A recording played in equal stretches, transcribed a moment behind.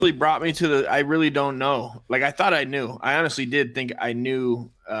really brought me to I really don't know. Like I thought I knew. I honestly did think I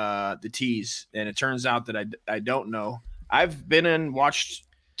knew the T's, and it turns out that I don't know. I've been and watched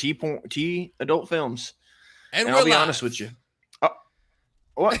T adult films, And and we're I'll be live. honest with you. Oh,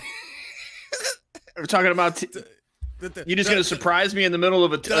 what? We're talking about you just gonna surprise me in the middle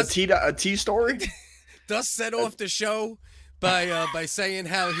of a T story? Dust set off the show by saying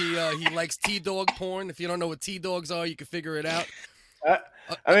how he likes T-dog porn. If you don't know what T-dogs are, you can figure it out.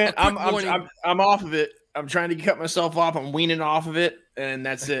 I mean, I'm off of it. I'm trying to cut myself off. I'm weaning off of it, and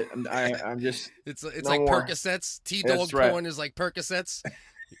that's it. I'm just. It's no like more. Percocets. T-dog porn is like Percocets.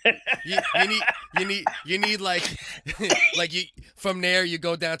 you need like like you from there you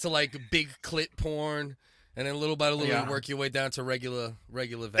go down to like big clit porn, and then little by little you work your way down to regular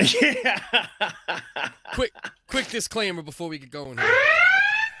values. Quick disclaimer before we get going here.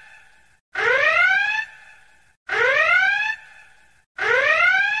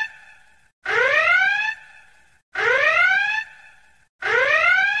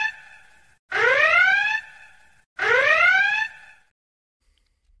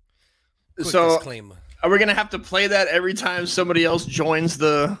 So disclaimer. Are we gonna have to play that every time somebody else joins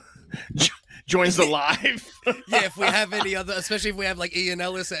the live? Yeah, if we have any other, especially if we have like Ian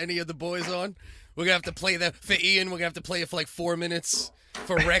Ellis or any of the boys on, we're gonna have to play that. For Ian, we're gonna have to play it for like 4 minutes.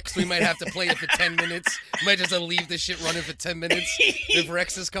 For Rex, we might have to play it for 10 minutes. We might just leave this shit running for 10 minutes. If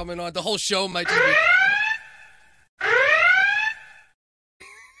Rex is coming on, the whole show might just be.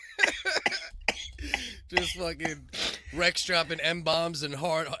 Just fucking Rex dropping M bombs and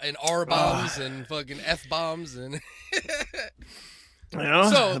R bombs and fucking F bombs and.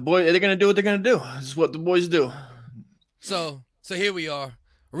 So they're gonna do what they're gonna do. This is what the boys do. So here we are,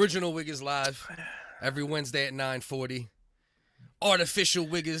 Original Wiggers live every Wednesday at 9:40. Artificial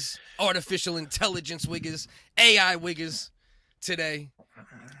Wiggers, artificial intelligence Wiggers, AI Wiggers. Today,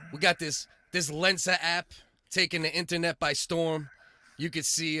 we got this Lensa app taking the internet by storm. You could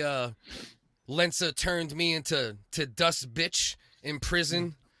see Lensa turned me into Dust bitch in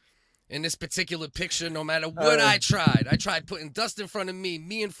prison. In this particular picture, no matter what I tried putting Dust in front of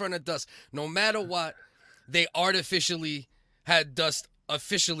me in front of Dust. No matter what, they artificially had Dust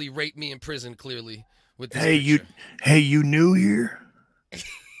officially rape me in prison. Clearly, with this picture. You new here?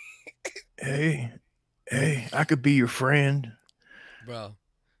 hey, I could be your friend, bro.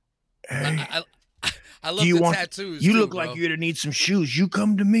 Hey, I love the tattoos. You too, look bro. like you're gonna need some shoes. You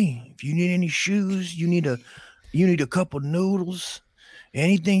come to me if you need any shoes. You need a couple noodles.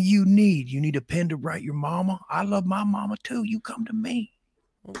 Anything you need a pen to write your mama. I love my mama too. You come to me.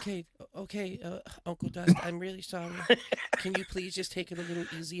 Okay, Uncle Dust, I'm really sorry. Can you please just take it a little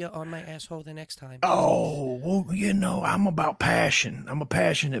easier on my asshole the next time? Oh, well, I'm about passion. I'm a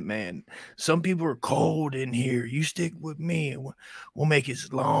passionate man. Some people are cold in here. You stick with me, and we'll make it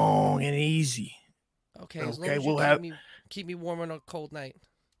long and easy. Okay, as long as you keep me warm on a cold night.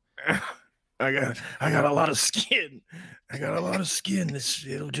 I got a lot of skin.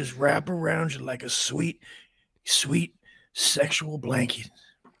 It'll just wrap around you like a sweet sexual blanket.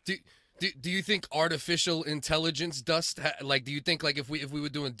 Do you think artificial intelligence Dust do you think like if we were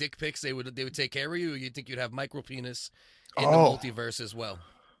doing dick pics they would take care of you, or you think you'd have micro penis in the multiverse as well?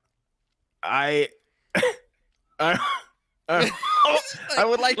 I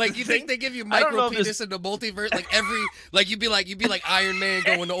would like you think they give you micro penis in the multiverse you'd be like Iron Man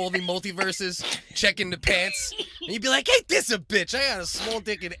going to all the multiverses checking the pants, and you'd be like, hey, this a bitch, I got a small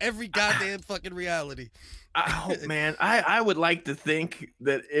dick in every goddamn fucking reality. Man, I would like to think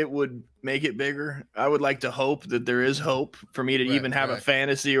that it would make it bigger. I would like to hope that there is hope for me to even have a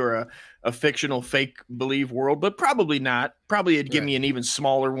fantasy or a fictional fake believe world, but probably not. Probably it'd give me an even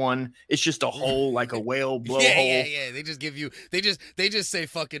smaller one. It's just a hole like a whale blowhole. Yeah. They just give you. They just say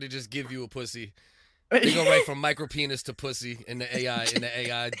fuck it and just give you a pussy. They go right from micro penis to pussy in the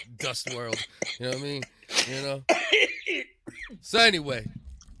AI Dust world. You know what I mean? You know. So anyway,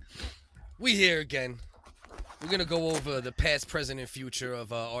 we here again. We're going to go over the past, present, and future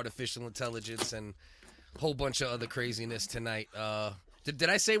of artificial intelligence and a whole bunch of other craziness tonight. Did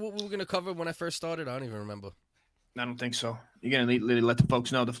I say what we were going to cover when I first started? I don't even remember. I don't think so. You're going to let the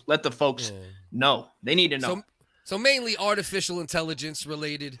folks know. Let the folks know. They need to know. So mainly artificial intelligence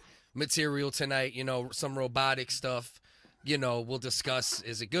related material tonight. You know, some robotic stuff. You know, we'll discuss,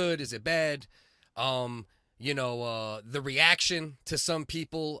 is it good? Is it bad? You know, the reaction to some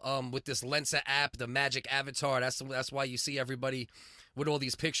people with this Lensa app, the magic avatar. That's why you see everybody with all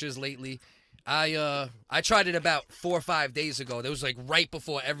these pictures lately. I tried it about 4 or 5 days ago. That was like right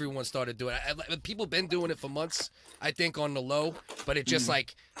before everyone started doing it. People been doing it for months, I think, on the low, but it just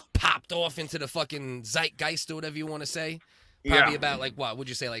like popped off into the fucking zeitgeist or whatever you want to say. Probably about like what would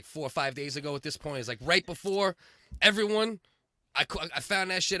you say, like 4 or 5 days ago at this point. It's like right before everyone. I found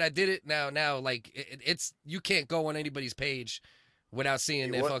that shit. I did it. Now like it's you can't go on anybody's page without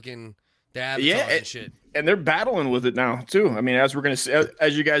seeing their fucking their avatars and shit. And they're battling with it now too. I mean, as we're gonna see,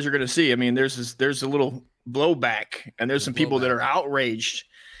 as you guys are gonna see. I mean, there's a little blowback, and there's some people that are outraged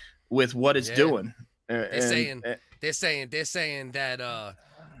with what it's doing. They're saying that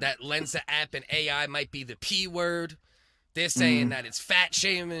that Lensa app and AI might be the P word. They're saying that it's fat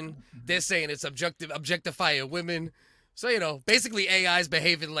shaming. They're saying it's objectifying women. So, you know, basically AI's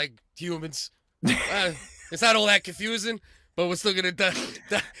behaving like humans. It's not all that confusing, but we're still going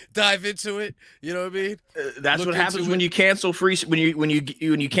to dive into it. You know what I mean? That's what happens when you cancel when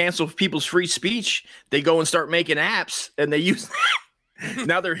you cancel people's free speech. They go and start making apps, and they use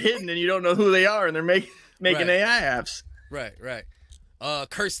now they're hidden, and you don't know who they are, and they're making AI apps. Right.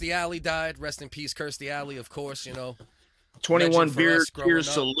 Kirstie Alley died. Rest in peace, Kirstie Alley, of course, you know. 21 beer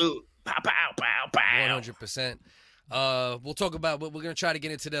salute. Pow, pow, pow, pow. 100%. We'll talk about, we're going to try to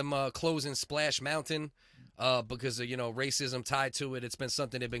get into them closing Splash Mountain because of, you know, racism tied to it. It's been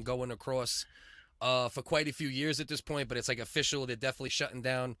something they've been going across for quite a few years at this point, but it's like official. They're definitely shutting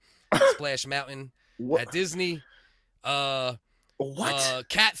down Splash Mountain at Disney.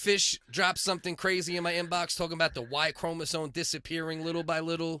 Catfish dropped something crazy in my inbox talking about the Y chromosome disappearing little by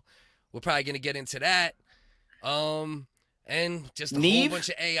little. We're probably going to get into that. And just a whole bunch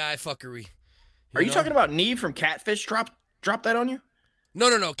of AI fuckery. Are you talking about Neve from Catfish? Drop that on you?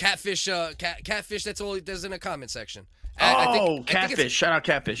 No. Catfish. Catfish. That's all there's in the comment section. Catfish. Shout out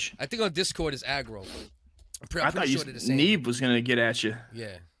Catfish. I think on Discord is aggro. I thought Neve was gonna get at you.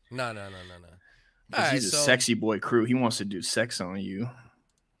 Yeah. No. He's a sexy boy crew. He wants to do sex on you.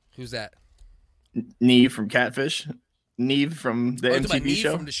 Who's that? Neve from Catfish. Neve from the MTV Neve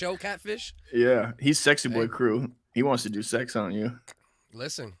show. From the show Catfish. Yeah, he's sexy boy crew. He wants to do sex on you.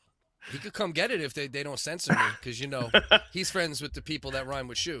 Listen, he could come get it if they don't censor me, because you know he's friends with the people that rhyme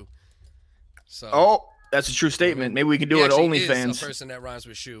with shoe. So. That's a true statement. Maybe we can do it OnlyFans. He's a person that rhymes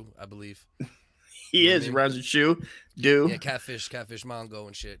with shoe, I believe. He rhymes with shoe. Yeah, catfish Mongo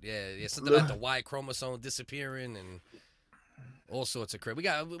and shit. Yeah, something about the Y chromosome disappearing and all sorts of crap. We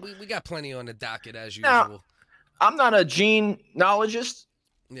got plenty on the docket as usual. Now, I'm not a genealogist.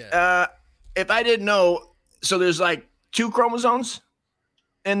 Yeah. If I didn't know, so there's like 2 chromosomes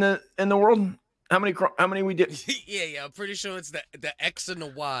in the world. How many we did? Yeah. I'm pretty sure it's the X and the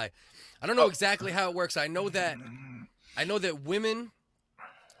Y. I don't know exactly how it works. I know that women,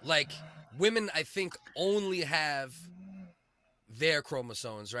 I think only have their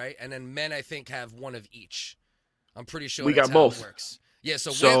chromosomes, right? And then men, I think, have one of each. I'm pretty sure we that's got how both. It works. Yeah, so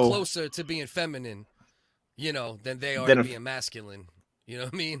we're closer to being feminine, you know, than they are to being masculine. You know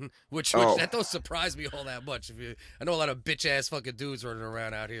what I mean? Which that don't surprise me all that much. I know a lot of bitch ass fucking dudes running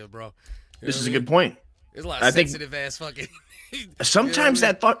around out here, bro. This is a good point. There's a lot of sensitive ass fucking. Sometimes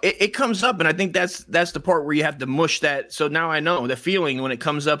that thought it comes up, and I think that's the part where you have to mush that. So now I know the feeling when it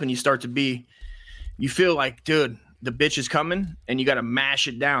comes up, and you start to be, you feel like, dude, the bitch is coming, and you got to mash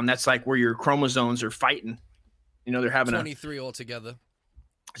it down. That's like where your chromosomes are fighting. You know, they're having 23 altogether.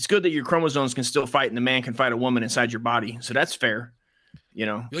 It's good that your chromosomes can still fight, and the man can fight a woman inside your body. So that's fair. You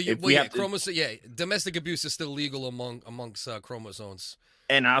know, domestic abuse is still legal amongst chromosomes.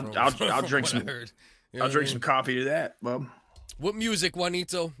 And I'll drink some. I'll drink some coffee to that, bub. What music,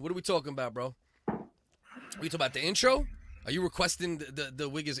 Juanito? What are we talking about, bro? Are you talking about the intro? Are you requesting the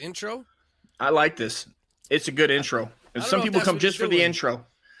Wiggers intro? I like this. It's a good intro. And some people come just for the intro.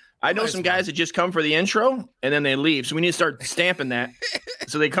 I know some guys that just come for the intro and then they leave. So we need to start stamping that.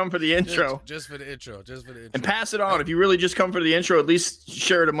 So they come for the intro. Just for the intro. And pass it on. If you really just come for the intro, at least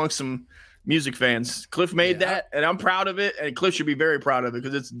share it amongst some music fans. Cliff made that, and I'm proud of it. And Cliff should be very proud of it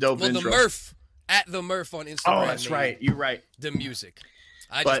because it's a dope intro. The Murph. At the Murph on Instagram. Oh, that's right. You're right. The music.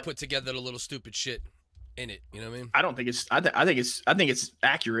 I just put together the little stupid shit in it. You know what I mean? I don't think it's. I think it's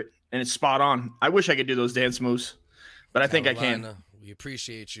accurate and it's spot on. I wish I could do those dance moves, but I think I can. We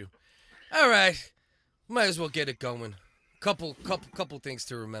appreciate you. All right, might as well get it going. Couple things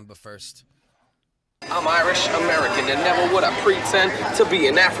to remember first. I'm Irish American, and never would I pretend to be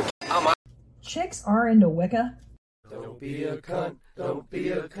an African. Chicks are into Wicca. Don't be a cunt. Don't be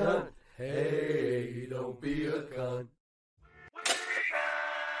a cunt. Hey, don't be a cunt.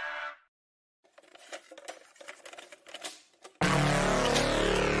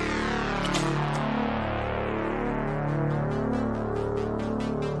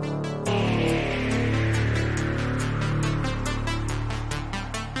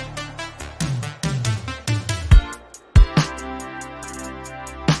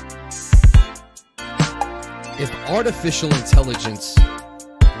 artificial intelligence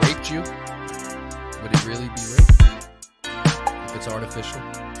raped you, would it really be rape? If it's artificial?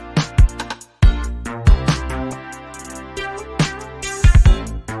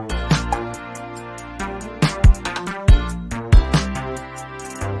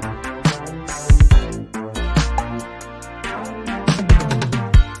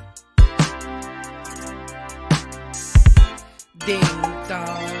 Ding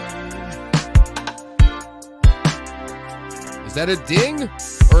dong. Is that a ding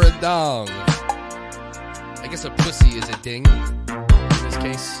or a dong? I guess a pussy is a ding in this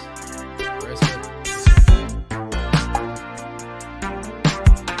case. Where's it?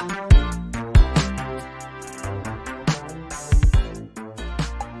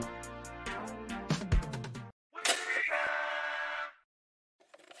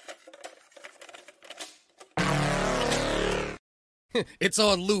 It's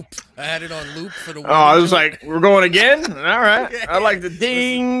on loop. I had it on loop for the. Oh, I was like, we're going again. All right. I like the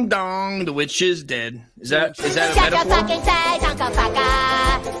ding dong. The witch is dead. Is that a metaphor?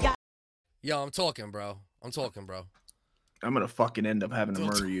 Yo, I'm talking, bro. I'm gonna fucking end up having to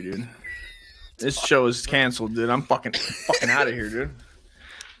murder you, dude. This show is canceled, dude. I'm fucking out of here, dude.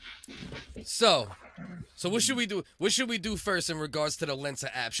 So what should we do? What should we do first in regards to the Lensa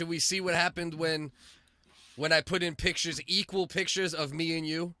app? Should we see what happened when I put in equal pictures of me and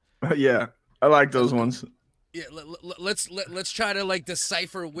you? Yeah, I like those ones. Yeah, let's try to like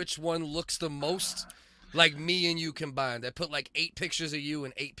decipher which one looks the most like me and you combined. I put like 8 pictures of you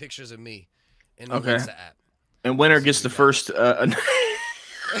and 8 pictures of me in the Lensa app. And winner gets the first. What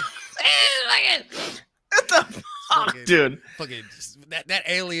the fuck, dude? Fucking that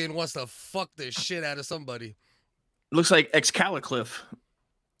alien wants to fuck the shit out of somebody. Looks like Excalibur.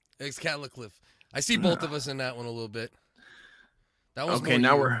 Excalibur. I see both of us in that one a little bit. That was okay.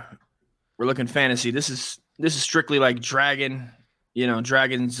 Now we're looking fantasy. This is strictly like Dragon's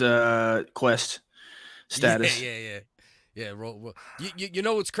Quest status. Yeah. Roll. You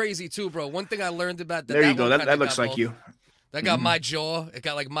know what's crazy too, bro? One thing I learned about that. There you go. That looks like you. That got my jaw. It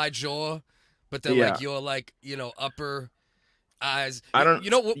got like my jaw, but then like your like upper eyes. I don't.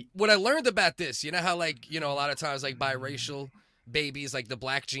 You know what I learned about this? You know how like a lot of times like biracial babies like the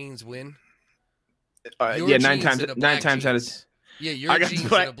black genes win. Yeah, 9 times out of. Yeah, your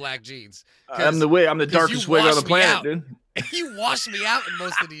genes are the black genes. I'm the darkest wig on the planet, dude. You wash me out in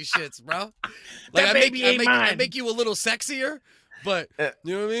most of these shits, bro. Like I make you a little sexier, but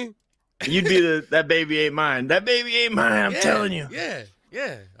you know what I mean? You'd be that baby ain't mine. That baby ain't mine. I'm telling you.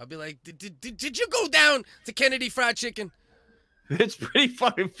 Yeah. I'll be like, did you go down to Kennedy Fried Chicken? It's pretty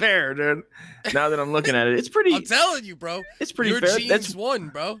fucking fair, dude. Now that I'm looking at it, it's pretty. I'm telling you, bro. It's pretty your fair. Genes won,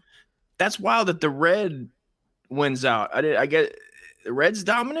 bro. That's wild that the red wins out. I get the red's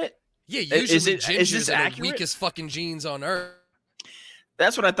dominant. Yeah, usually is this accurate? The weakest fucking genes on earth.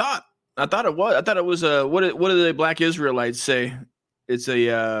 That's what I thought. I thought it was what do the Black Israelites say? It's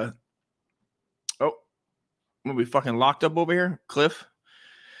a we'll be fucking locked up over here, Cliff.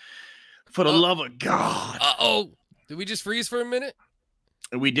 For the love of God. Did we just freeze for a minute?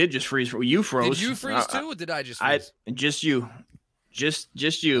 We did just freeze. You froze. Did you freeze too, or did I just freeze? Just you.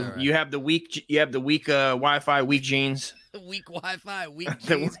 Just you. Right. You have the weak Wi-Fi, weak genes. Weak Wi-Fi, weak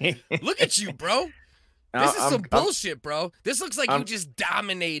genes. Look at you, bro. This is some bullshit, bro. This looks like you just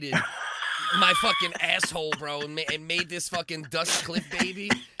dominated my fucking asshole, bro, and made this fucking Dust Cliff baby,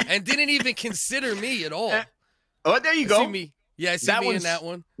 and didn't even consider me at all. Oh, there you go. See me? Yeah, I see me in that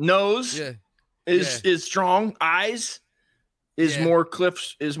one. Nose is strong. Eyes is more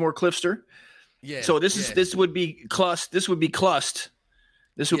Cliffster. Yeah. So this would be Clust. This would be Clust.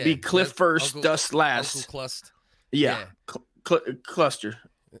 This would be Cliff first, Dust last. Uncle Clust. Yeah. Cluster.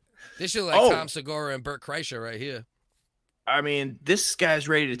 This is like Tom Segura and Bert Kreischer right here. I mean, this guy's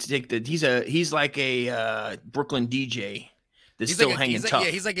ready to take he's like a Brooklyn DJ that's still hanging tough.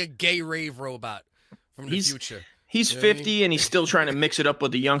 He's like a gay rave robot from the future. He's 50 and he's still trying to mix it up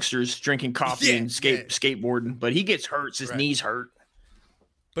with the youngsters drinking coffee and skateboarding, but he gets hurt. His knees hurt.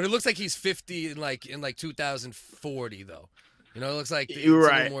 But it looks like he's 50 in like 2040 though. You know, it looks like it's a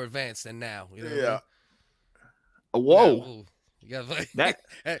little more advanced than now. You know Whoa.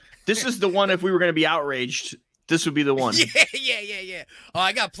 This is the one. If we were going to be outraged, this would be the one. Yeah. Oh,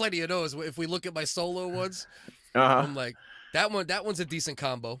 I got plenty of those. If we look at my solo ones, I'm like that one's a decent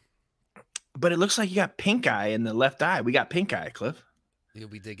combo. But it looks like you got pink eye in the left eye. We got pink eye, Cliff. Yeah,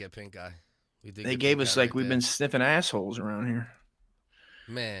 we did get pink eye. They gave us like we've been sniffing assholes around here.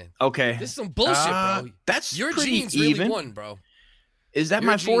 Man. Okay. This is some bullshit, bro. That's your pretty genes even. Really won, bro. Is that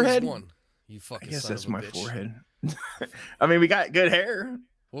your my forehead? Won. You fucking I guess son that's of a my bitch. forehead. I mean, we got good hair.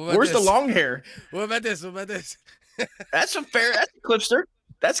 Where's the long hair? What about this? That's a Cliffster.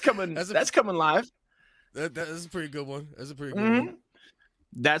 That's coming. That's coming live. That is a pretty good one. That's a pretty good Mhm. one.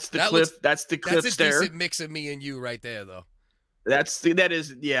 That's the That Cliff. looks- That's the Cliff That's a stare. decent mix of me and you right there, though. That's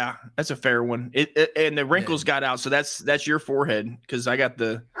a fair one. It and the wrinkles got out, so that's your forehead because I got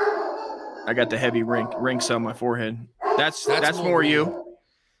the heavy rings on my forehead. That's more you.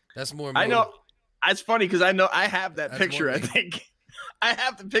 That's more me. I know. It's funny because I know I have that That's picture. more I me. think I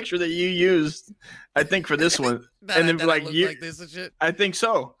have the picture that you used. I think for this one, that, and then that like I look you, like this and shit. I think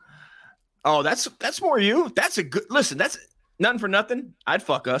so. Oh, that's more you. That's a good listen. That's nothing for nothing. I'd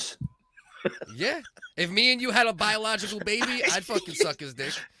fuck us. Yeah. If me and you had a biological baby, I'd fucking suck his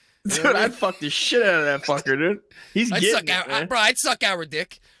dick. You know Dude, what I mean? I'd fuck the shit out of that fucker, dude. He's I'd getting suck it, man. bro, I'd suck our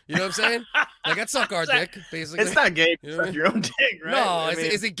dick. You know what I'm saying? Like I'd suck our dick, basically. It's not gay. You To know what I suck mean? your own dick, right? No, I mean,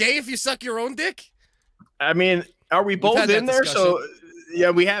 is it gay if you suck your own dick? I mean, are we both had that in there? So yeah,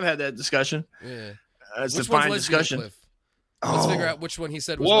 we have had that discussion. Yeah. It's a Which one's fine lesbian discussion. Cliff? Let's Oh, figure out which one he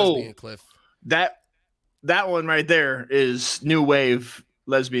said was Whoa. lesbian Cliff. that one right there is new wave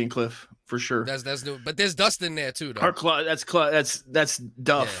lesbian Cliff for sure. That's new, but there's Dust in there too, though. Our that's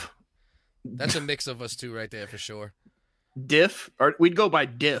Duff. That's a mix of us two right there for sure. Diff, or we'd go by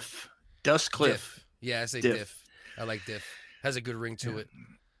Diff. Dust Cliff. Diff. Yeah, I say Diff. Diff. I like Diff. Has a good ring to it.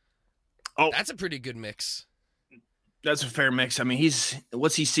 Oh, That's a pretty good mix. that's a fair mix. I mean,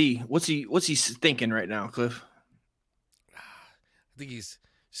 what's he see? What's he thinking right now, Cliff? I think he's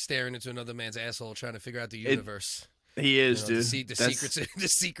staring into another man's asshole, trying to figure out the universe. He is, You know, dude. the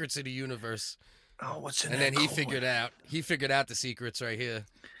secrets of the universe. Oh, what's in And that then he cold? figured out the secrets right here.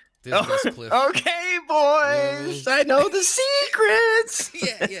 This Dust Cliff. Okay, boys. I know the secrets.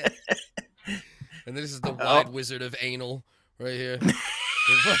 Yeah. And this is the wide wizard of anal right here.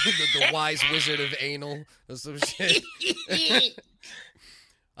 the wise wizard of anal or some shit.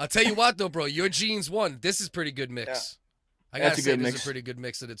 I'll tell you what though, bro, your genes won. This is pretty good mix. I gotta That's a say good this mix. is a pretty good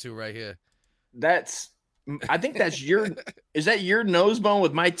mix of the two right here. I think that's is that your nose bone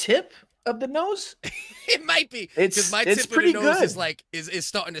with my tip of the nose? It might be It's- because my it's tip of the pretty nose good. is like is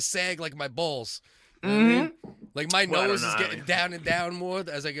starting to sag like my balls. You know what I mean? Like my Well, I don't nose know. is getting down and down more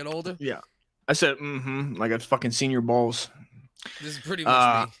as I get older. Yeah. I said, like I've fucking seen your balls. This is pretty much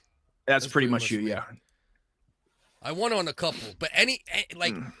me. That's That's pretty pretty much much you, me. yeah. I won on a couple, but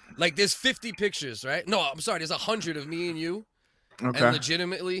like there's 50 pictures, right? No, I'm sorry, there's 100 of me and you, Okay. and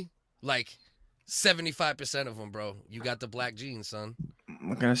legitimately, like 75% of them, bro. You got the black genes, son.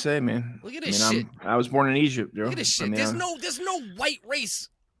 What can I say, man? Look at this shit. I was born in Egypt, bro. Look at this I shit. mean, There's no white race.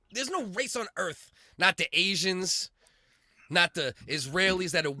 There's no race on earth. Not the Asians, not the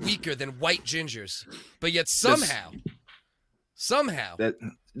Israelis that are weaker than white gingers. But yet somehow, that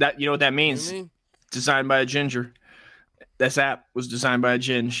you know what that you know means? what I mean? Designed by a ginger. This app was designed by a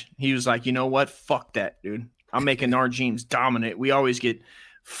ginge. He was like, you know what? Fuck that, dude. I'm making our genes dominate. We always get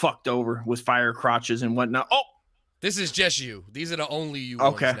fucked over with fire crotches and whatnot. Oh, This is just you. These are the only you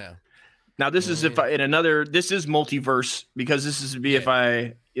Okay. ones now. now this is if this is multiverse because this is if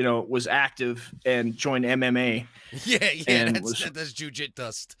I was active and joined MMA. Yeah, And that's Jujit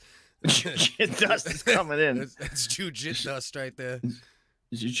dust. Dust is coming in. That's Jujit dust right there.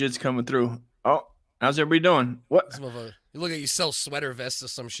 Shit's coming through. Oh, how's everybody doing? What? This motherfucker. You look at you sell sweater vests or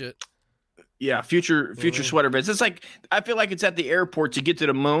some shit. Yeah, future Mhm. sweater bits. It's like I feel like it's at the airport to get to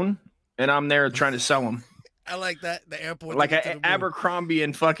the moon, and I'm there trying to sell them. I like that. The airport. Like to get to the moon. Abercrombie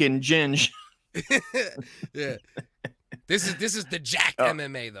and fucking Ginge. Yeah. This is the Jack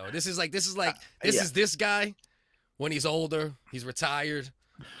MMA though. This is this guy when he's older, he's retired.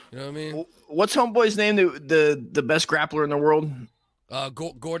 You know what I mean? What's homeboy's name? The best grappler in the world.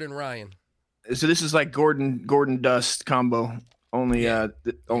 Gordon Ryan. So this is like Gordon Dust combo. Only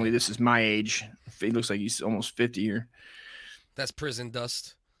only this is my age. He looks like he's almost 50 here. That's prison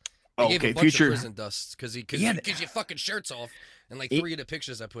dust. Oh, I gave okay, a bunch future. of prison dust because Yeah. your fucking shirts off and like 3 of the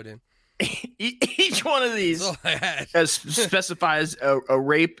pictures I put in. Each one of these That's all I had. specifies a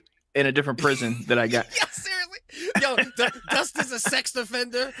rape in a different prison that I got. Yeah, seriously. Yo, Dust is a sex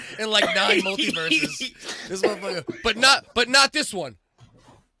offender in like 9 multiverses. This motherfucker. But not this one.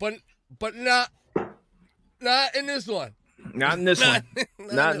 But not in this one. Not in this one.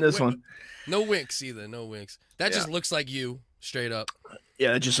 Not in this one. No winks either. No winks. That just looks like you, straight up.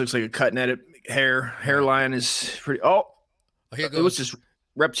 Yeah, it just looks like a cutting edit. Hairline is pretty. Oh, Oh, here goes. what's this?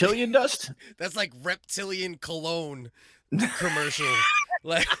 Reptilian dust? That's like reptilian cologne commercial.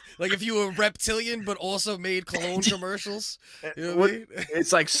 like if you were reptilian but also made cologne commercials. You know what I mean?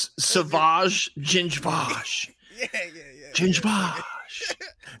 It's like Sauvage Gingevage. Yeah. Gingevage. Straight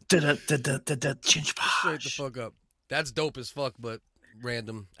the Gingevage. fuck up. That's dope as fuck, but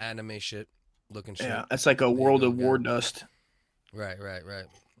random anime shit. looking shit. Yeah, that's like a World of War dust. Right.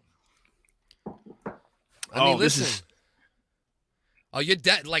 This is. Oh, you're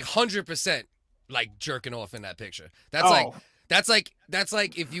like 100% like jerking off in that picture. That's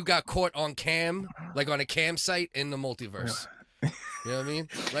like if you got caught on cam, like on a cam site in the multiverse. You know what I mean?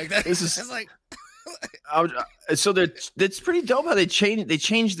 Like that. It's like. So that's pretty dope how they changed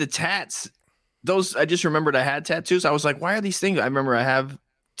the tats. Those I just remembered I had tattoos. I was like, why are these things? I remember I have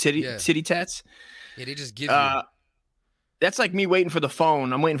titty tats. Yeah, they just give you. That's like me waiting for the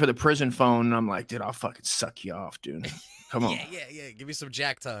phone. I'm waiting for the prison phone, and I'm like, dude, I'll fucking suck you off, dude. Come on. Yeah. Give me some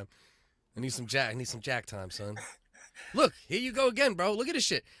jack time. I need some jack time, son. Look, here you go again, bro. Look at this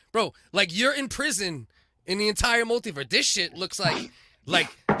shit, bro. Like you're in prison in the entire multiverse. This shit looks like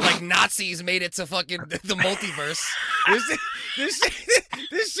Nazis made it to fucking the multiverse.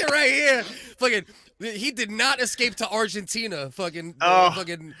 This shit right here, fucking. He did not escape to Argentina. Fucking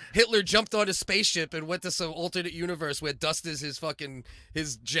Hitler jumped on a spaceship and went to some alternate universe where Dust is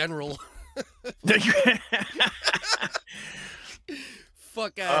his general.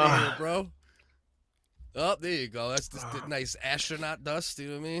 Fuck out of here, bro. Oh, there you go. That's the nice astronaut Dust. You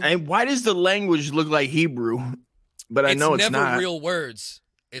know what I mean? And why does the language look like Hebrew? But I know it's never not real words.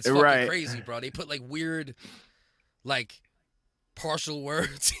 It's fucking crazy, bro. They put like weird, like partial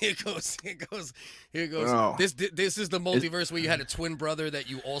words. Here goes. Oh. This is the multiverse where you had a twin brother that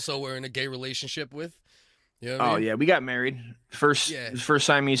you also were in a gay relationship with. You know what I mean? Yeah, we got married. First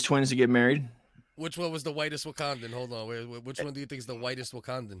Siamese twins to get married. Which one was the whitest Wakandan? Hold on, which one do you think is the whitest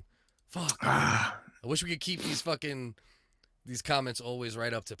Wakandan? Fuck. I wish we could keep these comments always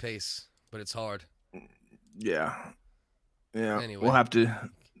right up to pace, but it's hard. Yeah. Anyway, we'll have to.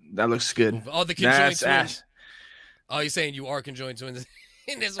 That looks good. Oh, the conjoined twins. Oh, you're saying you are conjoined twins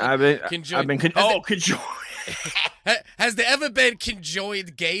in this one? I've been conjoined. Has there ever been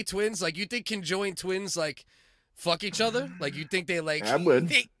conjoined gay twins? Like, you think conjoined twins like fuck each other? Like, you think they like? I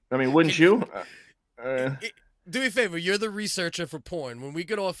would. I mean, wouldn't you? Do me a favor. You're the researcher for porn. When we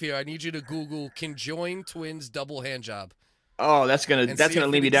get off here, I need you to Google conjoined twins double hand job. Oh, that's gonna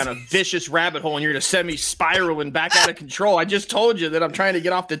lead me down a vicious rabbit hole, and you're gonna send me spiraling back out of control. I just told you that I'm trying to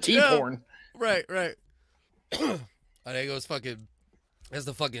get off the porn. Right. Oh, there goes fucking. There's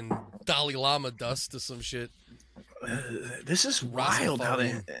the fucking Dalai Lama dust or some shit. This is wild how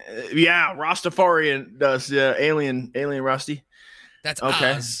they. Rastafarian dust. Yeah, alien Rusty. That's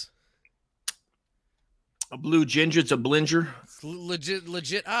okay. Oz. A blue ginger. It's a blinger. It's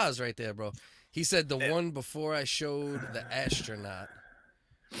legit Oz right there, bro. He said the one before I showed the astronaut.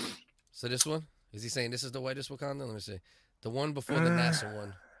 So this one? Is he saying this is the whitest Wakandan? Let me see. The one before the NASA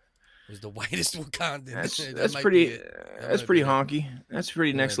one was the whitest Wakandan. That's pretty honky. That's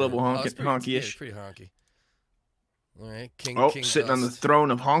pretty next level honky-ish. Yeah, pretty honky. All right, King sitting Dust. on the throne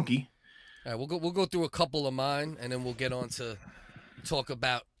of honky. All right, we'll go through a couple of mine, and then we'll get on to talk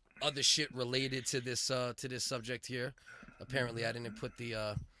about other shit related to this subject here. Apparently, I didn't put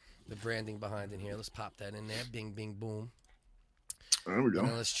the branding behind in here. Let's pop that in there. Bing, bing, boom. There we go.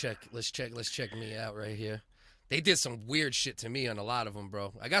 Now let's check me out right here. They did some weird shit to me on a lot of them,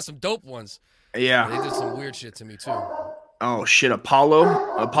 bro. I got some dope ones. Yeah. They did some weird shit to me too. Oh shit,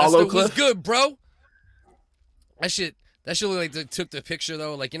 Apollo cliff. Was good, bro. That shit looked like they took the picture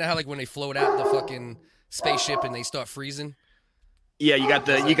though. Like, you know how like when they float out the fucking spaceship and they start freezing? Yeah, you got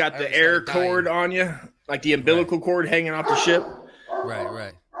the air cord on you, like the umbilical cord hanging off the ship.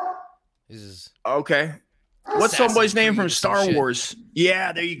 Right. This is okay. What's somebody's name from Star Wars?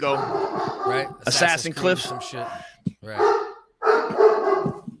 Yeah, there you go. Right, Assassin Cliff. Some shit. Right.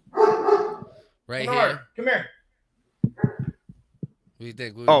 Right here. Come here. What do you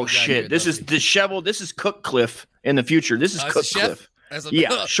think? Oh shit! This is disheveled. This is Cook Cliff in the future. This is Cook Cliff.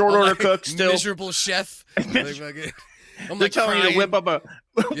 Yeah, short order cook still. Miserable chef. They're telling you to whip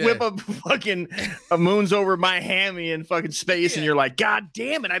up fucking a moons over my hammy in fucking space, and you're like, God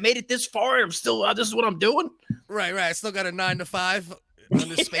damn it! I made it this far. I'm still. This is what I'm doing. Right. I still got a 9 to 5 on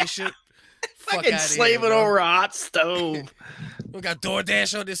this spaceship. Fucking slaving over a hot stove. We got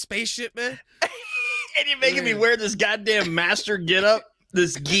DoorDash on this spaceship, man. And you're making me wear this goddamn master getup,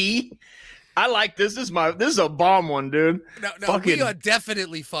 this gi. I like this. This is a bomb one, dude. No, we are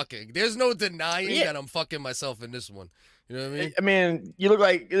definitely fucking. There's no denying that I'm fucking myself in this one. You know what I mean? I mean, you look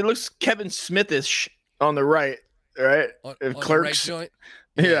like it looks Kevin Smithish on the right, right? On Clerks. the right joint?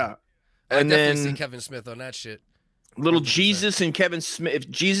 Yeah. I definitely see Kevin Smith on that shit. Little 100%. Jesus and Kevin Smith. If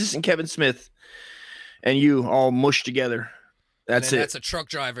Jesus and Kevin Smith and you all mushed together. That's it. That's a truck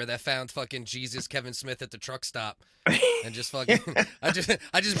driver that found fucking Jesus Kevin Smith at the truck stop and just fucking. I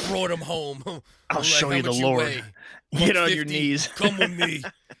just brought him home. I'll show you the Lord. Get on your knees. Come with me.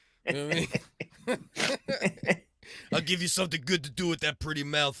 You know what I mean? I'll give you something good to do with that pretty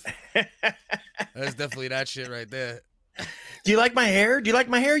mouth. That's definitely that shit right there. Do you like my hair? Do you like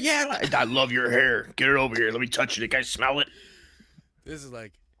my hair? Yeah, I love your hair. Get it over here. Let me touch it. Can I smell it? This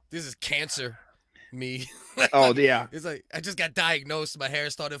is cancer. Me. Oh, yeah. It's like I just got diagnosed. My hair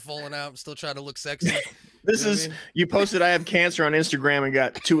started falling out. I'm still trying to look sexy. This is you posted I have cancer on Instagram and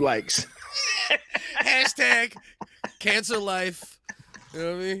got 2 likes. Hashtag cancer life. You know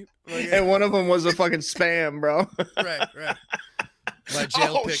what I mean? Like, And one of them was a fucking spam, bro. right. My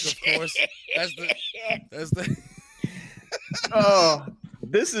jail pic, of course. That's the. Oh,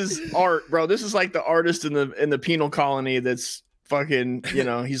 this is art, bro. This is like the artist in the penal colony that's fucking,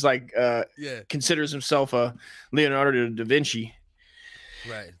 he's like considers himself a Leonardo da Vinci.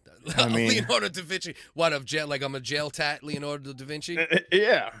 Right. I mean, Leonardo da Vinci. What of jail? Like I'm a jail tat, Leonardo da Vinci.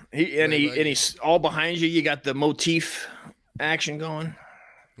 Yeah. He's all behind you. You got the motif action going.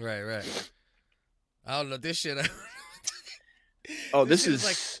 Right. I don't know this shit. Oh, this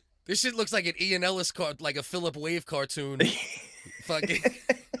shit looks like an Ian Ellis like a Philip Wave cartoon. Fucking.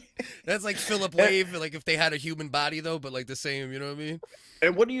 That's like Philip Wave, like if they had a human body though, but like the same. You know what I mean?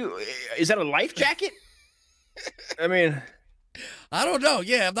 And is that a life jacket? I mean. I don't know.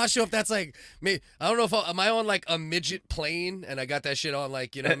 Yeah, I'm not sure if that's like me. I don't know if am I on like a midget plane and I got that shit on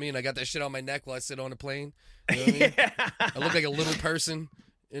like, you know what I mean? I got that shit on my neck while I sit on a plane. You know what I mean? I look like a little person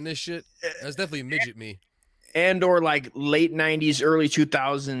in this shit. That's definitely midget me. And or like late 90s, early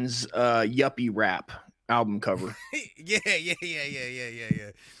 2000s yuppie rap album cover. Yeah.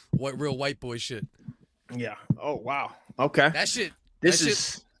 What real white boy shit. Yeah. Oh, wow. Okay. That shit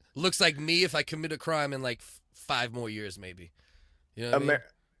looks like me if I commit a crime in like 5 more years maybe. You know what I mean?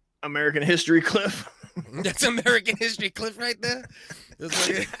 American History Cliff. That's American History Cliff right there. It's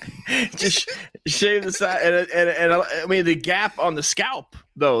like, just shave the side, and I mean the gap on the scalp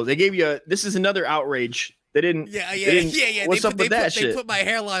though. They gave you this is another outrage. They didn't. Yeah. What's up with that shit? They put my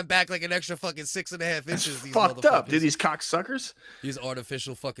hairline back like an extra fucking 6.5 inches. These fucked up, dude. These cocksuckers. These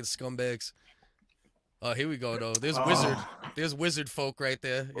artificial fucking scumbags. Oh, here we go though. There's wizard folk right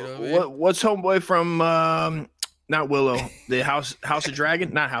there. You know what I mean? What's homeboy from not Willow, the House of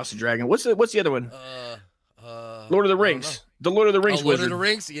Dragon, not House of Dragon. What's the other one? Lord of the Rings. The Lord of the Rings Lord wizard. of the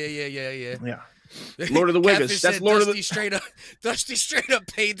Rings? Yeah. Yeah. Lord of the Wiggas. That's Lord of the Dusty straight up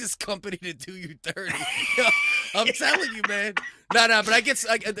paid this company to do you dirty. I'm telling you, man. No, but I guess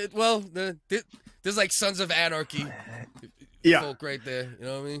there's like Sons of Anarchy. Folk right there. You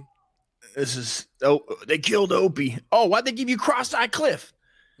know what I mean? This is they killed Opie. Oh, why'd they give you Cross-Eye Cliff?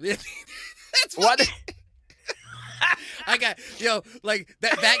 That's why they I got like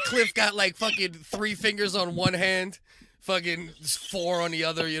that Cliff got like fucking 3 fingers on one hand, fucking 4 on the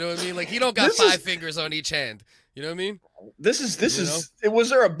other. You know what I mean? Like he don't got 5 fingers on each hand. You know what I mean? This is. Was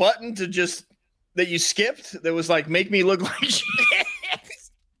there a button to just that you skipped that was like make me look like shit?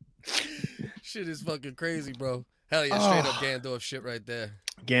 Shit is fucking crazy, bro. Hell yeah, straight up Gandalf shit right there.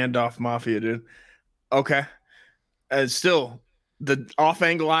 Gandalf Mafia, dude. Okay, and still the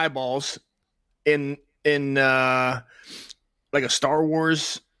off-angle eyeballs in like a Star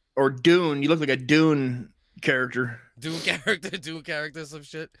Wars or Dune. You look like a Dune character. Dune character, some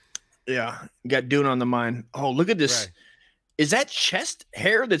shit. Yeah, you got Dune on the mind. Oh, look at this. Right. Is that chest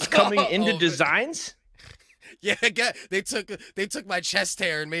hair that's coming into designs? Yeah, they took my chest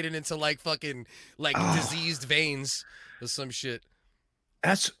hair and made it into like fucking like diseased veins or some shit.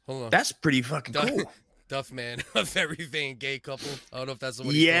 That's pretty fucking cool. Duff man, a very vain gay couple. I don't know if that's the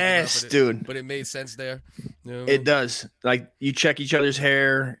one. Yes, dude. But it made sense there. You know? It does. Like you check each other's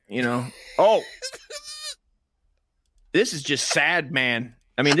hair, you know. Oh, this is just sad, man.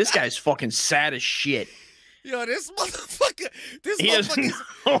 I mean, this guy's fucking sad as shit. Yo, this motherfucker. He doesn't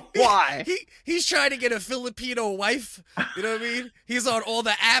know why. He's trying to get a Filipino wife. You know what I mean? He's on all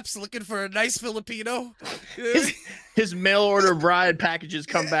the apps looking for a nice Filipino. You know his mail order bride packages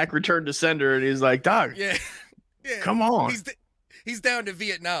come back returned to sender, and he's like, "Dog, yeah, come on." He's down to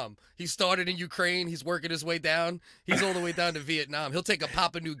Vietnam. He started in Ukraine. He's working his way down. He's all the way down to Vietnam. He'll take a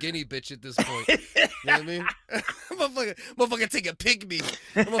Papua New Guinea bitch at this point. You know what I mean? Motherfucker take a pygmy.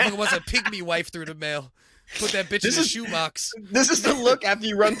 Motherfucker wants a pygmy wife through the mail. Put that bitch in a shoebox. This is the look after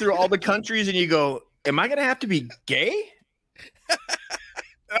you run through all the countries and you go, am I going to have to be gay?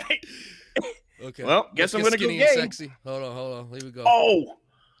 Okay. Well, guess I'm going to go gay. Sexy. Hold on. Here we go. Oh.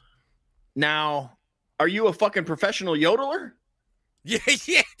 Now, are you a fucking professional yodeler? Yeah,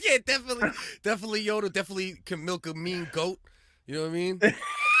 definitely Yoda. Definitely can milk a mean goat. You know what I mean?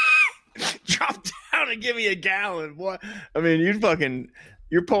 Drop down and give me a gallon. What? I mean, you'd fucking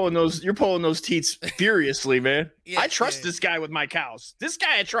You're pulling those teats furiously, man. Yeah, I trust yeah. this guy with my cows. This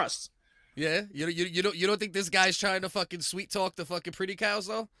guy I trust. Yeah, you don't think this guy's trying to fucking sweet talk the fucking pretty cows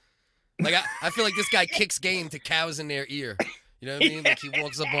though? Like I feel like this guy kicks game to cows in their ear. You know what I mean? Like he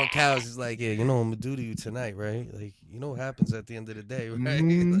walks up on cows. He's like, yeah, you know what I'm gonna do to you tonight, right? Like you know what happens at the end of the day, right?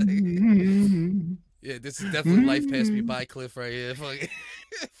 Like, yeah, this is definitely life passed me by, Cliff, right here.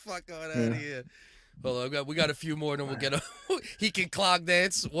 Fuck on out of here. Hold on, we got a few more, then we'll get a. He can clog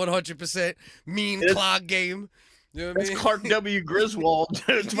dance, 100% mean clog game. You know what I That's mean? Clark W. Griswold,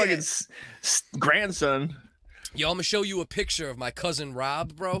 it's fucking grandson. Yo, I'm gonna show you a picture of my cousin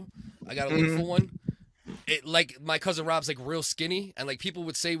Rob, bro. I got a link for one. It like my cousin Rob's like real skinny, and like people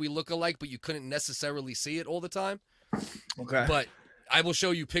would say we look alike, but you couldn't necessarily see it all the time. Okay. But I will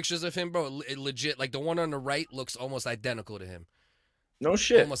show you pictures of him, bro. It legit, like the one on the right looks almost identical to him. No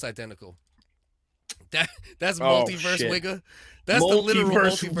shit. Almost identical. That's Oh, multiverse shit. wigger. That's the literal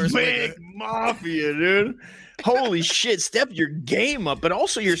multiverse big wigger. mafia, dude. Holy shit! Step your game up, but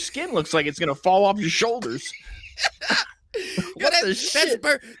also your skin looks like it's gonna fall off your shoulders. Yo, What the shit?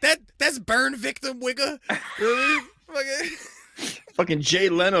 That's burn victim wigger. Really? Fucking Jay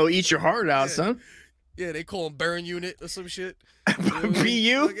Leno, eat your heart out, Yeah. son. Yeah, they call him burn unit or some shit.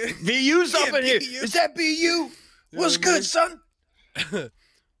 BU, BU's up Yeah, in here. BU. Is that BU? What's what I mean? good, son?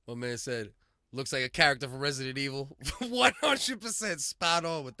 My man said, looks like a character from Resident Evil. 100% spot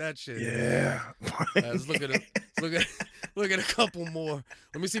on with that shit. Yeah. Let's look at a couple more.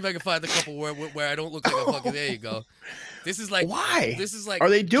 Let me see if I can find a couple where I don't look like a fucking. There you go. This is like Why? This is like. Are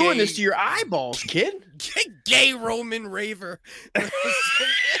they doing gay, this to your eyeballs, kid? Gay Roman raver. This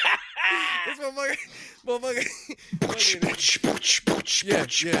motherfucker.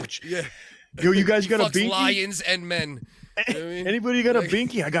 Yeah. Yo, you guys got a Fucks binky? lions and men. You know what I mean? Anybody got a Like-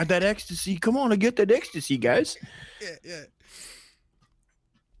 binky? I got that ecstasy. Come on, I get that ecstasy, guys. Yeah.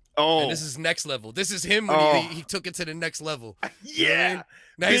 Oh, And this is next level. This is him when Oh. he took it to the next level. You know what I yeah. mean?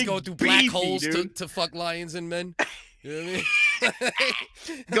 Now he's Big going through black beefy, holes dude. to fuck lions and men. You know what I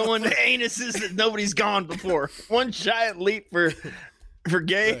mean? Going to anuses that nobody's gone before. One giant leap for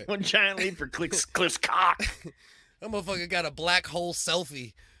gay, Right. one giant leap for Cliff's cock. That motherfucker got a black hole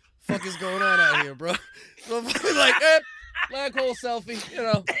selfie. Fuck is going on out here, bro? Motherfucker like, black hole selfie. You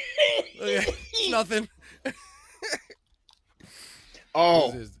know, okay, nothing.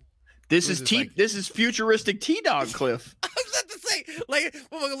 Oh, This is- this what is is this, T. like- This is futuristic T-Dog Cliff. I was about to say, like,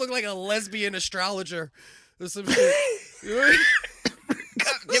 motherfucker look like a lesbian astrologer or some shit. You know what I mean?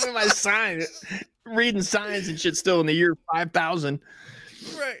 Give me my sign. Reading signs and shit still in the year 5000.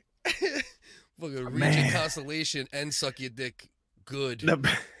 Right. Fucking reach man. a constellation and suck your dick good. The- You know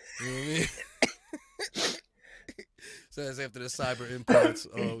what I mean? So that's after the cyber implants.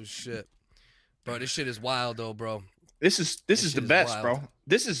 Oh shit. Bro, this shit is wild though, bro. This is the shit is best, wild. bro.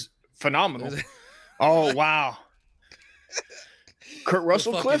 This is phenomenal. Oh wow. Kurt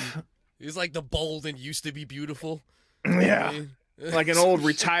Russell fucking- Cliff? He's like the bold and used to be beautiful. You know what I Yeah. mean? Like an old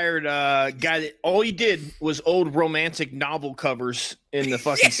retired guy that all he did was old romantic novel covers in the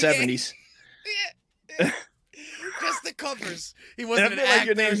fucking 70s. Just the covers. He wasn't an I feel like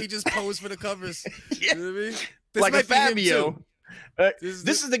your actor. name's- He just posed for the covers. Yeah. You know what I mean? This Like a might be him, Fabio. too.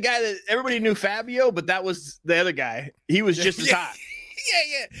 This is the guy that everybody knew Fabio, but that was the other guy. He was just as Yeah. hot.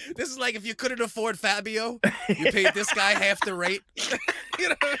 Yeah. This is like if you couldn't afford Fabio, you paid this guy half the rate. You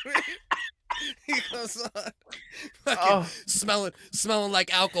know what I mean? He goes on, fucking Oh. smelling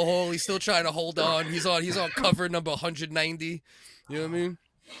like alcohol. He's still trying to hold on. He's on cover number 190. You know what I mean?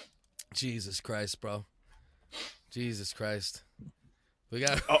 Jesus Christ, bro. Jesus Christ. We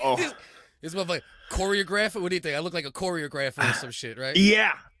got Uh-oh. this motherfucker choreographer. What do you think? I look like a choreographer or some shit, right?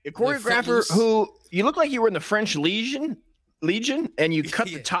 Yeah. A choreographer Footloose. who you look like you were in the French Legion, and you cut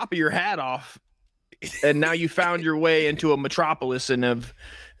Yeah. the top of your hat off, and now you found your way into a metropolis and have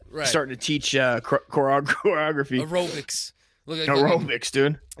Right. starting to teach choreography. Aerobics. Look like Aerobics,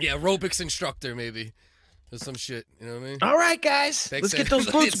 dude. Yeah, aerobics instructor maybe. Or some shit. You know what I mean? All right, guys, They let's said- get those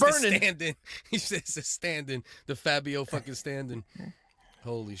boots it's the burning. Stand-in. He says the stand-in. The Fabio fucking stand-in.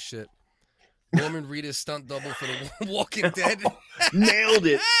 Holy shit. Norman Reedus stunt double for the Walking Dead. Nailed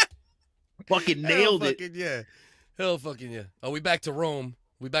it. Fucking nailed Hell it. fucking yeah. Hell fucking yeah. Oh, we back to Rome.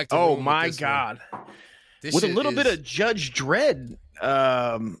 We back to Oh Rome with my this one. god. This With a shit little bit is- of Judge Dredd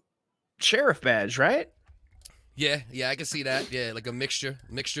sheriff badge, right? Yeah, I can see that. Yeah, like a mixture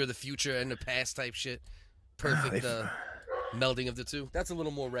of the future and the past type shit. Perfect melding of the two. That's a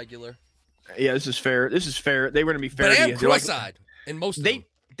little more regular. Yeah, this is fair. They were gonna be fair But I to am you. They're like- cross-eyed in most of them.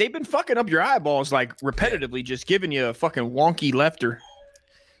 they've been fucking up your eyeballs like repetitively, just giving you a fucking wonky lefter.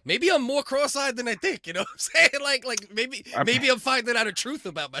 maybe I'm more cross-eyed than I think. You know what I'm saying? Like maybe I'm finding out a truth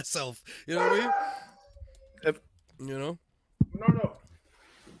about myself. You know what I mean? You know? No.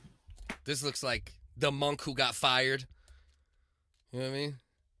 This looks like the monk who got fired. You know what I mean?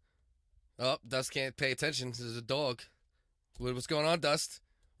 Oh, Dust can't pay attention. This is a dog. What's going on, Dust?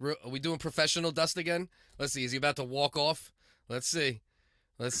 Are we doing professional Dust again? Let's see. Is he about to walk off? Let's see.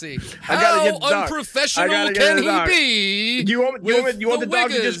 How unprofessional can he be? Do you want the dog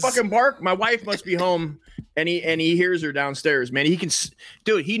to just fucking bark? My wife must be home, and he hears her downstairs. Man,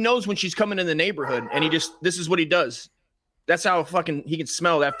 he knows when she's coming in the neighborhood, and this is what he does. That's how fucking he can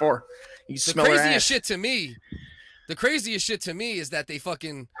smell that far. He can smell her ass. The craziest shit to me is that the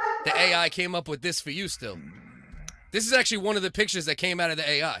AI came up with this for you still. This is actually one of the pictures that came out of the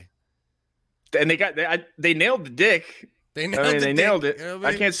AI. And they nailed the dick. They nailed it. You know what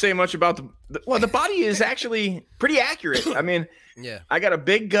I mean? I can't say much about the body is actually pretty accurate. I mean, yeah. I got a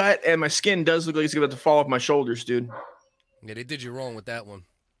big gut and my skin does look like it's about to fall off my shoulders, dude. Yeah, they did you wrong with that one.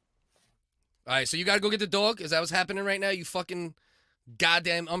 All right, so you got to go get the dog? Is that what's happening right now, you fucking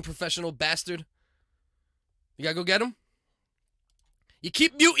goddamn unprofessional bastard? You got to go get him? You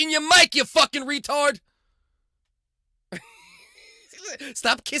keep muting your mic, you fucking retard.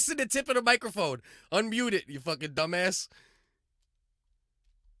 Stop kissing the tip of the microphone. Unmute it, you fucking dumbass.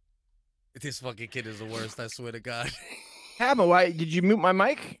 This fucking kid is the worst, I swear to God. Happened? Why did you mute my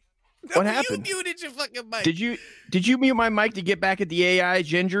mic? What happened? You muted your fucking mic. Did you mute my mic to get back at the AI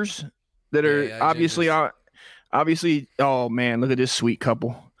gingers that are obviously? Oh man, look at this sweet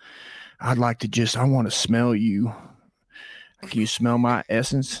couple. I want to smell you. Can you smell my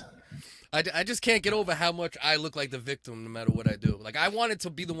essence? I just can't get over how much I look like the victim no matter what I do. Like, I wanted to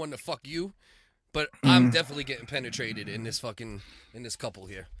be the one to fuck you, but I'm definitely getting penetrated in this couple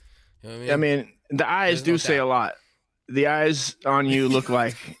here. You know what I mean? The eyes do say a lot. The eyes on you look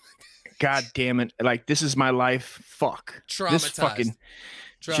like, God damn it. Like, this is my life. Fuck. Traumatized.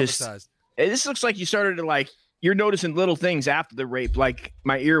 This looks like you started to you're noticing little things after the rape. Like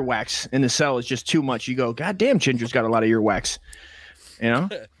my earwax in the cell is just too much. You go, God damn, Ginger's got a lot of earwax. You know?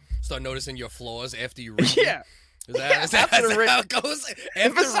 Start noticing your flaws after you rape. Yeah. Is that how it goes?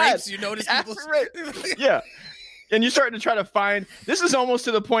 After rapes, you notice people's... Yeah. And you're starting to try to find... This is almost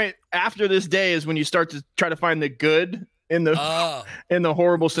to the point after this day is when you start to try to find the good in the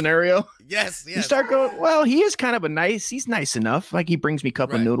horrible scenario. Yes. You start going, well, he is kind of he's nice enough. Like, he brings me a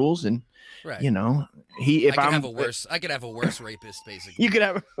cup of noodles and, you know, I could have a worse rapist, basically. You could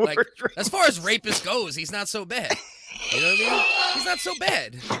have a worse rapist. As far as rapist goes, he's not so bad. You know what I mean? He's not so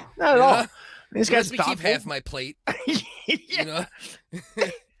bad. Not at all. This guy's keep half my plate. You know?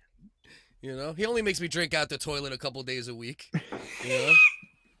 You know? He only makes me drink out the toilet a couple days a week. You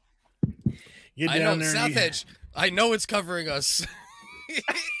know? I know, South Edge. I know it's covering us.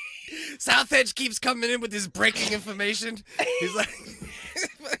 South Edge keeps coming in with this breaking information. He's like...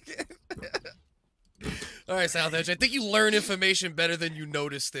 All right, South Edge. I think you learn information better than you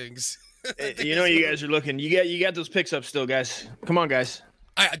notice things. You know, you guys are looking. You got those picks up still, guys. Come on, guys.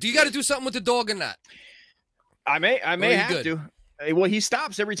 All right, do you got to do something with the dog or not? I may have to. Well, he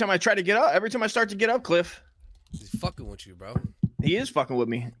stops every time I try to get up. Every time I start to get up, Cliff. He's fucking with you, bro. He is fucking with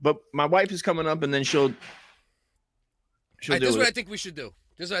me. But my wife is coming up, and then she'll. This is what I think we should do.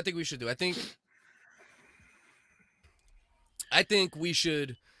 I think we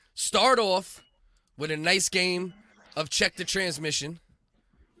should start off with a nice game of Check the Transmission,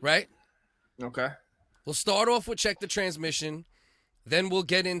 right? Okay. We'll start off with Check the Transmission. Then we'll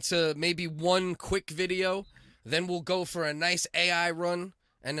get into maybe one quick video. Then we'll go for a nice AI run.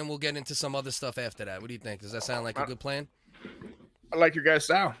 And then we'll get into some other stuff after that. What do you think? Does that sound like a good plan? I like your guys'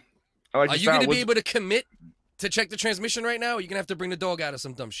 style. Are you going to be able to commit to Check the Transmission right now? Or are you going to have to bring the dog out of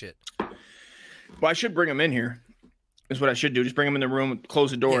some dumb shit? Well, I should bring him in here. Is what I should do. Just bring him in the room, close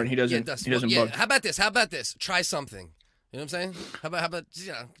the door, and he doesn't bug. How about this? Try something. You know what I'm saying? How about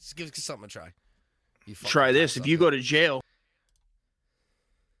just give something a try. Try this. If you go to jail,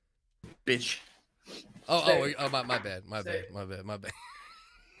 bitch. My bad. All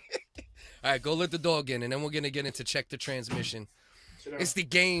right, go let the dog in, and then we're gonna get into Check the Transmission. It's the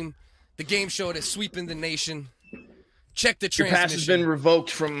game show that's sweeping the nation. Check the Transmission. Your pass has been revoked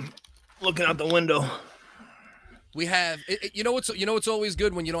from looking out the window. We have, you know what's always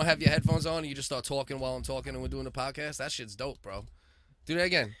good when you don't have your headphones on and you just start talking while I'm talking and we're doing the podcast? That shit's dope, bro. Do that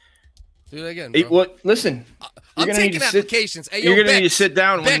again, bro. Listen, I'm taking applications. You're going to need to sit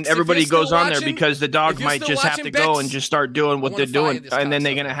down when everybody goes on there because the dog might just have to go and just start doing what they're doing. And then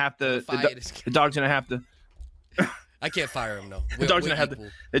they're going to have to, the dog's going to have to. I can't fire him, though. The dog's going to have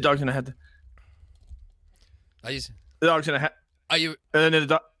to. The dog's going to have to. The dog's going to have. Are you? And then the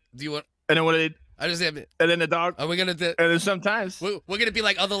dog. Do you want? And then what did? I just have it. And then the dog. Are we gonna do? And then sometimes We're gonna be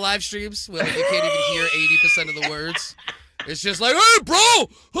like other live streams where like, you can't even hear 80% of the words. It's just like, hey, bro,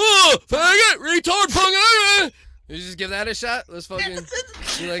 faggot, retard, faggot. You just give that a shot. Let's fucking.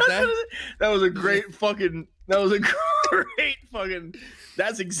 You like that? That was a great fucking. That was a great fucking.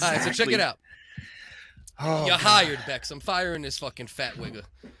 That's exactly. All right, so check it out. Oh, You're hired, Bex. I'm firing this fucking fat wigger.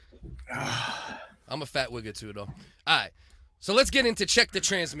 I'm a fat wigger too, though. All right, so let's get into Check the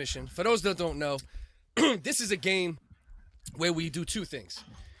Transmission. For those that don't know, this is a game where we do two things.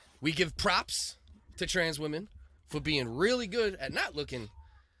 We give props to trans women for being really good at not looking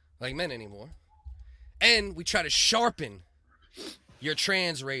like men anymore. And we try to sharpen your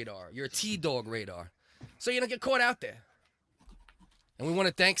trans radar, your T-Dog radar, so you don't get caught out there. And we want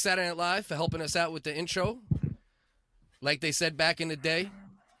to thank Saturday Night Live for helping us out with the intro. Like they said back in the day,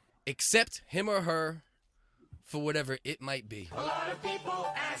 accept him or her for whatever it might be. A lot of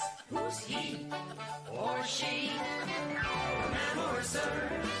people ask, who's he or she? Ma'am or sir,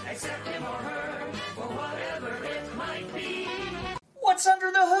 accept him or her for whatever it might be. What's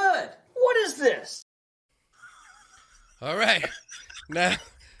under the hood? What is this? All right, now,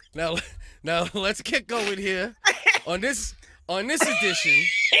 let's get going here on this edition.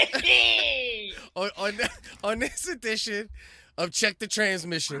 on this edition of Check the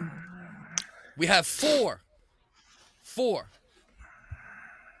Transmission, we have four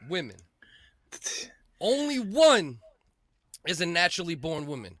women. Only one is a naturally born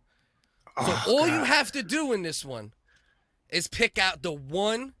woman. So all you have to do in this one is pick out the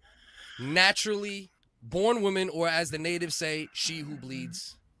one naturally born woman, or as the natives say, she who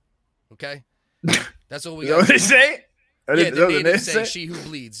bleeds. Okay? That's what we got. What they say? Yeah, the natives say she who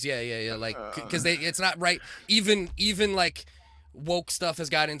bleeds. Yeah. Like, because it's not right. Even like woke stuff has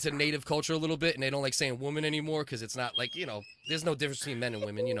got into native culture a little bit, and they don't like saying woman anymore because it's not like, there's no difference between men and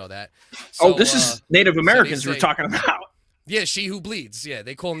women. You know that. So, this is Native Americans we're say, talking about. Yeah, she who bleeds. Yeah,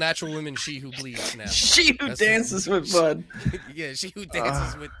 they call natural women she who bleeds now. She who dances with blood. Yeah, she who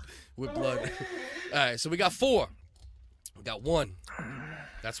dances with blood. All right, so we got 4. We got 1.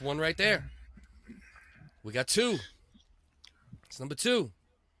 That's 1 right there. We got 2. That's number 2.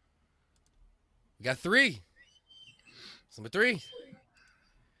 We got 3. That's number 3. And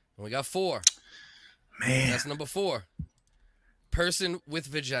we got 4. Man. That's number 4. Person with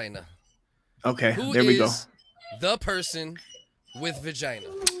vagina. Okay, Who there we go. is the person with vagina?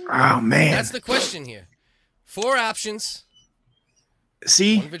 Oh, man. That's the question here. 4 options.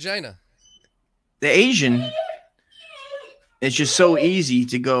 See? 1 vagina. The Asian, it's just so easy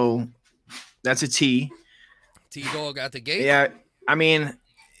to go, that's a T. T-Dog out the gate? Yeah, I mean,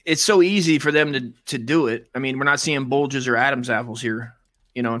 it's so easy for them to do it. I mean, we're not seeing bulges or Adam's apples here,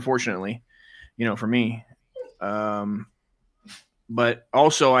 unfortunately, for me. But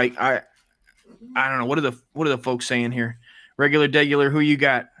also, I don't know, what are the folks saying here? Regular, degular, who you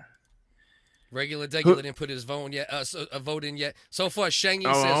got? Regular, degular didn't put his vote in yet. So far, Shangy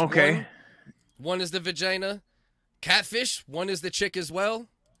says okay. One is the vagina. Catfish, 1 is the chick as well.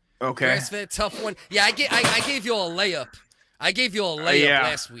 Okay. Grass-fed, tough one. Yeah, I gave you a layup. I gave you a layup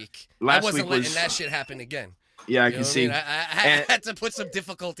last week. I wasn't letting that shit happen again. Yeah, I can see. I had to put some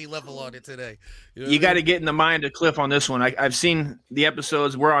difficulty level on it today. You got to get in the mind of Cliff on this one. I've seen the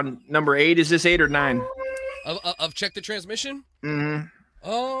episodes. We're on number 8. Is this 8 or 9? Of Check the Transmission? Mm-hmm.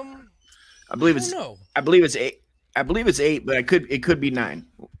 I believe don't know. I believe it's 8. I believe it's 8, but it could be 9.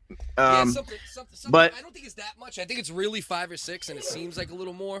 Something. But I don't think it's that much. I think it's really 5 or 6, and it seems like a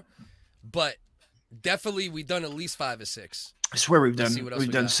little more. But definitely, we've done at least 5 or 6. I swear we've done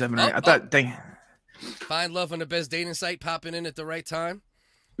 7 or 8. I thought Find love on the best dating site, popping in at the right time.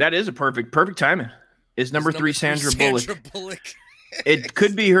 That is a perfect timing. It's number 3, Sandra Bullock. It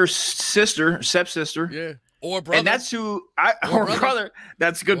could be her stepsister. Yeah. Or brother. And that's who or brother.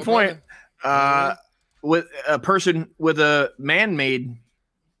 That's a good point. With a person with a man-made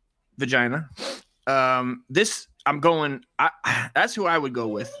vagina. That's who I would go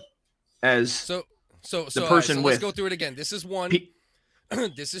with as the person right, so with. Let's go through it again. This is 1.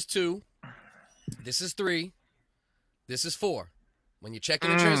 This is 2. This is 3. This is 4. When you're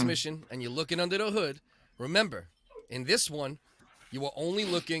checking the transmission and you're looking under the hood, remember, in this one, you are only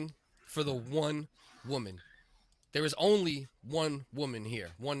looking for the one woman. There is only one woman here,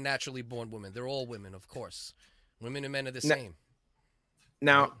 one naturally born woman. They're all women, of course. Women and men are the same.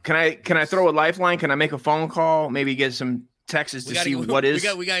 Now, can I throw a lifeline? Can I make a phone call? Maybe get some texts to see what is.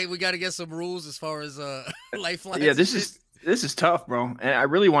 We got to get some rules as far as lifelines. Yeah, this is tough, bro. And I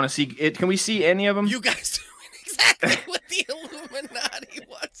really want to see it. Can we see any of them? You guys doing exactly what the Illuminati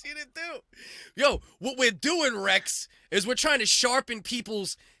wants you to do. Yo, what we're doing, Rex, is we're trying to sharpen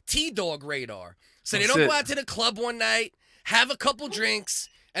people's T-Dog radar. So they That's don't it. go out to the club one night, have a couple drinks,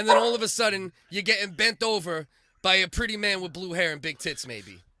 and then all of a sudden you're getting bent over by a pretty man with blue hair and big tits,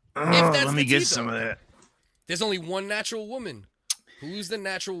 maybe. Oh, that's let me the get T-Dog. some of that. There's only one natural woman. Who's the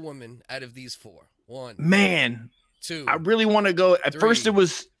natural woman out of these four? 1, Man, 2, I really want to go. At first, it 3,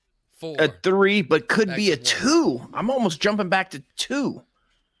 was 4. a 3, but could be a Back to 2. I'm almost jumping back to 2.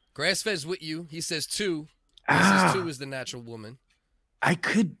 Grassfed's with you. He says 2. He Ah. says 2 is the natural woman. That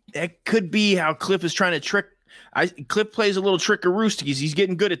could be how Cliff is trying to trick. Cliff plays a little trickaroo. He's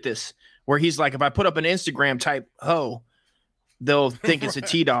getting good at this. Where he's like, if I put up an Instagram type hoe, they'll think it's a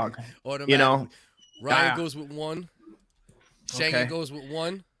T-Dog. You know? Ryan Ah. goes with 1. Shangy Okay. goes with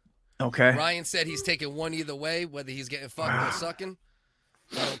 1. Okay. Ryan said he's taking 1 either way, whether he's getting fucked or sucking.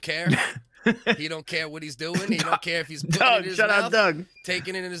 He don't care. He don't care what he's doing. He don't care if he's putting it Doug, in his shout mouth, out Doug.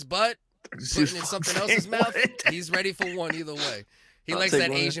 taking it in his butt, putting it in something else's mouth. He's ready for 1 either way. He I'll likes take that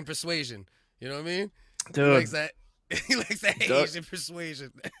 1. Asian persuasion. You know what I mean? He Dude. likes that. He likes that Doug. Asian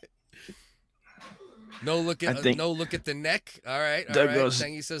persuasion. No look at the neck. All right. All Doug right. goes-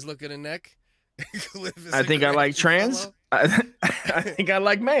 Shangy says look at the neck. Cliff is I think I agreeing like with trans. fellow. I think I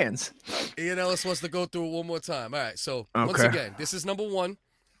like mans. Ian Ellis wants to go through it one more time. All right, so once Okay. again, this is number 1.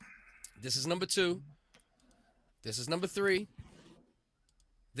 This is number 2. This is number 3.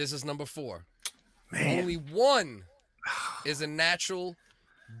 This is number 4. Man. Only 1 is a natural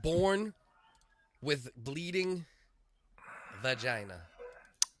born with bleeding vagina.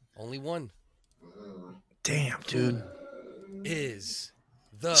 Only 1 Damn, dude. is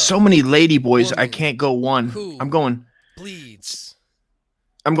the So many lady boys. I woman can't go 1. who I'm going bleeds.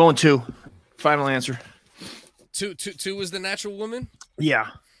 2. Final answer. 2 is the natural woman? Yeah.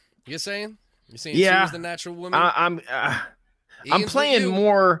 You're saying? You're saying Yeah. 2 is the natural woman? I'm Ian's with playing you.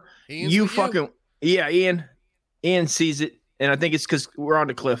 more. Ian's You with fucking yeah, Ian sees it, and I think it's because we're on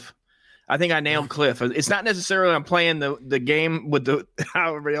the Cliff. I think I nailed Cliff. It's not necessarily I'm playing the game with the how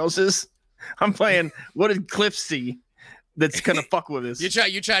everybody else is. I'm playing what did Cliff see that's gonna fuck with us. You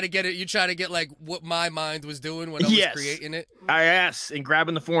try to get it. You try to get like what my mind was doing when I was Yes. creating it. I asked and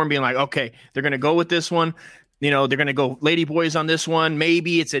grabbing the form, being like, okay, they're gonna go with this one. You know, they're gonna go lady boys on this one.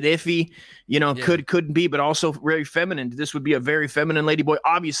 Maybe it's an iffy. You know, Yeah. couldn't be, but also very feminine. This would be a very feminine lady boy.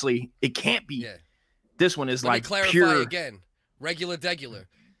 Obviously, it can't be. Yeah. This one is Let me like clarify pure. again. Regular, degular.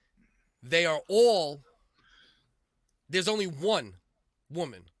 They are all. There's only 1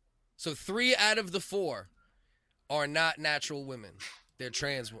 woman, so 3 out of the 4 are not natural women. They're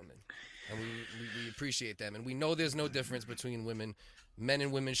trans women, and we appreciate them, and we know there's no difference between women. Men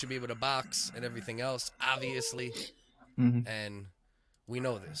and women should be able to box and everything else, obviously, Mhm. and we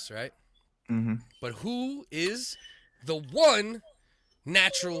know this, right? Mhm. But who is the 1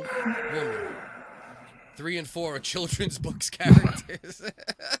 natural woman? 3 and 4 are children's books characters.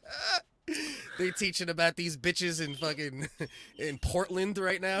 They teaching about these bitches in fucking in Portland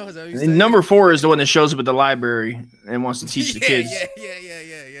right now. Is that what you're saying? Number 4 is the one that shows up at the library and wants to teach the kids.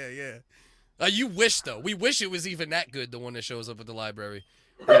 Yeah. You wish though. We wish it was even that good. The one that shows up at the library.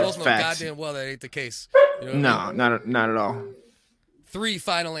 We That's both know facts. goddamn well that ain't the case. You know what I mean? No, not at all. 3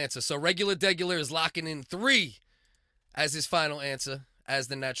 final answer. So regular degular is locking in 3 as his final answer as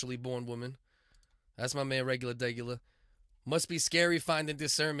the naturally born woman. That's my man, regular degular. Must be scary finding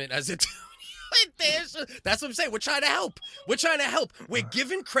discernment as it. That's what I'm saying. We're trying to help. We're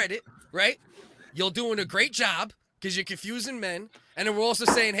giving credit, right? You're doing a great job because you're confusing men, and then we're also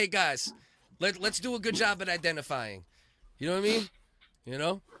saying, hey guys, let's do a good job at identifying. You know what I mean? You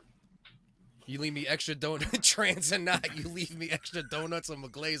know. You leave me extra donut, trans or not, you leave me extra donuts, I'm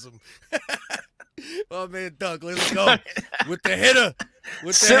gonna glaze them. Oh man, Doug, let's go with the hitter.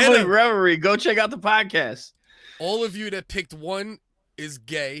 Sibling Revelry. Go check out the podcast. All of you that picked 1 is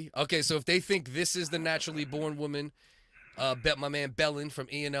gay. Okay, so if they think this is the naturally born woman, bet my man Bellin from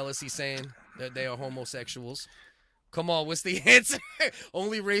Ian Ellis, he's saying that they are homosexuals. Come on, what's the answer?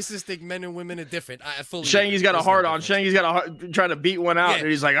 Only racists think men and women are different. I fully. Shangy's got a There's no heart on. difference. Shangy's got a heart trying to beat one out, Yeah. and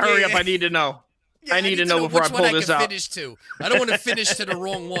he's like, "Hurry Yeah, up! yeah. I need to know. Yeah, I need to know before I which pull one this I can out." finish to. I don't want to finish to the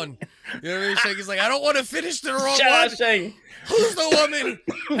wrong one. You know what I mean? Shanky's like, I don't want to finish to the wrong Shout one. out Shangy. Who's the woman?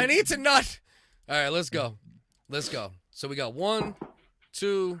 I need to nut. All right, let's go. So we got 1,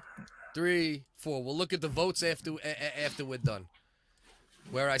 2, 3, 4. We'll look at the votes after we're done.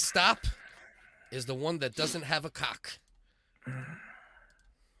 Where I stop is the one that doesn't have a cock.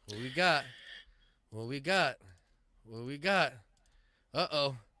 What we got?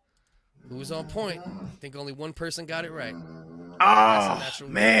 Uh-oh. Who's on point? I think only one person got it right. Oh natural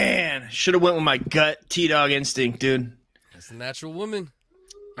man, should have went with my gut T-Dog instinct, dude. That's the natural woman.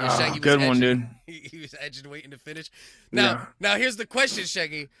 Yeah, Shaggy was good one, edging. dude. He was edging, waiting to finish. Now here's the question,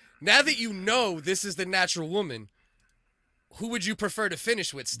 Shaggy. Now that you know this is the natural woman, who would you prefer to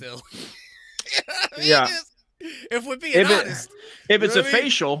finish with still? Yeah. If we're being honest. If it's a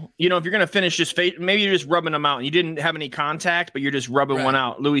facial, if you're gonna finish just maybe you're just rubbing them out and you didn't have any contact, but you're just rubbing one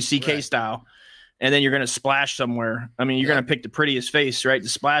out, Louis C.K. style, and then you're gonna splash somewhere. I mean, you're gonna pick the prettiest face, right, to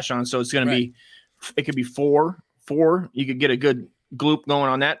splash on. So it's gonna be, it could be four. You could get a good gloop going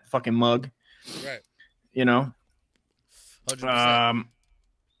on that fucking mug. Right. 100%.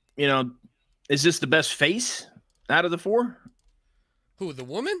 Is this the best face out of the 4? Who, the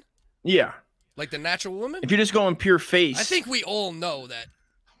woman? Yeah. Like the natural woman? If you're just going pure face. I think we all know that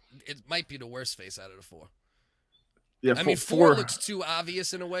it might be the worst face out of the 4. Yeah, I mean, 4 looks too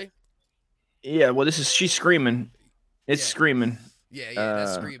obvious in a way. Yeah, well, she's screaming. It's screaming. Yeah,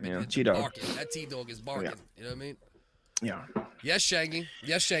 that's screaming. It's T-Dog. barking. That T-Dog is barking. Yeah. You know what I mean? Yeah. Yes, Shaggy.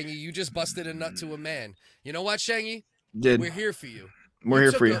 Yes, Shaggy. You just busted a nut to a man. You know what, Shaggy? Did. We're here for you. We're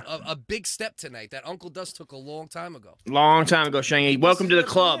here for you. A big step tonight that Uncle Dust took a long time ago. Long time ago, Shangy. Welcome to the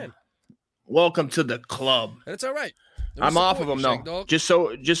club. Welcome to the club. That's all right. I'm off of them though. Just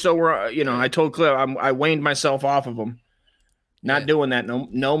so we're I told Cliff I waned myself off of them. Not doing that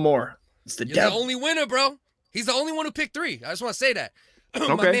no more. It's the You're devil. the only winner, bro. He's the only one who picked 3. I just want to say that.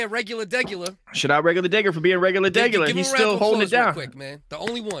 Okay. My man, Regular Degular. Should I regular digger for being regular degular? Give He's him a round still of holding it applause real down. quick, man. The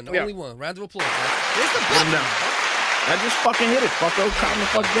only one. The only one. Round of applause. Man. Where's the Get him button? down. I just fucking hit it. Fucko. Calm the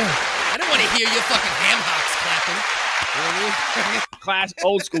fuck down. I don't want to hear your fucking ham hocks clapping. You know what I mean? Class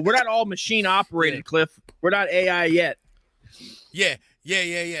old school. We're not all machine operated, Cliff. We're not AI yet. Yeah.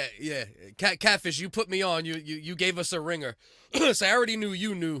 Catfish, you put me on. You gave us a ringer. So I already knew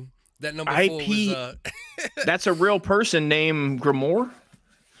you knew that number 4 was That's a real person named Grimoire.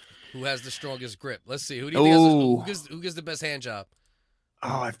 Who has the strongest grip? Let's see. Who do you think who gives the best hand job?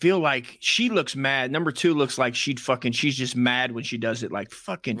 Oh, I feel like she looks mad. Number 2 looks like she's just mad when she does it. Like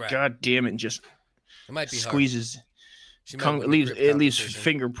fucking god damn it, and just it might be squeezes. It leaves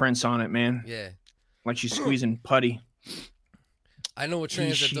fingerprints on it, man. Yeah, like she's squeezing putty. I know a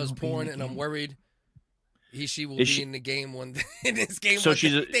trans that does porn, and I'm worried she will be in the game one day. In this game, so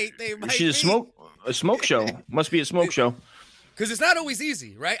she's a smoke show. Must be a smoke show. Because it's not always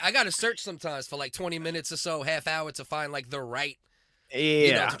easy, right? I got to search sometimes for like 20 minutes or so, half hour to find like the right.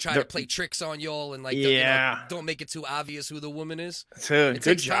 To try to play tricks on y'all and like, don't make it too obvious who the woman is. It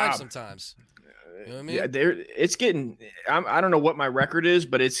takes time sometimes. You know what I mean? Yeah, it's getting. I don't know what my record is,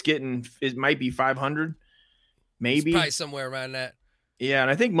 but it's getting. It might be 500, maybe. It's probably somewhere around that. Yeah,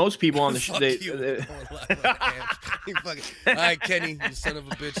 and I think most people on the show. All right, Kenny, you son of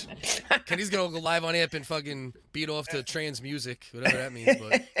a bitch. Kenny's gonna go live on amp and fucking beat off to trans music, whatever that means.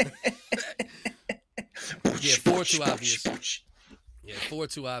 But yeah, 4 too obvious. Yeah, 4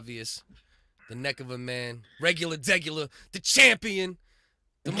 too obvious. The neck of a man, regular degular, the champion.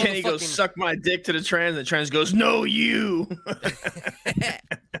 The Kenny goes, suck my dick to the trans, and the trans goes, no, you.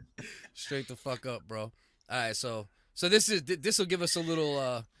 Straight the fuck up, bro. All right, so this will give us a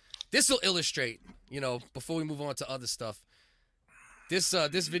little. This will illustrate, before we move on to other stuff. This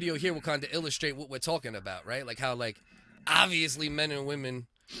video here will kind of illustrate what we're talking about, right? Like how obviously men and women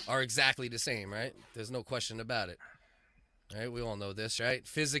are exactly the same, right? There's no question about it. Right, we all know this, right?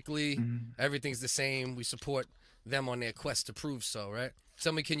 Physically, everything's the same. We support them on their quest to prove so, right?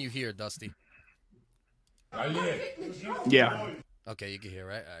 Tell me, can you hear, Dusty? Yeah. Okay, you can hear,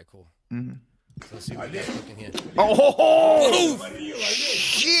 right? All right, cool. So let's see what we got cooking here. Oh,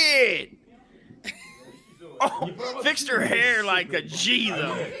 shit! Fixed her hair like a G,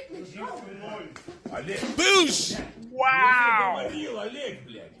 though. Boosh! Wow!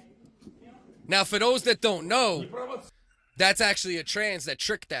 Now, for those that don't know, that's actually a trans that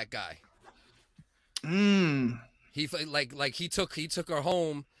tricked that guy. He he took her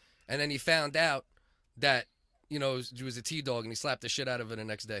home, and then he found out that she was a T-dog, and he slapped the shit out of her the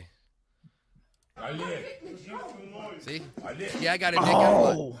next day. See? Yeah, I got a dick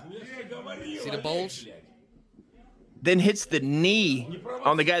out. See the bulge? Then hits the knee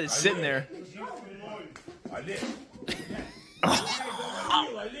on the guy that's sitting there.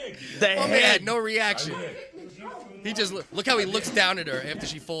 The head. Man, no reaction. He just look how he looks down at her after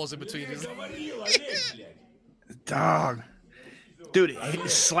she falls in between his. Dog. Dude, he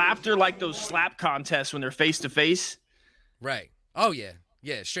slapped her like those slap contests when they're face to face. Right. Oh yeah.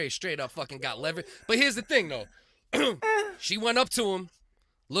 Yeah, straight up fucking got leverage. But here's the thing though. She went up to him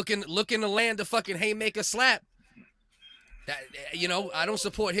looking to land a fucking haymaker slap. That I don't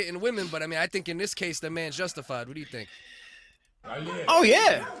support hitting women, but I mean I think in this case the man's justified. What do you think? Oh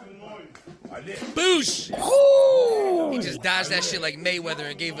yeah. Boosh! He just dodged that shit like Mayweather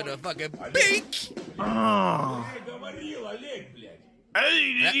and gave it a fucking bink. Oh.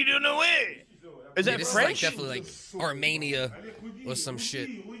 Hey, did you do no way? Is Yeah, that this French? is like definitely like Armenia or some shit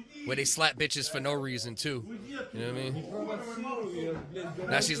where they slap bitches for no reason too. You know what I mean?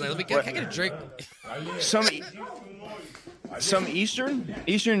 Now she's like, let me can I get a drink? Some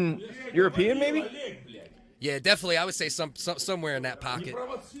Eastern European maybe? Yeah, definitely. I would say somewhere in that pocket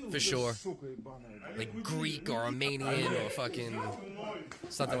for sure. Like Greek or Armenian or fucking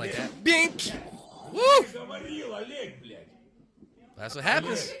something like that. Bink! Woo! That's what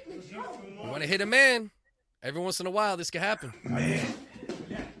happens. You want to hit a man. Every once in a while, this can happen.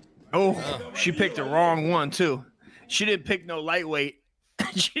 Oh, she picked the wrong one too. She didn't pick no lightweight.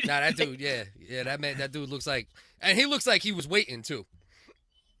 Nah, that dude, yeah, that dude looks like, and he looks like he was waiting too.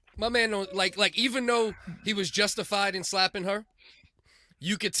 My man, don't like even though he was justified in slapping her,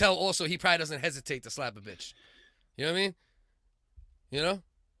 you could tell also he probably doesn't hesitate to slap a bitch. You know what I mean? You know?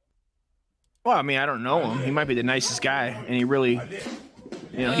 Well, I mean, I don't know him. He might be the nicest guy, and he really,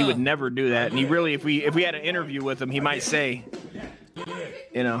 he would never do that. And he really, if we had an interview with him, he might say,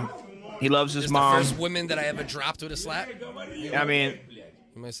 he loves his Just mom. the first woman that I ever dropped with a slap. I mean,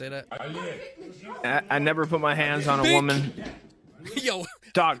 You might say that. I never put my hands on a Bink. woman. Yo,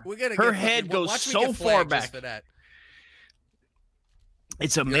 Dog, we're gonna her get head fucking- goes watch me so get far flagged back. just for that.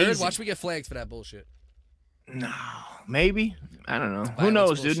 It's You heard? amazing. Watch me get flagged for that bullshit. No, maybe. I don't know. Who Violence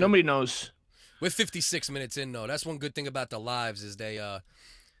knows, dude? bullshit. Nobody knows. We're 56 minutes in though. That's one good thing about the lives is they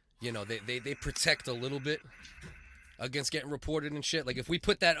they protect a little bit against getting reported and shit. Like if we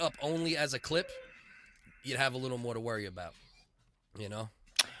put that up only as a clip, you'd have a little more to worry about. You know?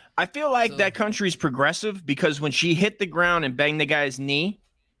 I feel like So- that country's progressive because when she hit the ground and banged the guy's knee,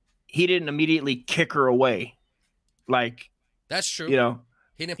 he didn't immediately kick her away. Like, That's true.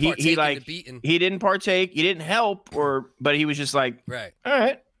 He didn't he partake in like the beating. he didn't partake, he didn't help, but he was just like, Right. all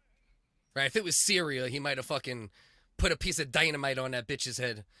right. Right. If it was Syria, he might have fucking put a piece of dynamite on that bitch's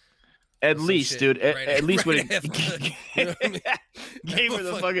head. At some least, shit. dude. Right- At least right when it after, you know what I mean? gave her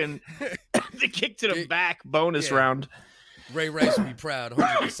the fucking the kick to the Yeah. back bonus Yeah. round. Ray Rice would be proud,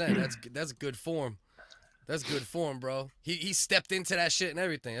 100%. That's good form. That's good form, bro. He stepped into that shit and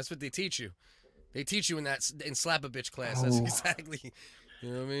everything. That's what they teach you. They teach you in slap a bitch class. That's exactly, you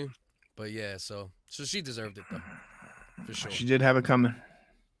know what I mean? But yeah, so she deserved it though, for sure. She did have it coming.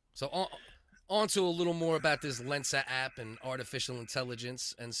 So on to a little more about this Lensa app and artificial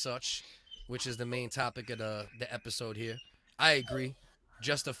intelligence and such, which is the main topic of the episode here. I agree.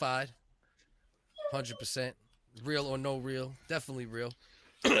 Justified. 100%. Real or no real. Definitely real.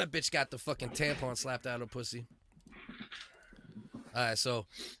 That bitch got the fucking tampon slapped out of her pussy. Alright, so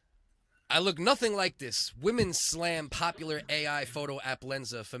I look nothing like this. Women slam popular AI photo app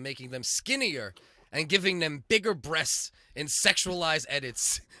Lensa for making them skinnier and giving them bigger breasts in sexualized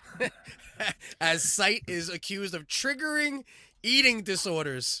edits. As site is accused of triggering eating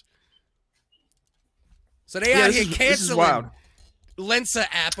disorders. So they out here this is wild. canceling Lensa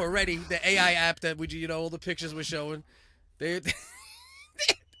app already, the AI app that all the pictures we're showing. They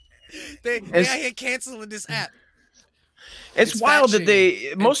out here canceling this app. It's It's wild fat that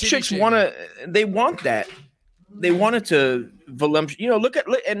shaming and most titty chicks shaming. want that. They want it to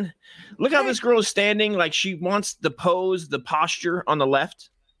look how this girl is standing. Like she wants the pose, the posture on the left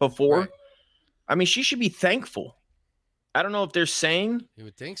before. Right. I mean, she should be thankful. I don't know if they're saying You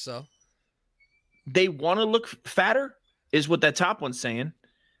would think so. they want to look fatter, is what that top one's saying.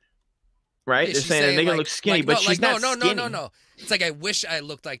 Right? Yeah, They're she's saying they're like- gonna look skinny, like, but no, she's like, not no, skinny. No. It's like I wish I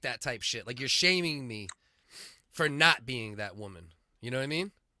looked like that type shit. Like you're shaming me for not being that woman. You know what I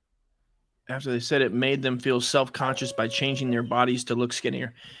mean? After they said it made them feel self-conscious by changing their bodies to look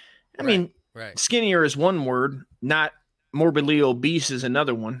skinnier. I mean, Right. skinnier is one word, not morbidly obese is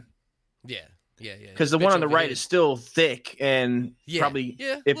another one. Yeah. Because the Bitch one on the over right here. is still thick, and Yeah, probably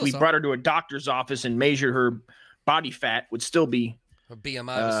yeah, if well, we so. brought her to a doctor's office and measured her body fat, would still be Her BMI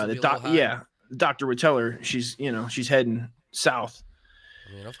was the be a little high. yeah. The doctor would tell her she's heading south.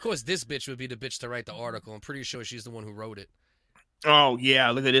 I mean, of course, this bitch would be the bitch to write the article. I'm pretty sure she's the one who wrote it. Oh yeah,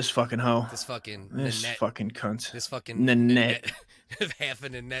 look at this fucking hoe. This fucking This Nanette. fucking cunt. This fucking Nanette. half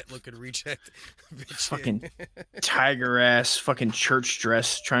of Nanette looking reject. Bitch. Fucking tiger ass fucking church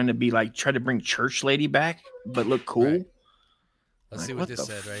dress, trying to bring church lady back, but look cool. Right. Let's Like, see what this the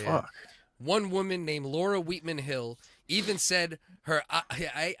said right here. fuck? One woman named Laura Wheatman Hill even said her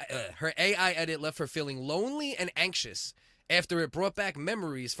AI edit left her feeling lonely and anxious after it brought back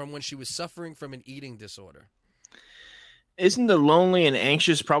memories from when she was suffering from an eating disorder. Isn't the lonely and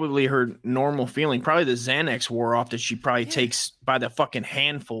anxious probably her normal feeling? Probably the Xanax wore off that she probably takes by the fucking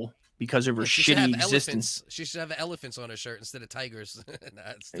handful because of her She should shitty have existence. elephants. She should have elephants on her shirt instead of tigers.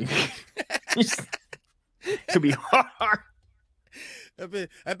 Nah, it's Could be hard.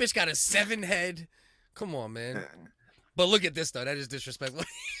 that bitch got a 7 head. Come on, man. But look at this though. That is disrespectful.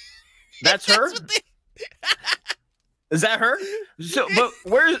 That's her. Is that her? So, but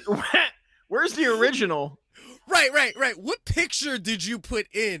where's the original? Right. What picture did you put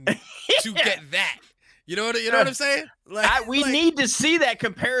in to get that? You know what I'm saying? Like, We need to see that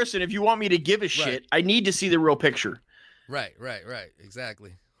comparison. If you want me to give a shit, I need to see the real picture. Right.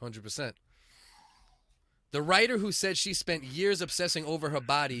 Exactly. 100%. The writer who said she spent years obsessing over her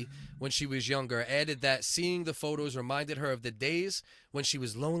body when she was younger added that seeing the photos reminded her of the days when she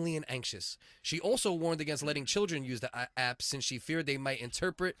was lonely and anxious. She also warned against letting children use the app since she feared they might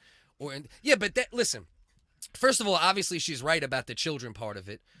interpret listen. First of all, obviously she's right about the children part of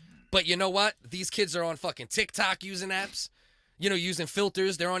it. But you know what? These kids are on fucking TikTok using apps, using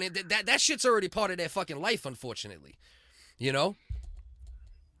filters. They're on it. That shit's already part of their fucking life, unfortunately. You know?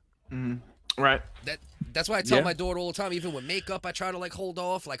 Right. That's why I tell my daughter all the time, even with makeup, I try to like hold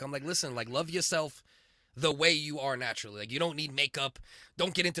off. Like I'm like, listen, like love yourself the way you are naturally. Like you don't need makeup.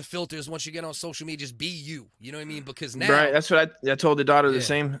 Don't get into filters once you get on social media. Just be you. You know what I mean? Because now, right. That's what I told the daughter. The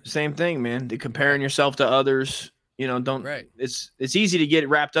same thing, man. The comparing yourself to others. Don't. Right. It's easy to get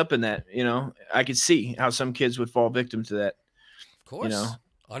wrapped up in that. I could see how some kids would fall victim to that. Of course.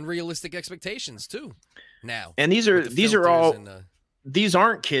 Unrealistic expectations too. Now. And these are all. These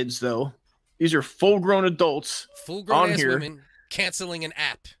aren't kids though. These are full-grown adults. Full-grown on ass here. women canceling an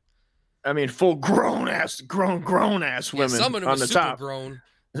app. I mean, full-grown ass women. Some of them on are the super top. grown.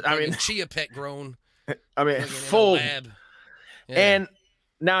 I mean, Chia Pet grown. I mean, full. Yeah. And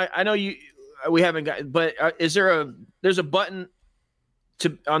now I know we haven't got, but there's a button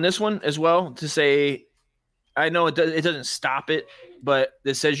on this one as well to say, I know it doesn't stop it, but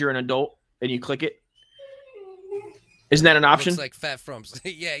it says you're an adult and you click it. Isn't that an option? Looks like fat frumps.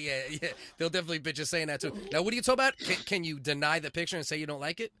 yeah. They'll definitely bitch you saying that too. Now, what are you talking about? Can you deny the picture and say you don't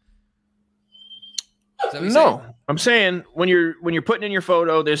like it? No, I'm saying when you're putting in your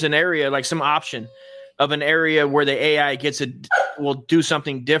photo, there's an area, like some option of an area where the AI will do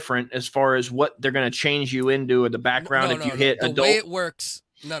something different as far as what they're going to change you into or the background if you hit adult. The way it works,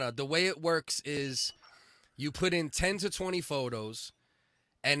 the way it works is you put in 10 to 20 photos,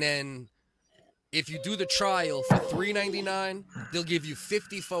 and then if you do the trial for $3.99, they'll give you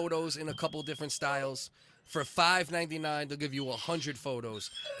 50 photos in a couple different styles. For $5.99, they'll give you 100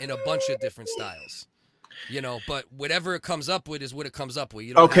 photos in a bunch of different styles. But whatever it comes up with is what it comes up with.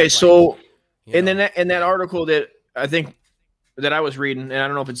 You don't okay, have, so in that article that I think that I was reading, and I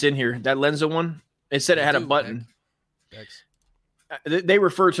don't know if it's in here, that Lensa one, it said it had a button. They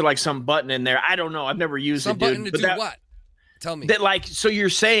refer to like some button in there. I don't know. I've never used some it, button dude. to do what? Tell me. That like, so you're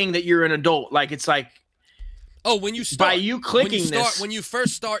saying that you're an adult. Like, it's like, when you start, by you clicking when you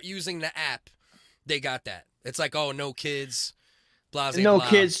first start using the app, they got that. It's like, no kids, blah, blah, no blah.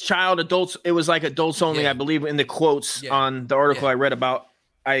 kids, child, adults. It was like adults only, I believe, in the quotes on the article I read about.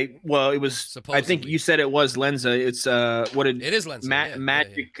 It was, supposedly. I think you said it was Lensa. It's it is Lensa.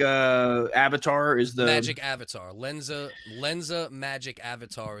 Magic Avatar is the Magic Avatar. Lensa Magic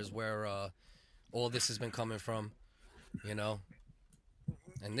Avatar is where all this has been coming from. And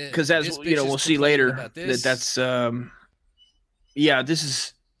because as we'll see later that's this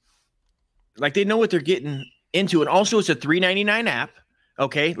is like they know what they're getting into, and also it's a $3.99 app.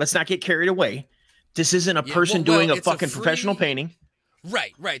 Okay, let's not get carried away. This isn't a person doing a fucking professional painting.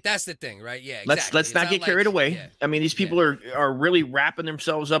 Right. That's the thing, right? Yeah. Exactly. Let's not get carried away. Yeah. I mean, these people are really wrapping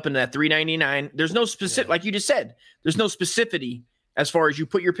themselves up in that $3.99. There's no specific, like you just said. There's no specificity as far as you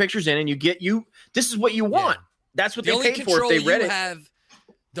put your pictures in and you get this is what you want. That's what they paid for if they read it.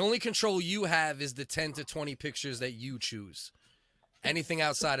 The only control you have is the 10 to 20 pictures that you choose. Anything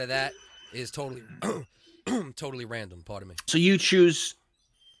outside of that is totally random. Pardon me. So you choose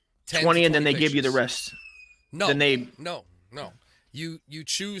 20 and then they give you the rest. No. Then No. You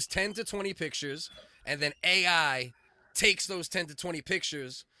choose 10 to 20 pictures, and then AI takes those 10 to 20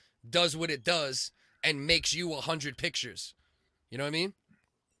 pictures, does what it does, and makes you 100 pictures. You know what I mean?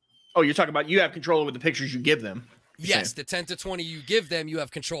 Oh, you're talking about you have control over the pictures you give them. Yes, the 10 to 20 you give them, you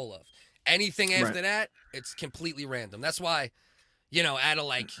have control of. Anything after that, it's completely random. That's why, out of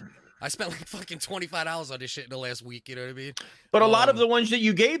I spent like fucking $25 on this shit in the last week. You know what I mean? But a lot of the ones that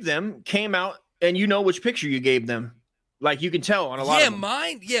you gave them came out, and you know which picture you gave them. Like you can tell on a lot of them.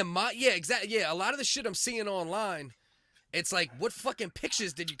 Exactly. Yeah, a lot of the shit I'm seeing online, it's like, what fucking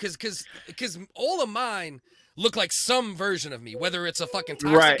pictures did you? Because all of mine look like some version of me, whether it's a fucking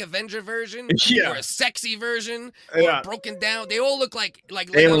Toxic Avenger version or a sexy version or a broken down. They all look like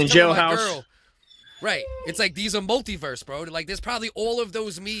Alien Jailhouse. Girl. Right. It's like these are multiverse, bro. Like there's probably all of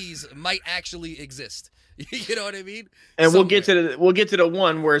those me's might actually exist. You know what I mean? And we'll get to the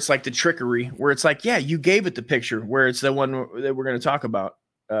one where it's like the trickery, where it's like, yeah, you gave it the picture, where it's the one that we're going to talk about.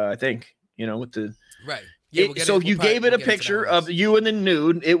 I think, with the right. Yeah. So if you gave it a picture of you in the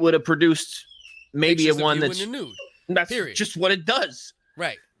nude, it would have produced maybe pictures a one that's in the nude. That's just what it does.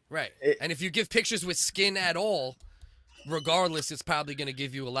 Right. And if you give pictures with skin at all, regardless, it's probably going to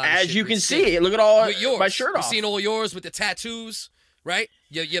give you a lot of As shit you with can skin. see, look at all yours. my shirt off. You've seen all yours with the tattoos, right?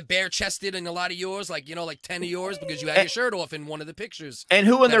 You're bare-chested in a lot of yours, like 10 of yours, because you had your shirt off in one of the pictures. And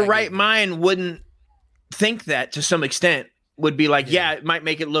who in their right mind wouldn't think that to some extent? Would be like, yeah, it might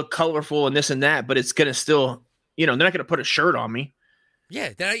make it look colorful and this and that, but it's going to still, they're not going to put a shirt on me. Yeah,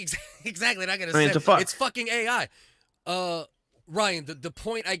 exactly. They're not going to say it's fucking AI. Ryan, the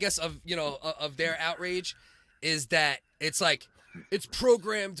point, I guess, of of their outrage is that it's like it's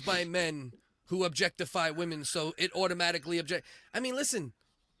programmed by men who objectify women, so it automatically I mean, listen,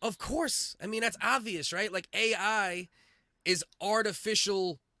 of course. I mean, that's obvious, right? Like AI is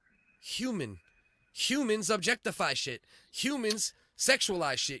artificial human. Humans objectify shit. Humans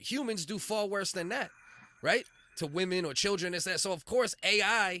sexualize shit. Humans do far worse than that, right? To women or children, is that. So of course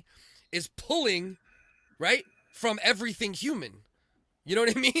AI is pulling, right, from everything human. You know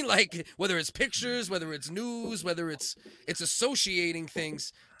what I mean? Like whether it's pictures, whether it's news, whether it's associating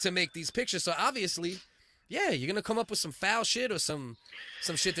things to make these pictures. So obviously, yeah, you're gonna come up with some foul shit or some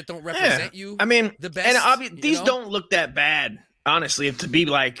shit that don't represent you. I mean, the best. And these don't look that bad. Honestly, if to be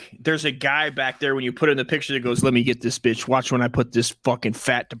like, there's a guy back there when you put in the picture that goes, let me get this bitch. Watch when I put this fucking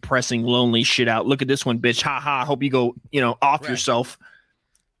fat, depressing, lonely shit out. Look at this one, bitch. Ha ha. Hope you go, off yourself.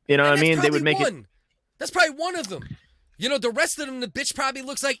 You know what I mean? They would make it. That's probably one of them. The rest of them, the bitch probably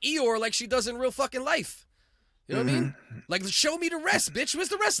looks like Eeyore, like she does in real fucking life. You know what I mean? Like, show me the rest, bitch. Where's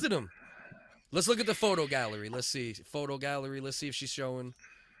the rest of them? Let's look at the photo gallery. Let's see. Photo gallery. Let's see if she's showing.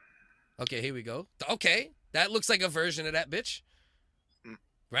 Okay, here we go. Okay. That looks like a version of that bitch.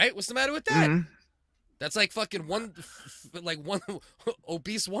 Right? What's the matter with that? Mm-hmm. That's like fucking one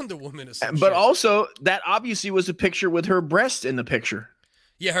obese Wonder Woman or something. But also, that obviously was a picture with her breast in the picture.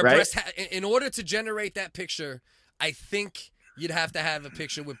 Yeah, her breast. In order to generate that picture, I think you'd have to have a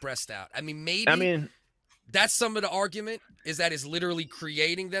picture with breast out. I mean, that's some of the argument is that it's literally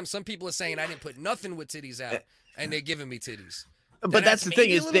creating them. Some people are saying I didn't put nothing with titties out, and they're giving me titties. But that's the thing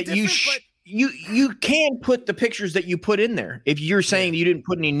is that you can put the pictures that you put in there. If you're saying you didn't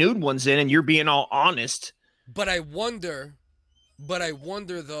put any nude ones in and you're being all honest. But I wonder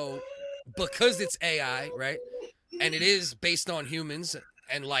though, because it's AI, right? And it is based on humans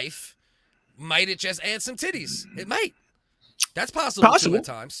and life, might it just add some titties? It might. That's possible. Too at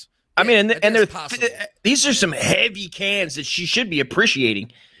times. I mean, and these are some heavy cans that she should be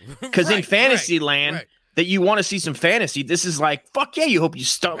appreciating. Because in fantasy land, that you want to see some fantasy, this is like, fuck yeah, you hope you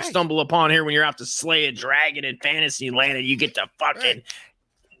stumble upon here when you're out to slay a dragon in fantasy land and you get to fucking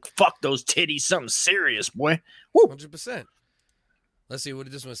fuck those titties, something serious, boy. 100%. Let's see, what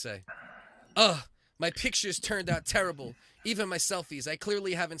did this one say? My pictures turned out terrible. Even my selfies. I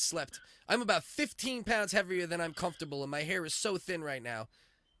clearly haven't slept. I'm about 15 pounds heavier than I'm comfortable, and my hair is so thin right now.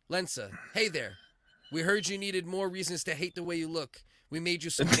 Lensa, hey there. We heard you needed more reasons to hate the way you look. We made you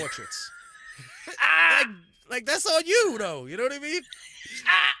some portraits. like that's on you, though. You know what I mean?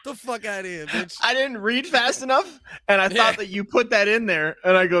 The fuck out of here, bitch. I didn't read fast enough, and I thought that you put that in there,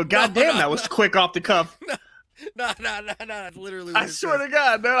 and I go, God damn, that was quick off the cuff. No, that's literally. I swear to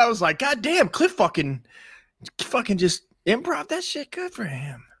God, man, I was like, God damn, Cliff fucking just improv that shit. Good for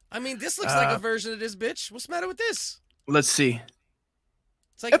him. I mean, this looks like a version of this bitch. What's the matter with this? Let's see.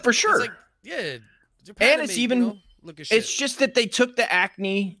 It's like for sure. It's like, yeah, and it's even. Look at shit. It's just that they took the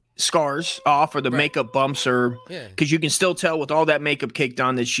acne scars off or the makeup bumps, or because you can still tell with all that makeup caked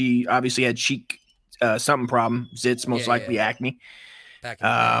on that she obviously had cheek something problem, zits, most likely acne.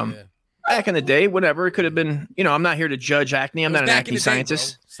 Back in the day, whatever it could have been. I'm not here to judge acne. I'm not an acne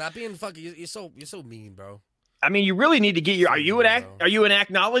scientist. Stop being fucking. You're so mean, bro. I mean, you really need to get your. Are you an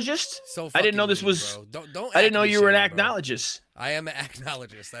acnologist? I didn't know this was. Don't I didn't know you were an acnologist. I am an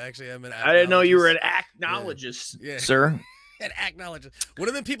acnologist. I actually am an acnologist. I didn't know you were an acnologist, sir. An acnologist. What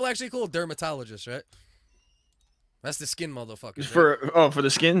are them people actually called? Dermatologists, right? That's the skin motherfuckers. Right? For the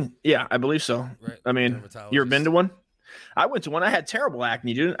skin? Yeah, I believe so. Right. I mean, you ever been to one? I went to one. I had terrible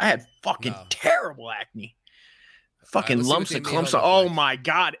acne, dude. I had fucking terrible acne. Fucking lumps and clumps. Oh my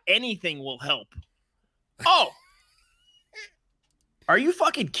God. Anything will help. Oh, Are you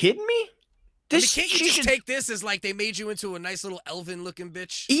fucking kidding me? Can't you just take this as like they made you into a nice little elven-looking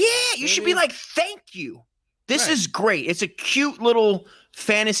bitch? Yeah, you should be like, thank you. This is great. It's a cute little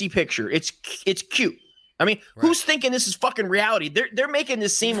fantasy picture. It's cute. I mean, who's thinking this is fucking reality? They're making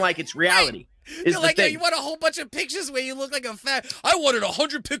this seem like it's reality. They're like, you want a whole bunch of pictures where you look like a fat. I wanted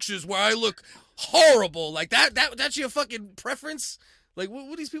 100 pictures where I look horrible. Like that's your fucking preference? Like, what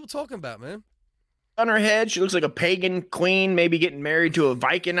are these people talking about, man? On her head, she looks like a pagan queen, maybe getting married to a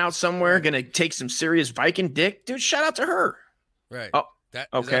Viking out somewhere, gonna take some serious Viking dick. Dude, shout out to her. Right. Oh,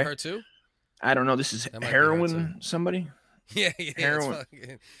 is that her too? I don't know. This is heroin somebody? Yeah, heroin.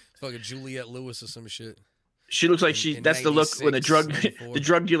 It's fucking Juliette Lewis or some shit. She looks like that's the look when the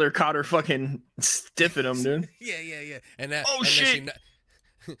drug dealer caught her fucking stiffing him, dude. Yeah. And that shit.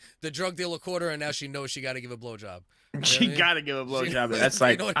 The drug dealer caught her, and now she knows she got to give a blowjob. She got to give a blowjob. That's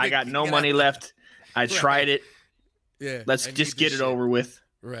like, I got no money left. I tried it. Yeah. Let's just get it over with.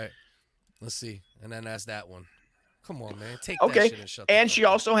 Right. Let's see. And then that's that one. Come on, man. Take that shit and shut the fuck she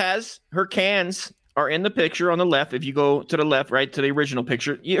also has her cans are in the picture on the left. If you go to the left, right to the original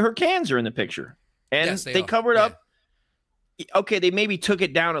picture, her cans are in the picture. And yes, they covered up. Okay, they maybe took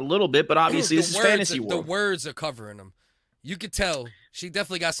it down a little bit, but obviously this is fantasy world. The words are covering them. You could tell she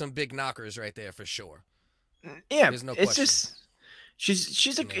definitely got some big knockers right there for sure. Yeah, there's no it's question. Just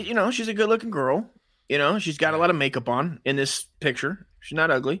she's a she's a good looking girl. You know, she's got a lot of makeup on in this picture. She's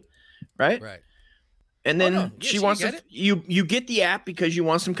not ugly, right? Right. And then she wants to. You get the app because you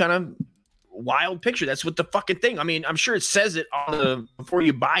want some kind of wild picture. That's what the fucking thing. I mean, I'm sure it says it on before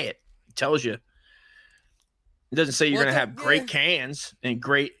you buy it. It tells you. It doesn't say you're gonna have great cans and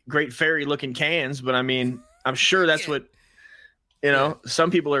great fairy looking cans, but I mean, I'm sure that's what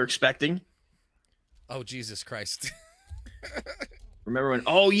some people are expecting. Oh, Jesus Christ. Remember when?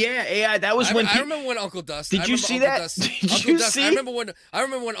 Oh yeah, AI. That was when. I remember when Uncle Dust. Did you see that? Did you see? I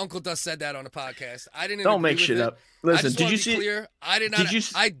remember when Uncle Dust said that on the podcast. I didn't. Don't make shit up. Listen, did you see? Clear, I did not.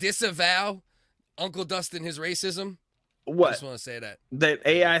 I disavow Uncle Dust and his racism. What? I just want to say that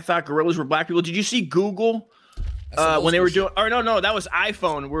AI thought gorillas were black people. Did you see Google when they were doing? Or no, that was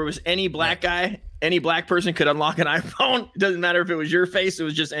iPhone, where it was any black guy, any black person could unlock an iPhone. It doesn't matter if it was your face; it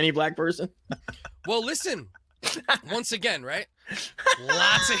was just any black person. Well, listen. Once again, right?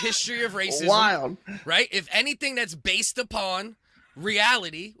 Lots of history of racism. Wild. Right? If anything that's based upon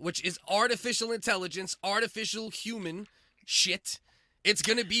reality, which is artificial intelligence, artificial human shit, it's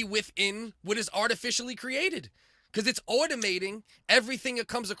going to be within what is artificially created. Because it's automating everything it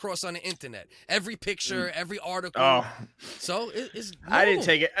comes across on the internet. Every picture, every article. Oh. So it's normal. I didn't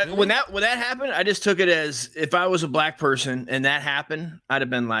take it. When that happened, I just took it as if I was a black person and that happened, I'd have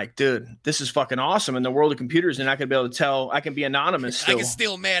been like, dude, this is fucking awesome. In the world of computers, you're not going to be able to tell. I can be anonymous still. I can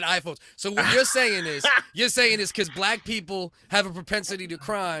steal mad iPhones. So what you're saying is because black people have a propensity to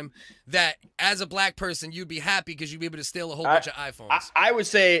crime, that as a black person, you'd be happy because you'd be able to steal a whole bunch of iPhones. I would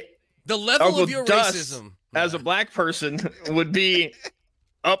say the level Uncle of your Dust, racism as a black person would be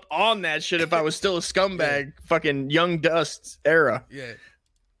up on that shit if I was still a scumbag, fucking Young Dust era. Yeah.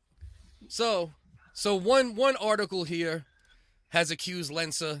 So one article here has accused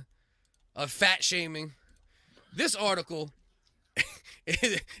Lensa of fat shaming. This article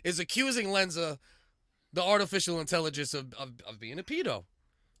is accusing Lensa, the artificial intelligence, of being a pedo.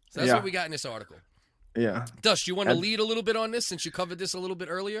 So that's what we got in this article. Yeah. Dust, you want to lead a little bit on this since you covered this a little bit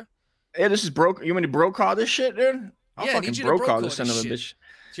earlier? Yeah, this is broke. You want to brokaw this shit, dude? I'll fucking brokaw this son of a bitch.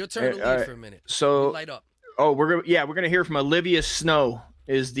 It's your turn to lead for a minute. So light up. Oh, we're gonna hear from Olivia Snow,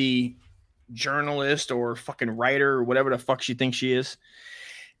 is the journalist or fucking writer or whatever the fuck she thinks she is.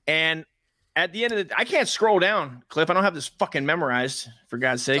 And at the end of I can't scroll down, Cliff. I don't have this fucking memorized, for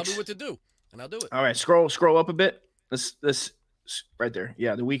God's sakes. Tell me what to do, and I'll do it. All right, scroll up a bit. This right there.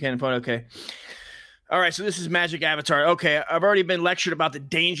 Yeah, the weekend fun. Okay. All right, so this is Magic Avatar. Okay, I've already been lectured about the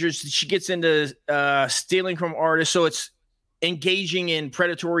dangers. She gets into stealing from artists, so it's engaging in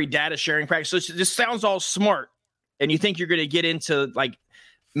predatory data sharing practice. So this sounds all smart, and you think you're going to get into like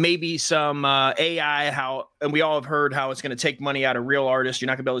maybe some AI, and we all have heard how it's going to take money out of real artists. You're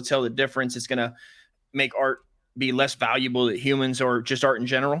not going to be able to tell the difference. It's going to make art be less valuable to humans or just art in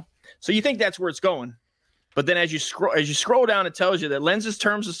general. So you think that's where it's going. But then as you scroll down, it tells you that Lens's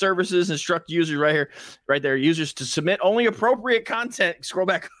terms of services instruct users right there, users to submit only appropriate content. Scroll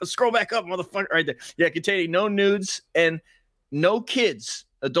back up, motherfucker, right there. Yeah, containing no nudes and no kids,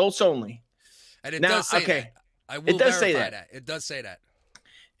 adults only. And it does say that. I will verify that. It does say that.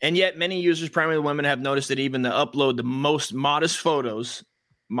 And yet many users, primarily women, have noticed that even to upload the most modest photos,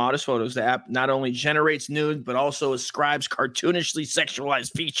 the app not only generates nude, but also ascribes cartoonishly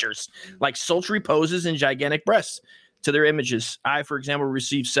sexualized features like sultry poses and gigantic breasts. to their images. I, for example,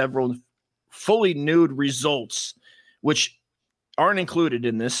 received several fully nude results, which aren't included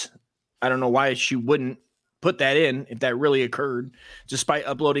in this. I don't know why she wouldn't put that in if that really occurred, despite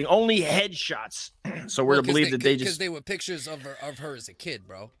uploading only headshots. So we're to believe that they just, because they were pictures of her as a kid,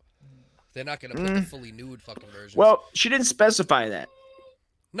 bro. They're not gonna put the fully nude fucking version. well, she didn't specify that.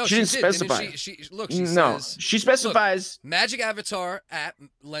 no, she didn't did. specify. She No, says, she specifies. look, Magic Avatar at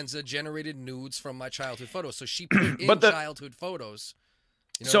Lenza generated nudes from my childhood photos, so she put in But the- childhood photos.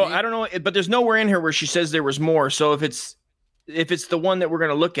 You know So what I mean? I don't know, but there's nowhere in here where she says there was more. So if it's the one that we're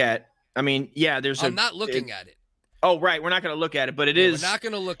gonna look at, I mean, yeah, there's. I'm not looking at it. Oh, right, we're not gonna look at it, but it Yeah, is. We're not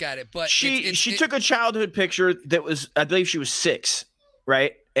gonna look at it, but She took a childhood picture that was, I believe she was 6,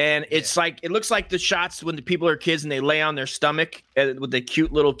 right? And it's like, it looks like the shots when the people are kids and they lay on their stomach with the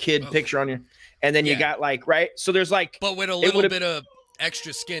cute little kid picture on you, and then you got like, right? So there's like, but with a little bit of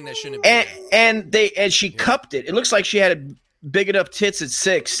extra skin that shouldn't be. and she cupped it. It looks like she had big enough tits at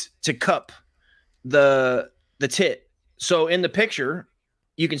 6 to cup the tit. So in the picture,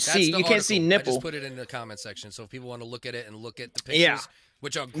 you can see, you can't see nipple. I just put it in the comment section, so if people want to look at it and look at the pictures, Yeah.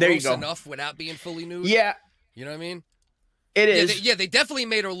 which are There you gross go. enough without being fully nude. Yeah, You know what I mean? it is. They definitely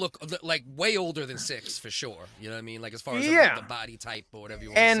made her look like way older than 6 for sure. You know what I mean? Like as far as Yeah. the body type or whatever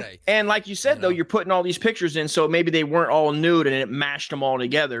you want to say. And like you said, You though, know? you're putting all these pictures in, so maybe they weren't all nude and it mashed them all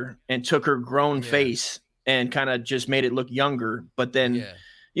together and took her grown face and kind of just made it look younger. But then,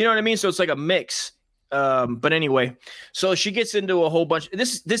 you know what I mean? So it's like a mix. But anyway, so she gets into a whole bunch.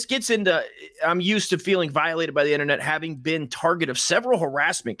 This gets into, I'm used to feeling violated by the internet, having been target of several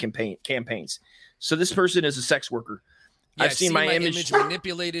harassment campaigns. So this person is a sex worker. Yeah, I've seen my image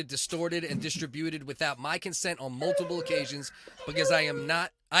manipulated, distorted, and distributed without my consent on multiple occasions because I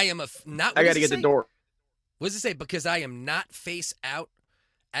got to get the door. What does it say? Because I am not face out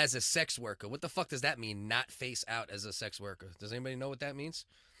as a sex worker. What the fuck does that mean? Not face out as a sex worker. Does anybody know what that means?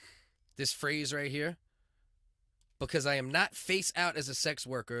 This phrase right here. Because I am not face out as a sex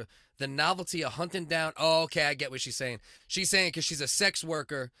worker. The novelty of hunting down. Oh, okay, I get what she's saying. She's saying because she's a sex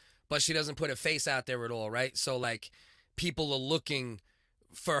worker, but she doesn't put a face out there at all, right? So like, people are looking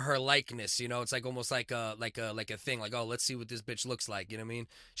for her likeness. You know, it's like almost like a thing. Like, oh, let's see what this bitch looks like. You know what I mean?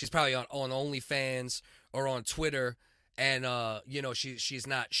 She's probably on OnlyFans or on Twitter, and you know, she's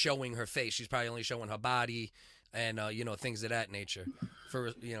not showing her face. She's probably only showing her body. And, you know, things of that nature.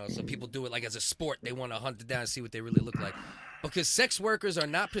 For, you know, so people do it like as a sport. They want to hunt it down and see what they really look like. Because sex workers are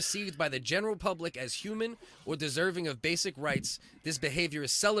not perceived by the general public as human or deserving of basic rights, this behavior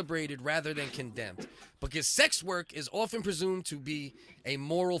is celebrated rather than condemned. Because sex work is often presumed to be a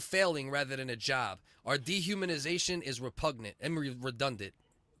moral failing rather than a job. Our dehumanization is repugnant and redundant.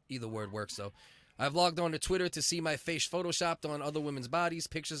 Either word works, though. I've logged on to Twitter to see my face photoshopped on other women's bodies,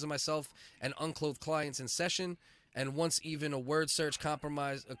 pictures of myself and unclothed clients in session, and once even a word search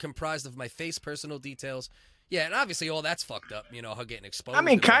comprised of my face, personal details. Yeah, and obviously all that's fucked up, you know, her getting exposed. I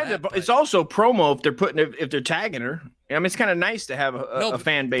mean, and all kind that, of. but- It's also promo if they're tagging her. I mean, it's kind of nice to have a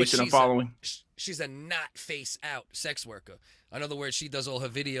fan base and a following. She's a not face out sex worker. In other words, she does all her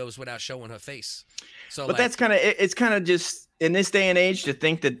videos without showing her face. So, But that's kind of, it's kind of just in this day and age to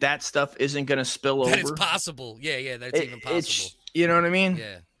think that stuff isn't going to spill over. that is possible. Yeah, that's even possible. You know what I mean?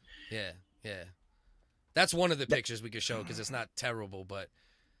 Yeah. That's one of the pictures we could show because it's not terrible, but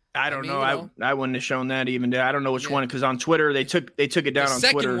I don't mean, know. you know. I wouldn't have shown that even. I don't know which one because on Twitter they took it down the on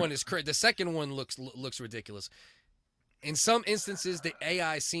second Twitter. one is the second one looks ridiculous. In some instances, the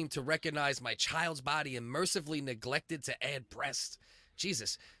AI seemed to recognize my child's body and mercifully neglected to add breast.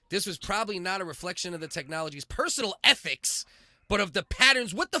 Jesus, this was probably not a reflection of the technology's personal ethics, but of the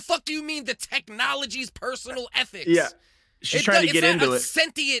patterns. What the fuck do you mean the technology's personal ethics? Yeah, she's trying to get into It's it. not a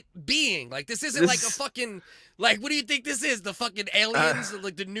sentient being. Like this isn't like a fucking like. What do you think this is? The fucking aliens,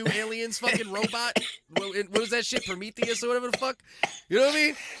 like the new aliens, fucking robot. What was that shit? Prometheus or whatever the fuck. You know what I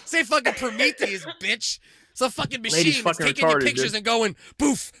mean? Say fucking Prometheus, bitch. It's a fucking machine Lady's that's fucking taking your retarded, pictures dude. and going,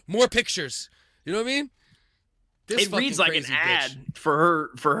 boof, more pictures. You know what I mean? This It reads like an fucking crazy ad bitch.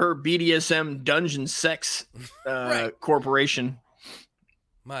 for her BDSM dungeon sex Right. corporation.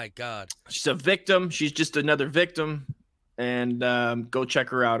 My God. She's a victim. She's just another victim. And go check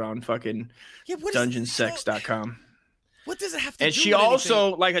her out on fucking Yeah, what dungeonsex.com. What does it have to And do she with also,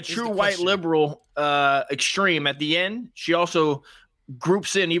 anything like a is true the white question. liberal extreme at the end, she also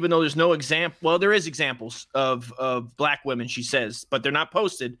groups in, even though there's no example. Well, there is examples of black women, she says, but they're not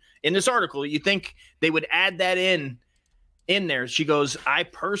posted in this article. You think they would add that in there. She goes, I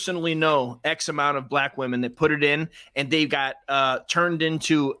personally know X amount of black women that put it in and they got turned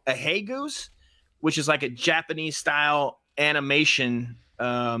into a hagus, which is like a Japanese style animation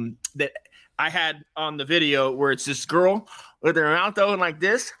that I had on the video where it's this girl with her mouth open like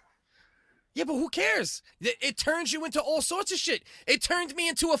this. Yeah, but who cares? It turns you into all sorts of shit. It turned me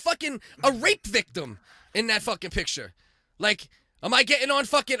into a rape victim in that fucking picture. Like, am I getting on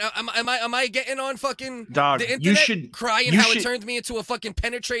fucking? Am I getting on fucking Dog, the internet? you should crying how it turned me into a fucking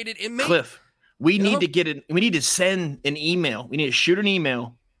penetrated inmate. Cliff, we need to get it. We need to send an email. We need to shoot an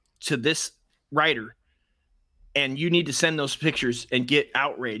email to this writer, and you need to send those pictures and get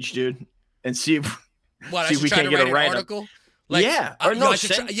outraged, dude, and see if we can't get a write article. Like, yeah, or no,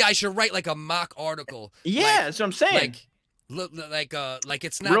 I should write like a mock article. Yeah, like, that's what I'm saying. Like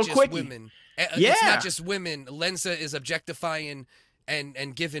it's not just women. It's not just women. Lensa is objectifying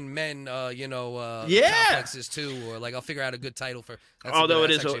and giving men, complexes too. Or like, I'll figure out a good title for. Although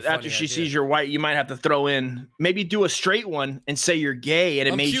it is after she sees you're white, you might have to throw in maybe do a straight one and say you're gay and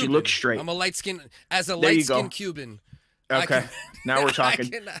it made you look straight. I'm a light skin Cuban. Okay, now we're talking.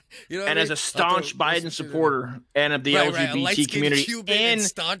 And as a staunch Biden supporter and of the LGBT community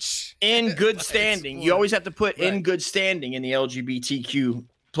in good standing, you always have to put in good standing in the LGBTQ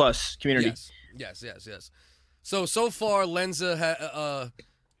plus community. Yes. So far, Lensa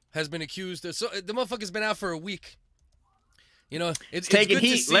has been accused. So the motherfucker's been out for a week. You know, it's taking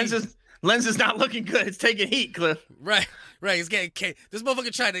heat. Lensa's not looking good. It's taking heat, Cliff. Right. He's getting this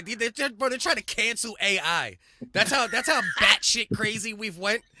motherfucker they're trying to cancel AI. That's how batshit crazy we've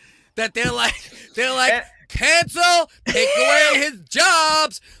went. That they're like cancel, take away his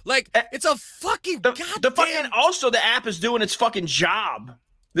jobs. Like it's a fucking goddamn. Also, the app is doing its fucking job.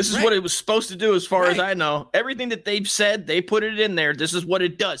 This is what it was supposed to do, as far as I know. Everything that they've said, they put it in there. This is what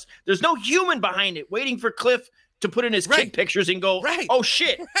it does. There's no human behind it waiting for Cliff to put in his kid pictures and go, oh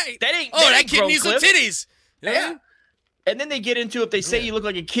shit, that ain't. That kid needs some titties. Yeah. And then they get into if they say you look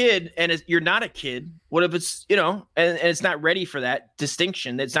like a kid and you're not a kid. What if it's and it's not ready for that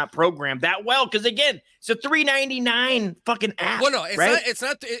distinction? It's not programmed that well because again, it's a $3.99 fucking app. Well, no, it's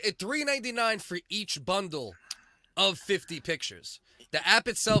not. It's $3.99 for each bundle of 50 pictures. The app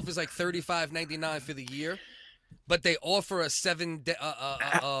itself is like $35.99 for the year. But they offer a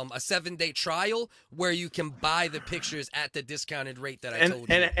 7-day trial where you can buy the pictures at the discounted rate that I told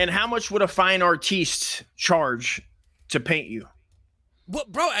you. And how much would a fine artiste charge to paint you? Well,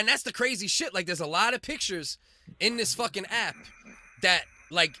 bro, and that's the crazy shit. Like, there's a lot of pictures in this fucking app that,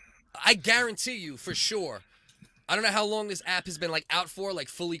 like, I guarantee you for sure. I don't know how long this app has been like out for, like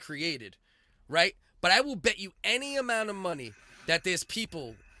fully created, right? But I will bet you any amount of money that there's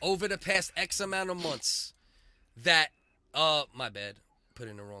people over the past X amount of months that my bad, put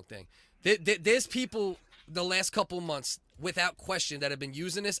in the wrong thing. There's people the last couple months without question that have been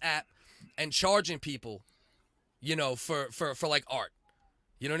using this app and charging people, for like art.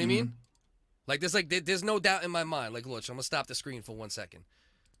 You know what I mean? Like there's no doubt in my mind. Like, look, I'm gonna stop the screen for 1 second.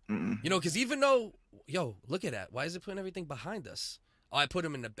 Because even though, look at that. Why is it putting everything behind us? Oh, I put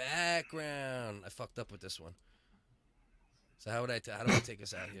them in the background. I fucked up with this one. So how do I take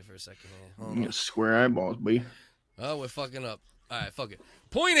us out here for a second? Here? Square eyeballs, boy. Oh, we're fucking up. All right, fuck it.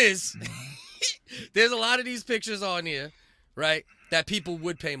 Point is, there's a lot of these pictures on here, right, that people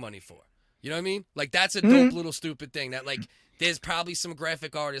would pay money for. You know what I mean? Like, that's a dope little stupid thing that, like, there's probably some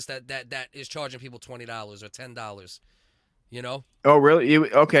graphic artist that is charging people $20 or $10, Oh, really?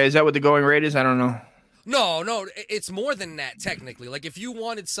 Okay, is that what the going rate is? I don't know. No, it's more than that, technically. Like, if you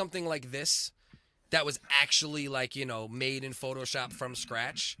wanted something like this that was actually, like, made in Photoshop from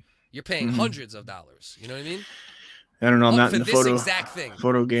scratch, you're paying hundreds of dollars. You know what I mean? I don't know. I'm not in the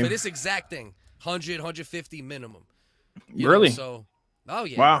photo game. For this exact thing, 100, 150 minimum. Really? So, oh,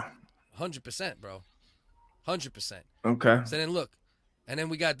 yeah. Wow. 100%, bro. 100%. Okay. So then look. And then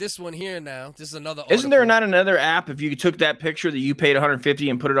we got this one here now. This is another Isn't there not another app if you took that picture that you paid $150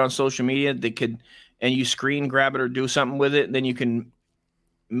 and put it on social media and you screen grab it or do something with it, then you can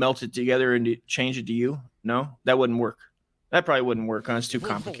melt it together and change it to you? No, that wouldn't work. That probably wouldn't work. It's too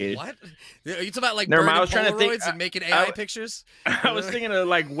complicated. What? Are you talking about like Never mind, burning I was trying to think Polaroids and making AI pictures? I was thinking of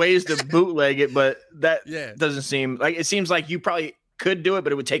like ways to bootleg it, but that doesn't seem like it seems like you probably could do it,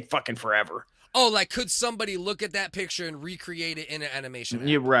 but it would take fucking forever. Oh, like could somebody look at that picture and recreate it in an animation?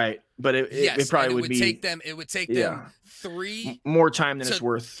 You're right, but it probably would take them. It would take them more time than it's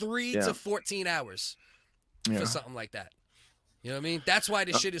worth. 3 to 14 hours for something like that. You know what I mean? That's why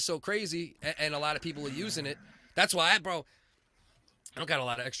this shit is so crazy, and a lot of people are using it. That's why, bro. I don't got a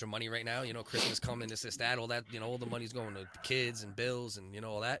lot of extra money right now. Christmas coming, this, that, all that. All the money's going to kids and bills and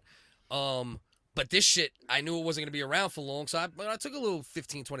all that. But this shit, I knew it wasn't going to be around for long, so I took a little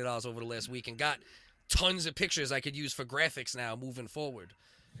 $15, $20 over the last week and got tons of pictures I could use for graphics now moving forward,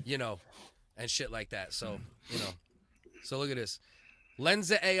 and shit like that. So, so look at this.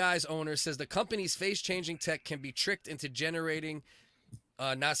 Lensa AI's owner says the company's face-changing tech can be tricked into generating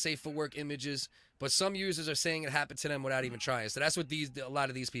not safe for work images, but some users are saying it happened to them without even trying. So that's what a lot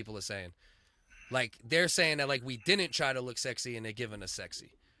of these people are saying. Like, they're saying that, like, we didn't try to look sexy and they're giving us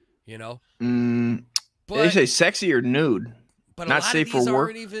sexy, you know? But they say sexy or nude. But not a lot safe of these for work.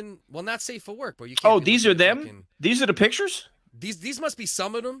 aren't even, well, not safe for work, bro. You can't. Oh, these are them? These are the pictures? These must be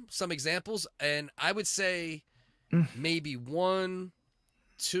some of them, some examples. And I would say maybe 1,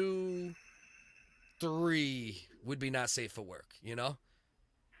 2, 3 would be not safe for work, you know?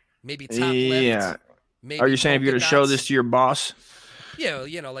 Maybe top left. Yeah. Maybe are you saying if you're going to show this to your boss? Yeah,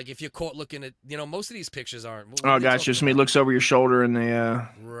 you know, like if you're caught looking at, you know, most of these pictures aren't. Oh, gotcha. Somebody looks over your shoulder and they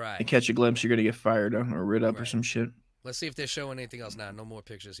right. catch a glimpse, you're going to get fired or rid up or some shit. Let's see if they're showing anything else now. No more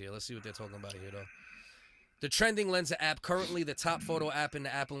pictures here. Let's see what they're talking about here, though. The trending Lensa app, currently the top photo app in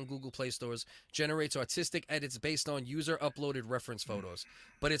the Apple and Google Play stores, generates artistic edits based on user-uploaded reference photos.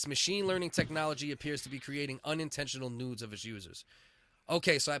 But its machine learning technology appears to be creating unintentional nudes of its users.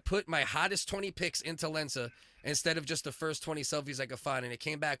 Okay, so I put my hottest 20 pics into Lensa instead of just the first 20 selfies I could find, and it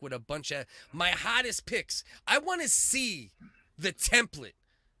came back with a bunch of my hottest pics. I want to see the template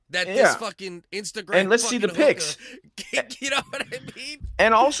that this fucking Instagram and let's see the pics. You know what I mean?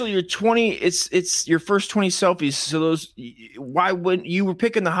 And also your 20, it's your first 20 selfies. So those, why wouldn't you were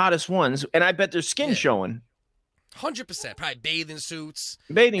picking the hottest ones? And I bet their skin showing. 100%, probably bathing suits.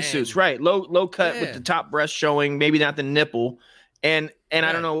 Bathing suits, right? Low cut with the top breast showing, maybe not the nipple. And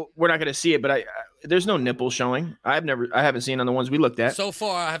I don't know, we're not going to see it, but there's no nipple showing. I haven't seen on the ones we looked at. So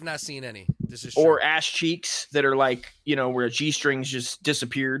far, I have not seen any. This is or true. ass cheeks that are like, you know, where G-strings just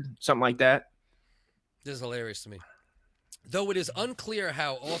disappeared, something like that. This is hilarious to me. Though it is unclear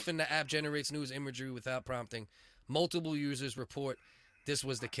how often the app generates news imagery without prompting, multiple users report this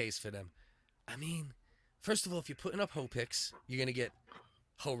was the case for them. I mean, first of all, if you're putting up hoe pics, you're going to get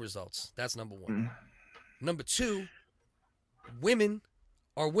hoe results. That's number one. Number two, women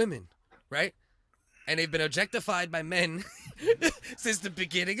are women, right? And they've been objectified by men since the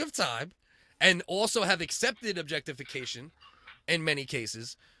beginning of time and also have accepted objectification in many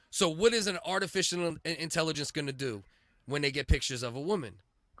cases. So what is an artificial intelligence going to do when they get pictures of a woman?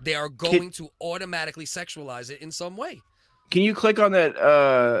 They are going to automatically sexualize it in some way. Can you click on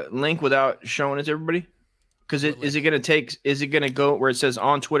that link without showing it to everybody? Because is it going to go where it says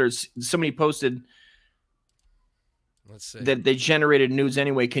on Twitter, somebody posted Let's see. that they generated nudes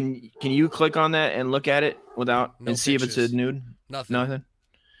anyway. Can you click on that and look at it without and see if it's a nude?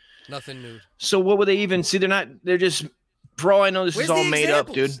 Nothing nude. So what would they even see? They're just, for all I know, this is all made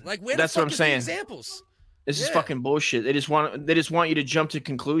up, dude. Like, where that's the fuck what I'm saying. Examples? This is fucking bullshit. They just want you to jump to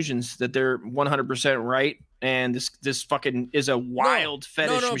conclusions that they're 100% right, and this fucking is a wild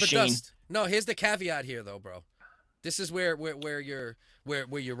fetish machine. No, here's the caveat here, though, bro. This is where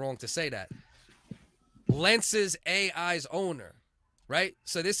you're wrong to say that. Lensa's AI's owner, right?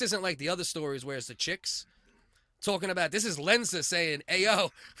 So this isn't like the other stories where it's the chicks talking about. This is Lensa saying, "Hey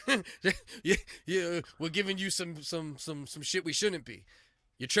yo, we're giving you some shit we shouldn't be.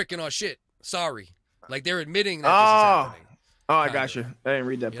 You're tricking our shit. Sorry." Like they're admitting that this is happening. Oh, I got you. I didn't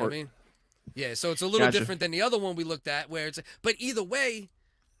read that part. What I mean? Yeah, so it's a little different than the other one we looked at, where it's. But either way,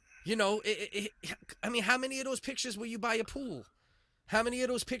 you know, I mean, how many of those pictures were you by a pool? How many of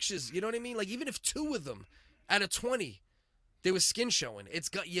those pictures? You know what I mean? Like even if 2 of them out of 20, there was skin showing,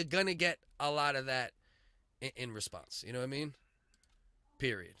 you're gonna get a lot of that in response. You know what I mean?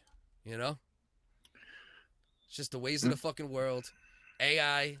 Period. You know? It's just the ways of the fucking world.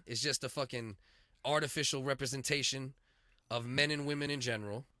 AI is just a fucking artificial representation of men and women in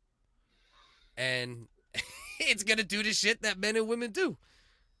general. And it's going to do the shit that men and women do.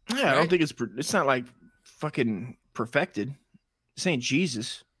 Yeah, right? I don't think it's not like fucking perfected. This ain't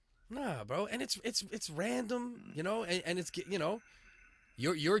Jesus. Nah, bro. And it's random, you know, and it's, you know,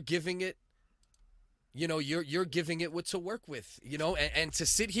 you're giving it, you know, you're giving it what to work with, you know, and to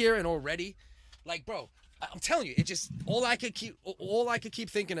sit here and already, like, bro, I'm telling you, it just, all I could keep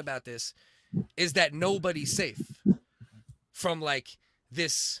thinking about this is that nobody's safe from like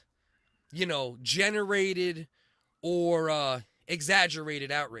this, you know, generated or exaggerated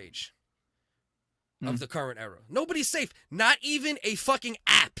outrage of the current era. Nobody's safe. Not even a fucking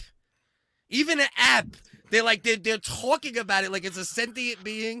app. Even an app. They're talking about it like it's a sentient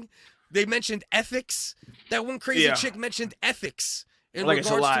being. They mentioned ethics. That one crazy chick mentioned ethics in like regards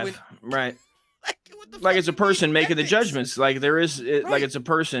it's alive. to it. Right. Like it's a person making the judgments. Like there is, like it's a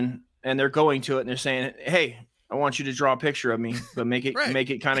person, and they're going to it and they're saying, "Hey, I want you to draw a picture of me, but make it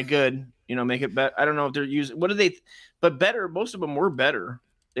make it kind of good. You know, make it better." I don't know if they're using but better. Most of them were better.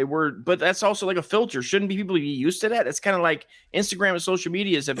 but that's also like a filter. Shouldn't people be used to that? It's kind of like Instagram and social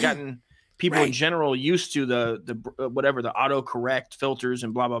medias have gotten people in general used to the whatever, the autocorrect filters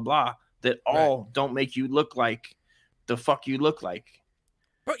and blah, blah, blah, that all don't make you look like the fuck you look like.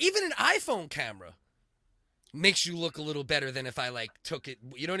 Bro, even an iPhone camera makes you look a little better than if I like took it.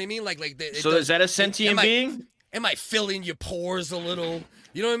 You know what I mean? So is that a sentient being? Am I filling your pores a little?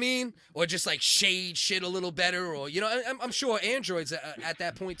 You know what I mean? Or just like shade shit a little better? Or, you know, I'm sure Android's at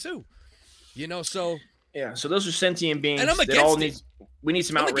that point too. You know, so. Yeah, so those are sentient beings. And I'm that all need. We need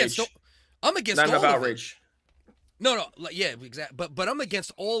some outrage. I'm against not all enough of outrage. It. No, yeah, exactly. But I'm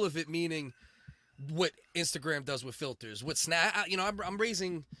against all of it, meaning what Instagram does with filters. With Snap, you know, I'm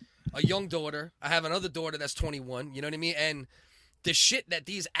raising a young daughter. I have another daughter that's 21. You know what I mean? And the shit that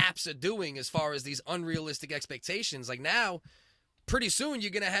these apps are doing as far as these unrealistic expectations, like now, pretty soon you're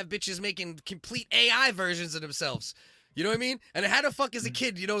gonna have bitches making complete AI versions of themselves. You know what I mean? And how the fuck is a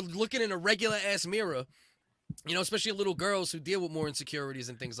kid, you know, looking in a regular ass mirror, you know, especially little girls who deal with more insecurities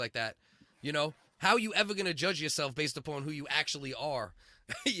and things like that, you know, how are you ever gonna judge yourself based upon who you actually are?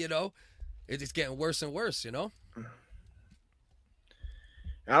 You know, it's getting worse and worse, you know?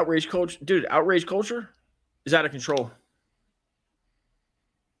 Outrage culture, dude, outrage culture is out of control.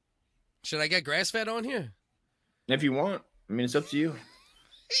 Should I get grass-fed on here? If you want. I mean, it's up to you.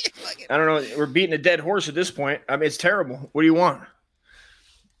 I don't know. We're beating a dead horse at this point. I mean, it's terrible. What do you want?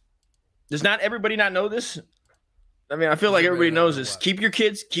 Does not everybody not know this? I mean, I feel like everybody knows this. Keep your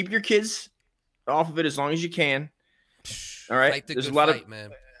kids off of it as long as you can. All right. There's a lot of,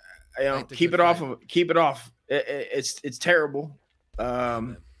 man. You know, keep it off of it. Keep it off. It's terrible.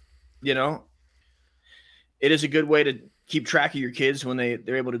 You know, it is a good way to keep track of your kids when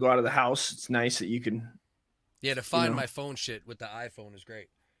they're able to go out of the house. It's nice that you can. Yeah, to find my phone shit with the iPhone is great.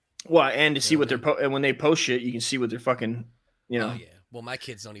 Well, and to see what they're and when they post shit, you can see what they're fucking, you know. Oh yeah. Well, my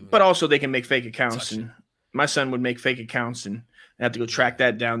kids don't even. But also, they can make fake accounts, and my son would make fake accounts and have to go track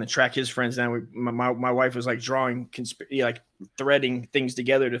that down and track his friends down. My wife was like drawing, like threading things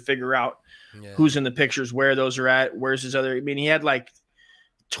together to figure out who's in the pictures, where those are at, where's his other. I mean, he had like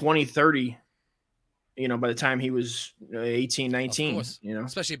 20, 30. You know, by the time he was 18, 19, you know,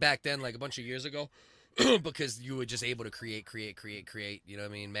 especially back then, like a bunch of years ago, because you were just able to create. You know what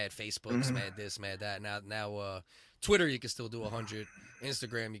I mean? Mad Facebooks, mad this, mad that. Now, Twitter, you can still do 100.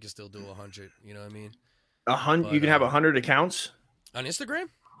 Instagram, you can still do 100. You know what I mean? 100. You can have 100 accounts on Instagram.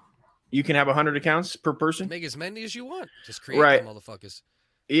 You can have 100 accounts per person. Make as many as you want. Just create them, motherfuckers.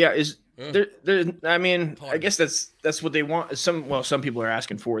 Yeah, there? I mean, I guess that's what they want. Some people are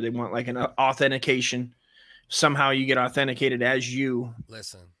asking for. They want like an authentication. Somehow you get authenticated as you.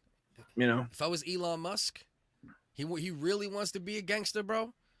 Listen, you know, if I was Elon Musk, he really wants to be a gangster,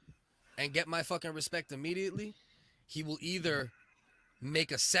 bro, and get my fucking respect immediately. He will either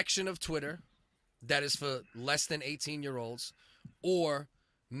make a section of Twitter that is for less than 18-year-olds, or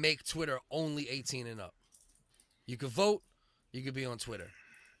make Twitter only 18 and up. You could vote. You could be on Twitter.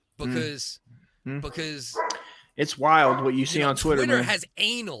 Because it's wild what you see on Twitter. Twitter man. has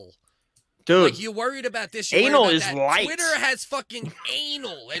anal. Dude. Like you're worried about this. Anal is that. light. Twitter has fucking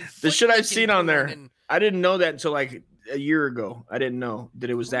anal. And the shit I've seen on there. I didn't know that until like a year ago. I didn't know that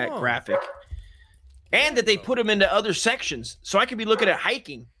it was that graphic. And that they put them into other sections. So I could be looking at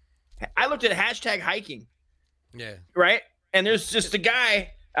hiking. I looked at hashtag hiking. Yeah. Right? And there's just a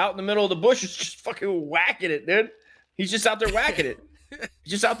guy out in the middle of the bushes just fucking whacking it, dude. He's just out there whacking it.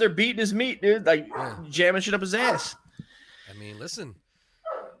 He's just out there beating his meat, dude. Like jamming shit up his ass. I mean, listen.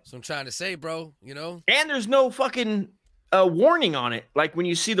 That's what I'm trying to say, bro. You know? And there's no fucking warning on it. Like when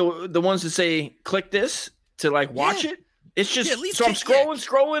you see the ones that say click this to like watch it. It's just so I'm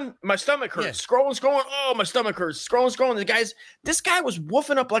scrolling, my stomach hurts. Scrolling. Oh, my stomach hurts. Scrolling. This guy was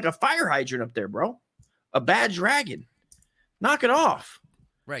woofing up like a fire hydrant up there, bro. A bad dragon. Knock it off.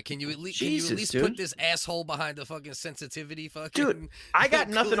 Right? Can you at least put this asshole behind the fucking sensitivity? Fucking dude, I got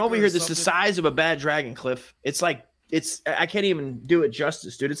nothing over here that's the size of a bad dragon, Cliff. It's like I can't even do it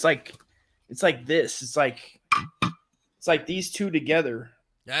justice, dude. It's like this. It's like these two together.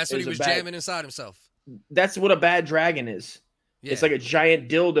 That's what he was jamming inside himself. That's what a bad dragon is. Yeah. It's like a giant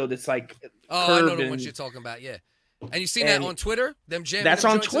dildo that's like. Oh, I know the ones you're talking about. Yeah, and you seen that on Twitter? Them jamming. That's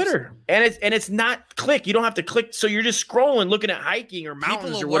on Twitter, and it's not click. You don't have to click. So you're just scrolling, looking at hiking or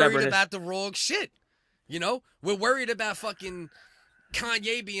mountains or whatever. People are worried about the wrong shit. You know, we're worried about fucking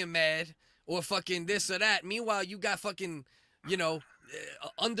Kanye being mad or fucking this or that. Meanwhile, you got fucking, you know,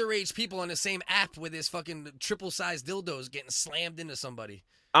 underage people on the same app with this fucking triple-sized dildos getting slammed into somebody.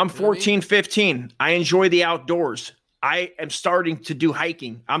 I'm 14, 15. I enjoy the outdoors. I am starting to do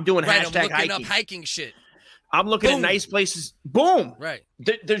hiking. I'm doing hashtag I'm looking hiking. up hiking shit. I'm looking at Boom. nice places. Boom. Right.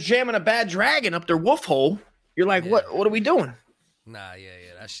 They're jamming a bad dragon up their wolf hole. You're like, Yeah. what are we doing? Nah, yeah,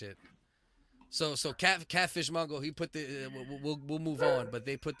 that shit. So Catfish Mongo, he put the we'll move on, but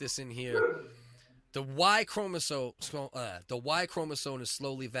they put this in here. The Y chromosome is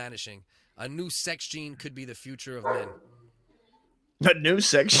slowly vanishing. A new sex gene could be the future of men. A new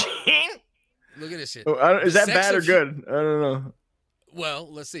sex gene? Look at this shit. Is that The sex bad or of good? I don't know. Well,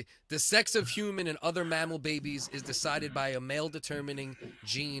 let's see. The sex of human and other mammal babies is decided by a male-determining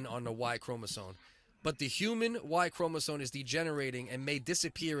gene on the Y chromosome. But the human Y chromosome is degenerating and may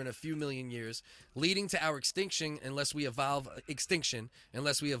disappear in a few million years, leading to our extinction unless we evolve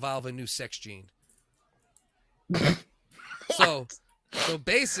a new sex gene. So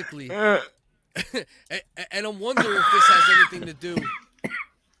basically, and I'm wondering if this has anything to do.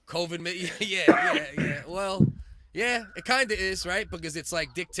 COVID, yeah. Well, yeah, it kind of is, right? Because it's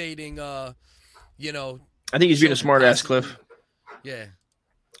like dictating, I think he's being a smart ass, Cliff. Yeah.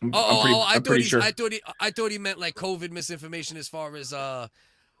 I'm pretty sure. I thought he meant like COVID misinformation as far as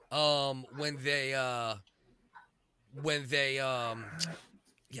when they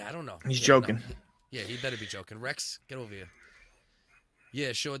yeah, I don't know. He's joking. No. Yeah, he better be joking. Rex, get over here.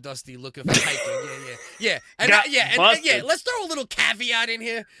 Yeah, sure, Dusty, looking for hiking. Yeah. And let's throw a little caveat in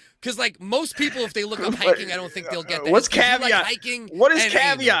here, because like most people, if they look up hiking, I don't think they'll get that. What's If you caveat? like hiking, What is and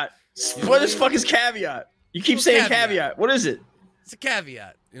caveat? anal. What is fuck is caveat? You keep What's saying caveat? caveat. What is it? It's a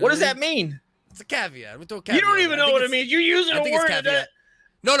caveat. You know What does I that mean? It's a caveat. We throw a caveat. You don't even I know think what it it's- means. You're using I a think it's word caveat.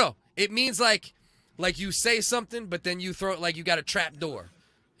 that. No. It means like you say something, but then you throw it like you got a trap door.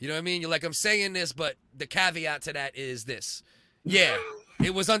 You know what I mean? You're like, I'm saying this, but the caveat to that is this. Yeah,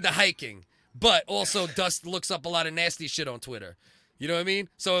 it was under hiking, but also Dust looks up a lot of nasty shit on Twitter. You know what I mean?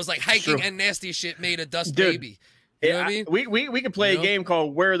 So it was like hiking True. and nasty shit made a Dust Dude, baby. You know what I mean? We could play You a know? game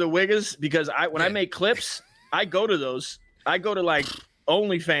called Where Are the Wiggas, because when I Yeah. make clips, I go to those. I go to like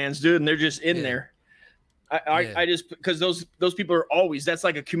OnlyFans, dude, and they're just in Yeah. there. Yeah. I just, because those people are always, that's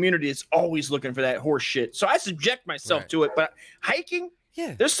like a community that's always looking for that horse shit. So I subject myself Right. to it. But hiking,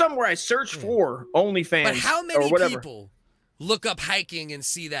 Yeah. there's somewhere I search for OnlyFans. But how or many whatever. people look up hiking and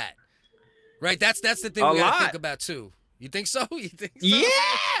see that? Right? That's the thing A we gotta lot. think about too. You think so? You think so? Yeah.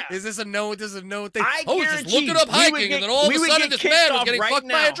 Is this a no? This is a no thing? I Just guarantee looking up we would hiking, get- and then all of we a would sudden get this kicked man was off getting right fucked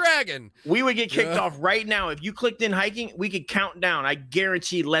by now. a dragon. We would get kicked Yeah. off right now. If you clicked in hiking, we could count down. I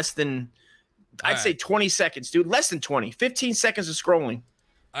guarantee less than, I'd All say right. 20 seconds, dude. Less than 20. 15 seconds of scrolling.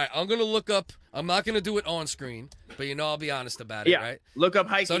 All right, I'm gonna look up. I'm not gonna do it on screen, but I'll be honest about it, Yeah. right? Look up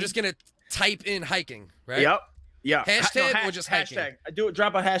hiking. So I'm just gonna type in hiking, right? Yep. Yeah. Hashtag or just hiking? hashtag. I do it.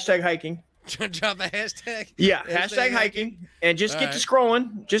 Drop a hashtag hiking. Drop a hashtag. Yeah. Hashtag hiking. And just get All to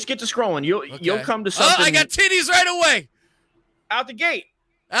scrolling. Just get to scrolling. You'll Okay. come to Oh, something I got titties right away. out the gate.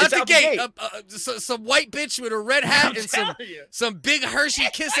 Out It's the out the gate. gate. Some white bitch with a red hat I'm and some telling you. some big Hershey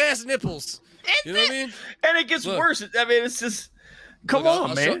kiss ass nipples. You know what I mean? And it gets Look. worse. I mean, it's just, come Look, on,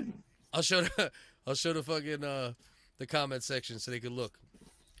 I'll man. I'll show the fucking the comment section so they can look.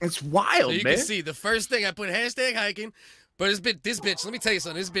 It's wild, So you man. can see the first thing I put hashtag hiking, but this bitch, let me tell you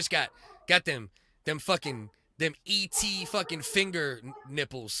something. This bitch got them ET fucking finger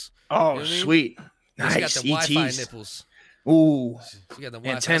nipples. Oh, You know what I mean? sweet. She Nice. got the Wi-Fi ETs. nipples. Ooh. She got the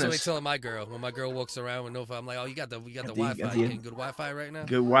Wi-Fi. That's what I Antennas. telling my girl when my girl walks around with no phone. I'm like, oh, you got the got Wi-Fi. the- You getting good Wi-Fi right now?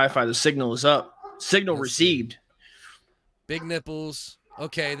 Good Wi-Fi. The signal is up. Signal Let's see. received. Big nipples.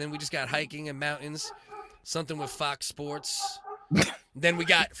 Okay, then we just got hiking and mountains. Something with Fox Sports. Then we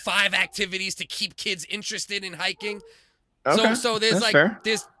got 5 activities to keep kids interested in hiking. Okay. So there's That's like fair.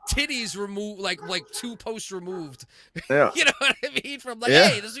 there's titties removed, like 2 posts removed. Yeah. You know what I mean? From like, Yeah.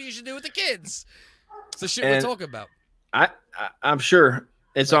 hey, this is what you should do with the kids. It's the shit And- we're talking about. I'm sure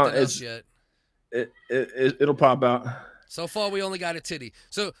it's on. Nothing else It's yet. it'll pop out. So far, we only got a titty.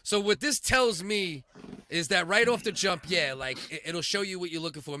 So what this tells me is that right off the jump, yeah, like it'll show you what you're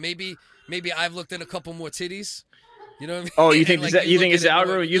looking for. Maybe I've looked at a couple more titties. You know what I mean? Oh, you think And, is that, you think look it's the at it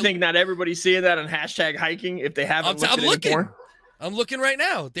more. algorithm? You think not everybody's seeing that on hashtag hiking if they haven't looked I'm at it looking. before? I'm looking right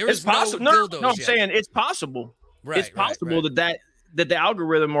now. There It's is possible. no No, dildos no, I'm yet. saying it's possible. Right, It's possible right. that the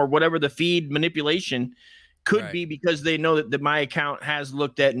algorithm or whatever the feed manipulation could Right. be because they know that my account has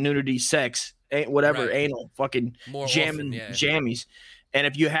looked at nudity, sex, whatever, Right. anal, fucking More jamming often, yeah. jammies. And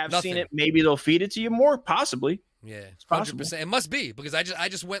if you have seen Nothing. it, maybe they'll feed it to you more, possibly. Yeah, possible. 100%. It must be because I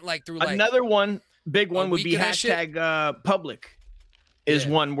just went like through like Another one, big one would be week of that shit. hashtag public. Is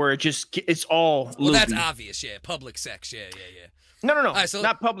Yeah. one where it's all well, loopy. that's obvious. Yeah, public sex. Yeah. No. right, so-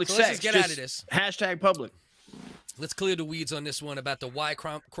 not public so let's sex. just get out of this. Hashtag public. Let's clear the weeds on this one about the Y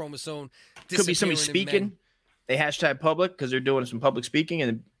chromosome. Could be somebody disappearing in men. speaking. They hashtag public because they're doing some public speaking,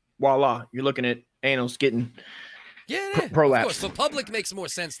 and voila, you're looking at anal's getting Yeah, of prolapsed. course. But public makes more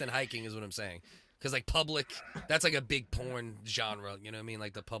sense than hiking, is what I'm saying. Because like public, that's like a big porn genre. You know what I mean?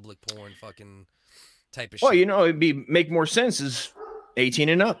 Like the public porn fucking type of Well, shit. you know, make more sense is 18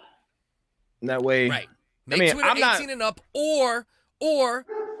 and up. That way, Right. Make mean, Twitter I'm 18 not- and up, or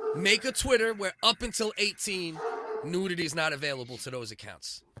make a Twitter where up until 18, nudity is not available to those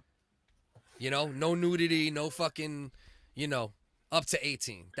accounts. You know, no nudity, no fucking, you know, up to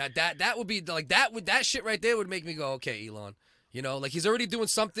 18. That would be like that shit right there would make me go, okay, Elon. You know, like he's already doing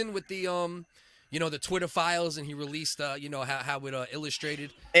something with the you know, the Twitter files, and he released you know, how it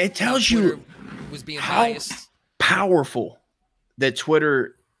illustrated. It tells how Twitter you was being how biased. powerful that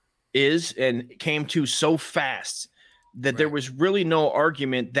Twitter is and came to so fast that there Right. was really no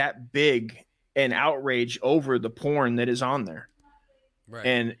argument that big and outrage over the porn that is on there. Right.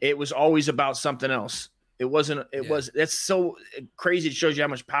 And it was always about something else. It wasn't, it Yeah. was, that's so crazy. It shows you how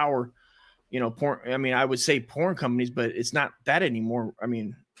much power, you know, porn. I mean, I would say porn companies, but it's not that anymore. I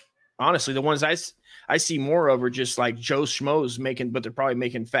mean, honestly, the ones I see more of are just like Joe Schmoes making, but they're probably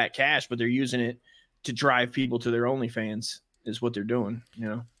making fat cash, but they're using it to drive people to their OnlyFans is what they're doing, you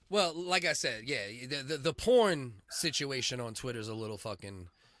know? Well, like I said, yeah, the porn situation on Twitter is a little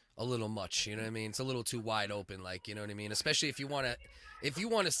much. You know what I mean? It's a little too wide open. Like, you know what I mean? Especially if you want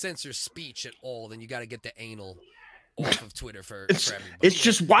to censor speech at all, then you got to get the anal off of Twitter for everybody. It's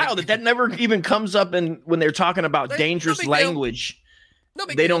just wild that never even comes up when they're talking about Like, dangerous no big deal. language. No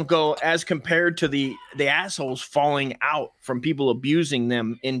big They deal. don't go as compared to the assholes falling out from people abusing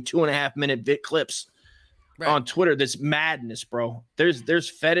them in 2.5-minute clips Right. on Twitter. That's madness, bro. There's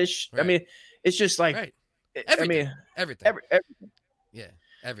fetish. I Right. mean, it's just like, Right. I Everything. mean, Everything. Yeah.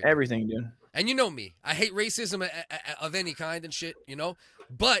 Everything. everything, dude. And you know me. I hate racism of any kind and shit, you know?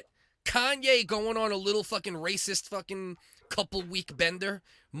 But Kanye going on a little fucking racist fucking couple week bender,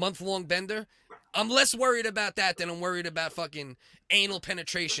 month-long bender, I'm less worried about that than I'm worried about fucking anal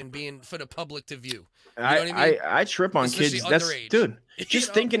penetration being for the public to view. You know what I mean? I trip on Especially kids. That's underage. dude. You Just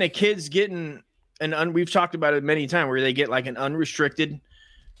know? thinking of kids getting we've talked about it many times where they get like an unrestricted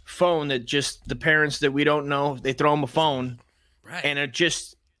phone that just the parents that we don't know, they throw them a phone Right. and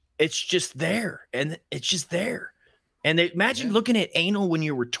it's just there and it's just there. And imagine Yeah. looking at anal when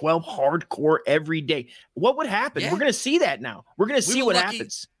you were 12 hardcore every day. What would happen? Yeah. We're going to see that now. We're going to We see were what lucky-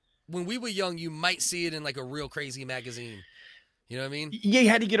 happens. When we were young, you might see it in like a real crazy magazine. You know what I mean? Yeah, you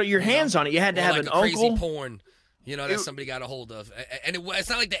had to get your hands on it. You had to Or have like an a crazy uncle. porn, you know, that somebody got a hold of. And it's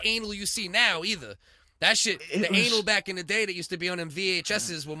not like the anal you see now either. That shit, It the was- anal back in the day that used to be on them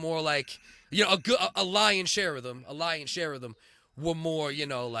VHSs were more like, you know, a lion's share of them. A lion's share of them were more, you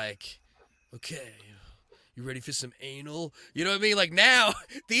know, like, okay, you ready for some anal? You know what I mean? Like now,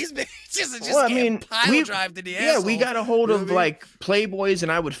 these bitches are just getting pile drive to the asshole. we got a hold You know of what I mean? like Playboys,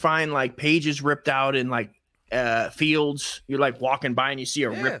 and I would find like pages ripped out in like fields. You're like walking by and you see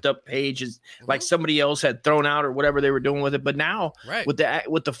a Yeah. ripped up page, is like somebody else had thrown out or whatever they were doing with it. But now Right. with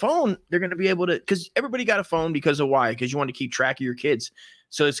the phone, they're going to be able to, because everybody got a phone because of why? Because you want to keep track of your kids.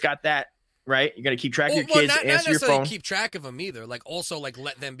 So it's got that. Right, you're gonna keep track of your kids, not answer your necessarily phone. keep track of them either. Like also like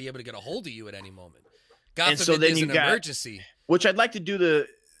let them be able to get a hold of you at any moment. God And forbid so then there's you an got- emergency. Which I'd like to do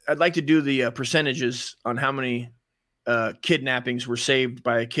the percentages on how many kidnappings were saved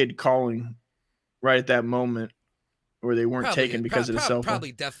by a kid calling right at that moment where they weren't taken because of the cell phone.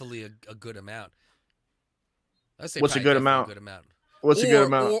 Probably definitely a good amount. I'd say What's a probably good definitely amount? Good amount. What's a good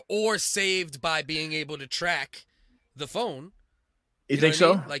amount? Or saved by being able to track the phone. You know think what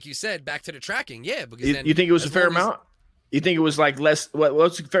so? I mean? Like you said, back to the tracking. Yeah, because You, then you think it was a as fair long as- amount? You think it was like less?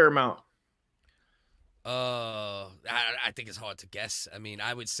 What's a fair amount? I think it's hard to guess. I mean,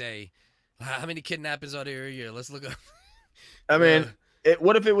 I would say, how many kidnappings are there a year? Let's look up. I mean,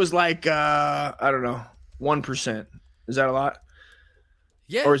 what if it was like I don't know, 1%? Is that a lot?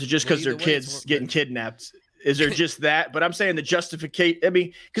 Yeah. Or is it just well, because they're either way, it's kids more- getting kidnapped? Is there just that? But I'm saying the justification. I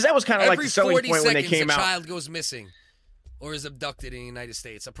mean, because that was kind of like Every the selling 40 point when they seconds, came a out. child goes missing or is abducted in the United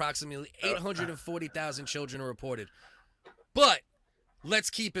States. Approximately 840,000 children are reported. But let's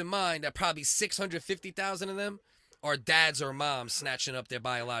keep in mind that probably 650,000 of them are dads or moms snatching up their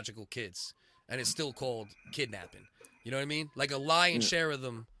biological kids. And it's still called kidnapping. You know what I mean? Like a lion's share of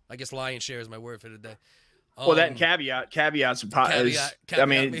them. I guess lion's share is my word for the day. Well, that and caveats. caveat I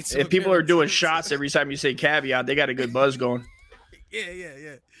mean, made some if people are doing appearances. shots every time you say caveat, they got a good buzz going.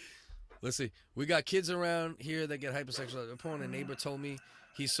 Yeah. Let's see. We got kids around here that get hypersexual porn. A neighbor told me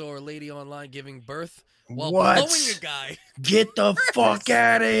he saw a lady online giving birth while What? blowing a guy. Get the fuck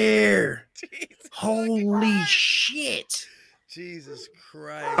out of here! Holy shit! Jesus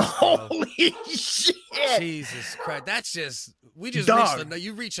Christ. Bro. Holy shit. Jesus Christ. That's just, we just Dog.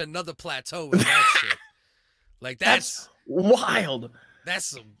 you reach another plateau with that shit. Like, that's wild. That's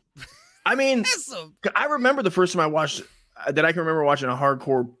some, I mean, that's some, I remember the first time I watched that I can remember watching a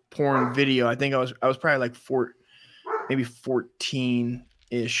hardcore porn video. I think I was probably like maybe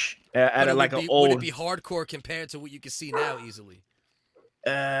 14-ish at an old. Would it be hardcore compared to what you can see now easily?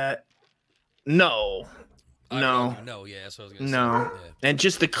 No. No. No, yeah, that's what I was gonna No. say. Yeah. And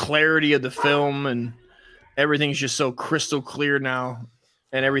just the clarity of the film and everything's just so crystal clear now.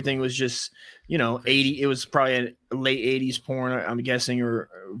 And everything was just, 80. It was probably a late 80s porn, I'm guessing, or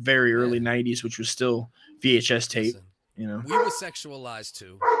very early 90s, which was still VHS tape. Listen, We were sexualized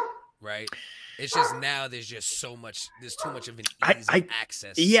too, right? It's just now there's just so much, there's too much of an easy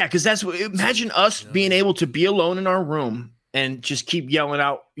access. Yeah, because that's what, imagine us being able to be alone in our room and just keep yelling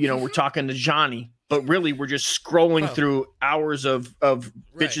out, we're talking to Johnny, but really we're just scrolling through hours of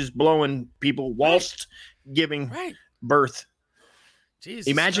bitches blowing people whilst giving birth. Jesus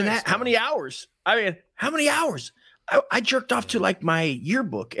Imagine Christ, that. How many hours? I mean, how many hours? I jerked off to like my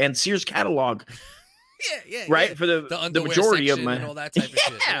yearbook and Sears catalog. Yeah. Right? For the majority of my and all that type of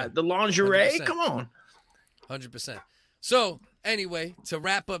shit. Yeah, the lingerie. 100%. Come on. 100%. So anyway, to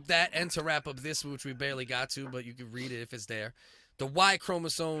wrap up that and to wrap up this, which we barely got to, but you can read it if it's there. The Y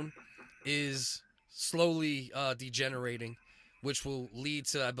chromosome is slowly degenerating, which will lead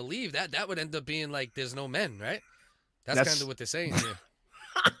to, I believe, that would end up being like there's no men, right? That's kind of what they're saying here.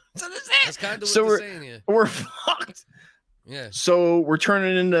 That's kind of what they're saying here. We're fucked. Yeah. So we're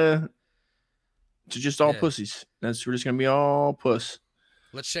turning into just all pussies. We're just gonna be all puss.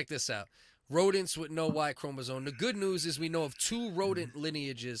 Let's check this out. Rodents with no Y chromosome. The good news is we know of 2 rodent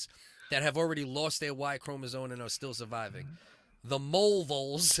lineages that have already lost their Y chromosome and are still surviving. The mole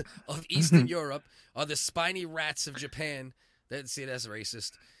voles of Eastern Europe are the spiny rats of Japan. That's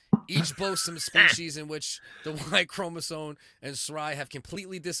racist. Each boasts some species in which the Y chromosome and SRY have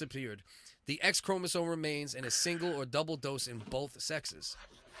completely disappeared. The X chromosome remains in a single or double dose in both sexes.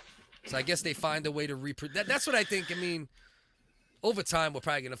 So I guess they find a way to reproduce. That's what I think. I mean, over time, we're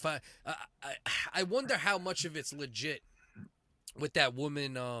probably going to find. I wonder how much of it's legit with that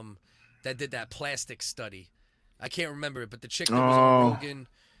woman that did that plastic study. I can't remember it, but the chick that was on Rogan,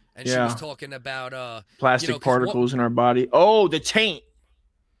 and she was talking about plastic particles in our body. Oh, the taint.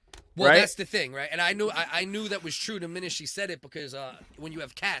 Well, right? That's the thing, right? And I knew that was true the minute she said it, because when you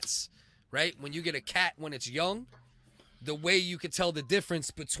have cats, right? When you get a cat when it's young, the way you can tell the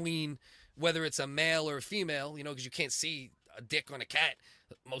difference between whether it's a male or a female, because you can't see a dick on a cat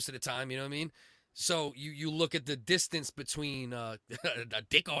most of the time, you know what I mean? So you look at the distance between a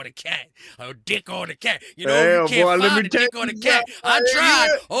dick on a cat, you can't find a dick on a cat. I tried.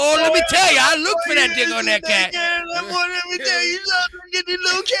 Let me tell you, I looked for that dick on that cat. Let me tell you something. Get these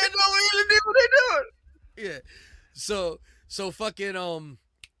little cats over here to do what they're doing. Yeah. So fucking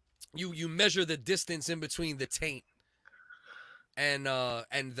you measure the distance in between the taint and the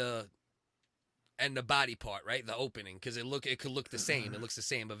body part, right? The opening, because it could look the same. It looks the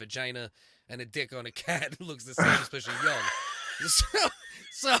same. A vagina and a dick on a cat looks the same, especially young.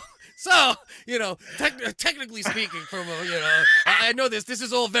 So technically speaking, from I know this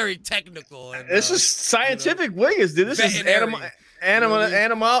is all very technical. And, this is scientific wiggers, dude. This is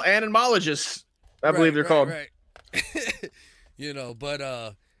animologists, I believe they're called. Right.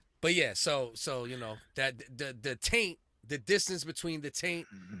 But yeah. So that the taint, the distance between the taint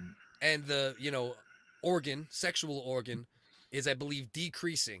and the sexual organ is, I believe,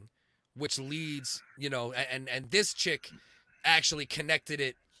 decreasing, which leads, and this chick actually connected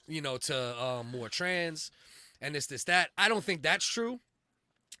it, to more trans and this, that. I don't think that's true.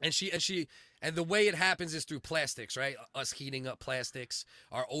 And the way it happens is through plastics, right? Us heating up plastics,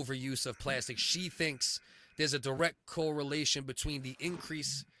 our overuse of plastics. She thinks there's a direct correlation between the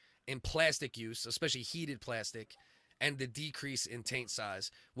increase in plastic use, especially heated plastic, and the decrease in taint size,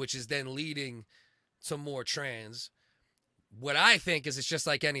 which is then leading to more trans. What I think is it's just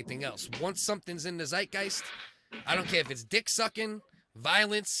like anything else. Once something's in the zeitgeist, I don't care if it's dick sucking,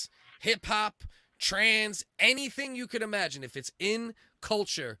 violence, hip hop, trans, anything you could imagine. If it's in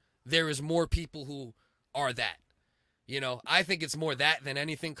culture, there is more people who are that. I think it's more that than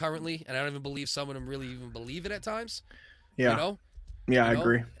anything currently, and I don't even believe some of them really even believe it at times. Yeah. Yeah, I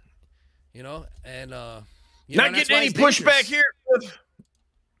agree. And not getting any pushback here.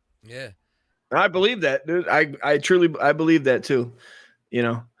 Yeah. I believe that, dude. I truly believe that too.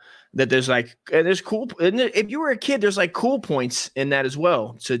 That there's cool. If you were a kid, there's like cool points in that as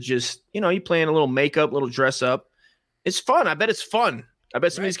well. To just, you playing a little makeup, little dress up. It's fun. I bet it's fun. I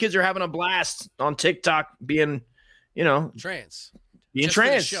bet some of these kids are having a blast on TikTok being, you know, trans. being Just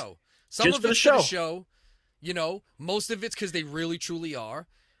trans. For the show. Some Just of for the it's for the show. show. You know, most of it's because they really truly are,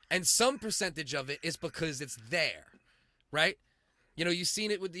 and some percentage of it is because it's there, right? You know, you've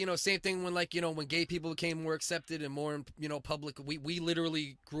seen it with, you know, same thing when, like, you know, when gay people became more accepted and more, you know, public. We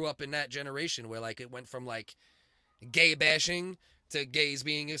literally grew up in that generation where, like, it went from, like, gay bashing to gays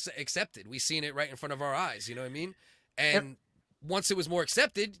being accepted. We seen it right in front of our eyes, you know what I mean? And once it was more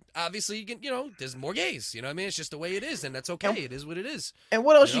accepted, obviously, you know, there's more gays. You know what I mean? It's just the way it is, and that's okay. It is what it is. And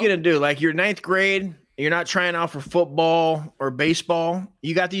what else You you know? gonna do? Like, you're ninth grade, you're not trying out for football or baseball.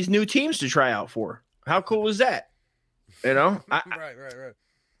 You got these new teams to try out for. How cool is that? You know,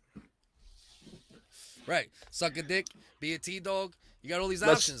 Right. Suck a dick, be a T-dog. You got all these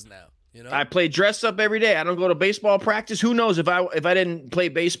Let's- options now. You know. I play dress up every day. I don't go to baseball practice. Who knows if I didn't play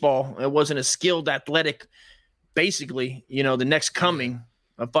baseball, it wasn't a skilled athletic. Basically, you know, the next coming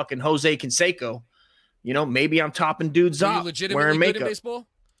of fucking Jose Canseco. You know, maybe I'm topping dudes Were you up legitimately wearing good makeup. in baseball?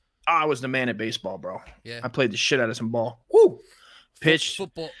 Oh, I was the man at baseball, bro. Yeah. I played the shit out of some ball. Woo! Pitch.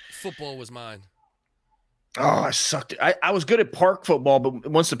 Football was mine. Oh, I sucked it. I was good at park football, but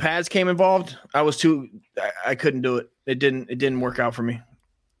once the pads came involved, I was too. I couldn't do it. It didn't work out for me.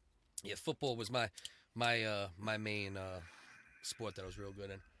 Yeah, football was my main sport that I was real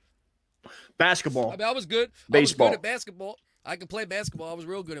good in. Basketball. I mean, I was good. Baseball. I was good at basketball. I could play basketball. I was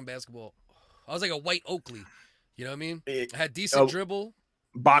real good in basketball. I was like a white Oakley. You know what I mean? I had decent dribble.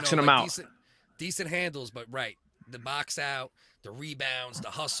 Boxing you know, them like out. Decent handles, but right. The box out, the rebounds, the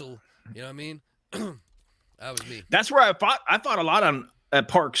hustle. You know what I mean? That was me. That's where I fought a lot on at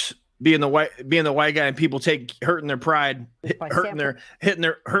parks, being the white guy, and people hurting their pride, hurting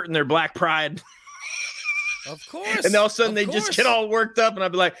their black pride. Of course. And all of a sudden they just get all worked up, and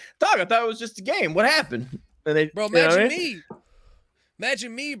I'd be like, "Dog, I thought it was just a game. What happened?" And they, bro, you know what I mean? me.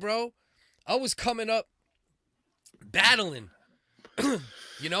 Imagine me, bro. I was coming up battling,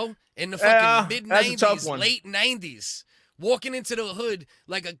 you know, in the fucking mid that's a tough 90s, one. late 90s, walking into the hood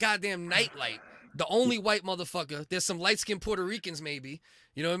like a goddamn nightlight. The only white motherfucker. There's some light-skinned Puerto Ricans, maybe.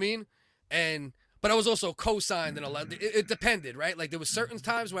 You know what I mean? But I was also co-signed and a lot. It depended, right? Like there was certain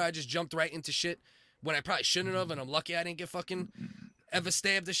times where I just jumped right into shit when I probably shouldn't have, and I'm lucky I didn't get fucking ever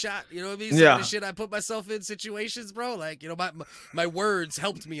stabbed a shot. You know what I mean? Some of the shit I put myself in situations, bro. Like, you know, my words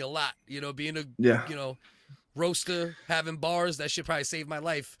helped me a lot. You know, being a you know, roaster, having bars, that shit probably saved my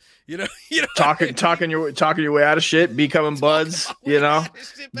life. You know, talking your way out of shit, becoming buds. You know,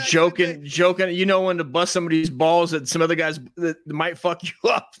 joking. You know when to bust somebody's balls that some other guys that might fuck you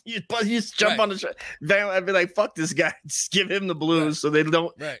up. You just jump on the. I'd be like, fuck this guy. Just give him the blues so they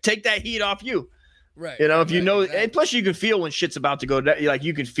don't take that heat off you. Right. You know, if you know, and plus you can feel when shit's about to go down. Like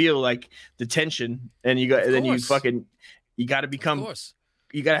you can feel like the tension, and you got, then you got to become.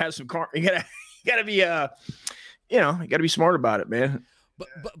 You got to have some car. You got to be you know, you got to be smart about it, man.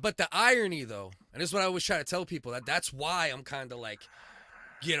 But the irony though, and this is what I always try to tell people, that's why I'm kind of like,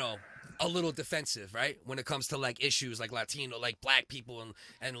 you know, a little defensive, right? When it comes to like issues like Latino, like black people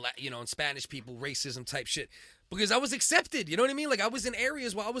and you know, and Spanish people, racism type shit. Because I was accepted, you know what I mean? Like I was in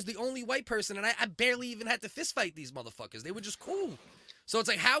areas where I was the only white person, and I barely even had to fist fight these motherfuckers. They were just cool. So it's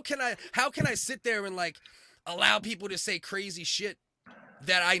like, how can I sit there and like allow people to say crazy shit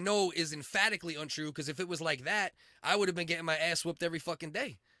that I know is emphatically untrue? Because if it was like that, I would have been getting my ass whooped every fucking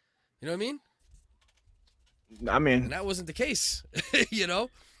day. You know what I mean? And that wasn't the case. You know?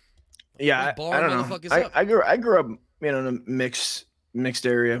 Yeah, I don't know. I grew up, you know, in a mixed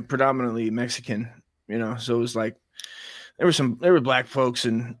area, predominantly Mexican. You know, so it was like there were black folks,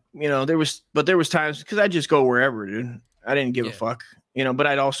 and you know there was times because I just go wherever, dude. I didn't give a fuck, you know. But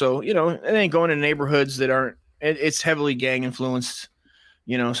I'd also, you know, it ain't going in neighborhoods that aren't. It's heavily gang influenced,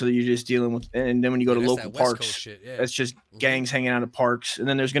 you know. So that you're just dealing with, and then when you go to local parks, that's just gangs hanging out at parks, and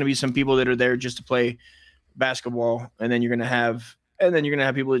then there's going to be some people that are there just to play basketball, and then you're gonna have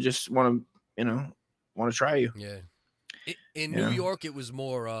people that just want to try you. Yeah. In New York, it was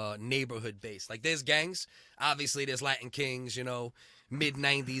more neighborhood based. Like there's gangs. Obviously, there's Latin Kings. You know, mid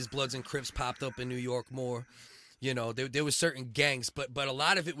 '90s, Bloods and Crips popped up in New York more. You know, there was certain gangs, but a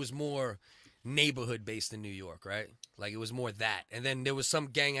lot of it was more neighborhood based in New York, right? Like it was more that, and then there was some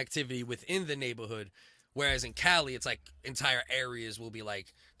gang activity within the neighborhood. Whereas in Cali, it's like entire areas will be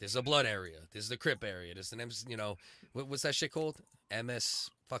like, there's a Blood area, there's the Crip area, there's an you know, what's that shit called? MS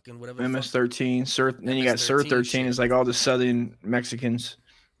fucking whatever. MS-13, Sir. Then you got Sir 13 is like all the Southern Mexicans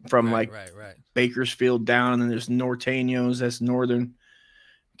from right. Bakersfield down, and then there's Norteños, that's Northern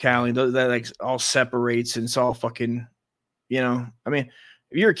Cali. That like all separates, and it's all fucking, you know. I mean,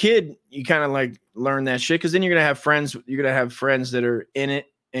 if you're a kid, you kind of like learn that shit because then you're gonna have friends. You're gonna have friends that are in it,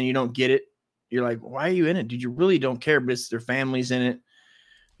 and you don't get it. you're like, why are you in it, dude? You really don't care, but it's their families in it,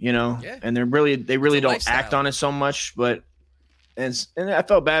 Yeah. and they really don't lifestyle. act on it so much. But and I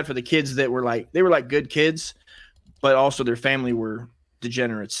felt bad for the kids that were like, they were like good kids, but also their family were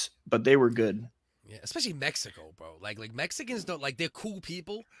degenerates, but they were good. Yeah, especially Mexico, bro. Like Mexicans don't they're cool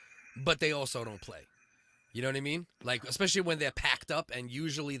people, but they also don't play. You know what I mean? Like, especially when they're packed up, and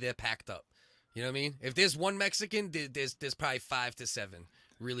usually they're packed up. You know what I mean? If there's one Mexican, there's probably 5 to 7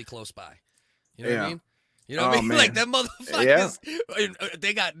 really close by. You know what I mean? You know what I mean? Man. Like that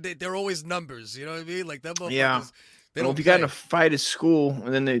motherfuckers. They're always numbers. You know what I mean? Like that motherfuckers. Yeah. They Well, don't if you got in play. a fight at school,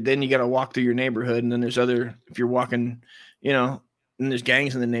 and then you got to walk through your neighborhood, and then there's if you're walking, and there's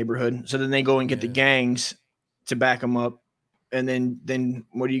gangs in the neighborhood. So then they go and get the gangs to back them up, and then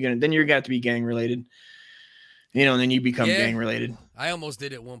what are you gonna? Then you're got to be gang related, and then you become gang related. I almost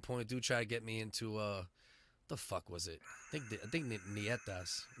did at one point. Dude tried to get me into the fuck was it? I think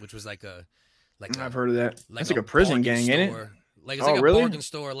Nietas, which was like I've heard of that. Like That's like a prison bargain gang, ain't it? store. Like it's like a really? bargain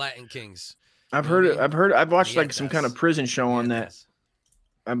store, Latin Kings. I've You know what I heard mean? it. I've watched like some Nietas. kind of prison show on that. Nietas.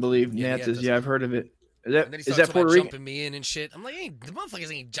 I believe Yeah, Nietas. Nietas. Yeah, I've heard of it. And then he Is started that Puerto Rican? jumping me in and shit. I'm like, the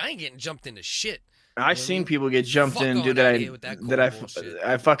motherfuckers ain't getting jumped into shit. I've seen people get jumped Fuck in, on dude. outta here with that bullshit.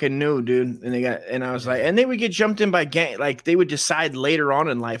 I fucking knew, dude. And I was like, and they would get jumped in by gang. Like they would decide later on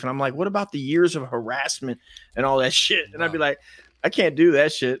in life, and I'm like, what about the years of harassment and all that shit? And I'd be like, I can't do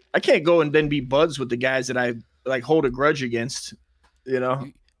that shit. I can't go and then be buds with the guys that I like hold a grudge against. You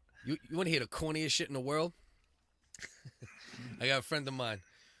want to hear the corniest shit in the world? I got a friend of mine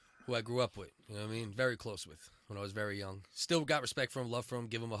who I grew up with. You know what I mean? Very close with when I was very young. Still got respect for him, love for him,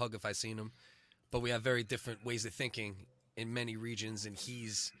 give him a hug if I seen him. But we have very different ways of thinking in many regions, and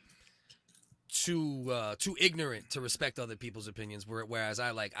he's too ignorant to respect other people's opinions. Whereas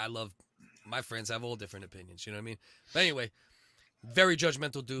I love my friends have all different opinions. You know what I mean? But anyway, very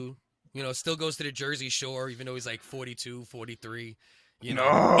judgmental dude. Still goes to the Jersey Shore, even though he's like 42, 43.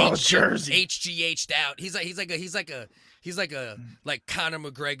 Jersey. HGH'd out. He's like Conor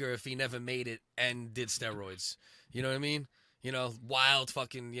McGregor if he never made it and did steroids. You know what I mean? Wild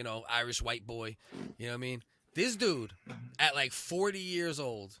fucking, Irish white boy. You know what I mean? This dude, at like 40 years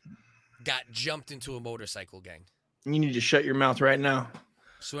old, got jumped into a motorcycle gang. You need to shut your mouth right now.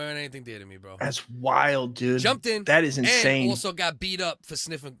 Swearing anything did to me, bro. That's wild, dude. Jumped in. That is insane. And also got beat up for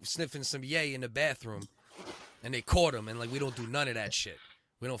sniffing some yay in the bathroom. And they caught him, and we don't do none of that shit.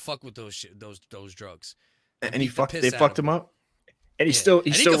 We don't fuck with those drugs. And beat the piss they out fucked of him up. And he Yeah. still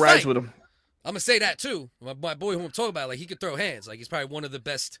And he can rides fight. with him. I'm gonna say that too. My boy who I'm talking about, he could throw hands. He's probably one of the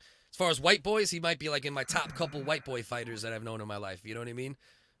best as far as white boys. He might be in my top couple white boy fighters that I've known in my life. You know what I mean?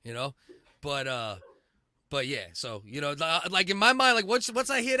 But yeah. So in my mind, once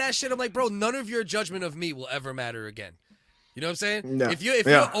I hear that shit, I'm like, bro, none of your judgment of me will ever matter again. You know what I'm saying? No. If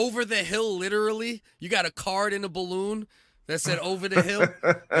you're over the hill, literally, you got a card in a balloon that said over the hill,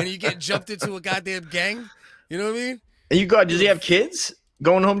 and you get jumped into a goddamn gang. You know what I mean? And does he have kids?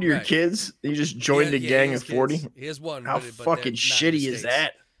 Going home to your Right. kids? You just joined a gang at 40? He has one. How but they're fucking not in the shitty is States.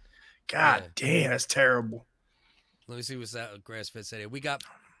 that? God Yeah. damn, that's terrible. Let me see what's that grass-fed said here. We got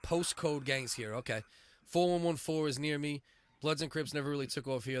postcode gangs here. Okay. 4114 is near me. Bloods and Crips never really took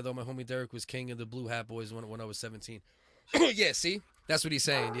off here, though. My homie Derek was king of the Blue Hat Boys when I was 17. Yeah, see? That's what he's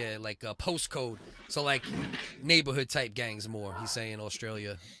saying. Yeah, postcode. So, neighborhood type gangs more. He's saying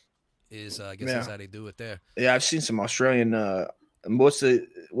Australia is, I guess that's how they do it there. Yeah, I've seen some Australian. What's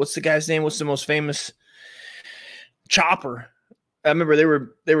the guy's name? What's the most famous? Chopper. I remember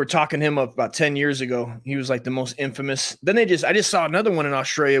they were talking him up about 10 years ago. He was like the most infamous. Then I just saw another one in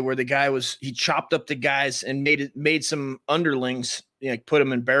Australia where the guy he chopped up the guys and made some underlings, put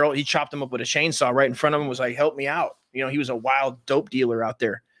them in barrel. He chopped them up with a chainsaw right in front of him. Was like, help me out. He was a wild dope dealer out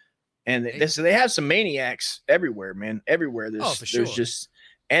there. And they have some maniacs everywhere, man. Everywhere. For sure. There's just,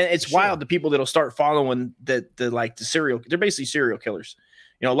 and it's wild. The people that'll start following the serial, they're basically serial killers.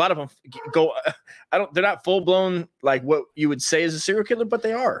 A lot of them go, they're not full blown, like what you would say is a serial killer, but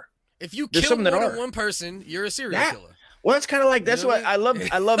they are. If you There's kill some more that than are. one person, you're a serial Yeah. killer. Well, it's kind of like, that's You know what what I mean?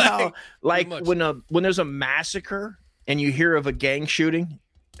 I love how, like much. when there's a massacre and you hear of a gang shooting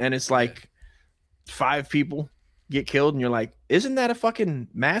and it's like 5 people get killed and you're like, isn't that a fucking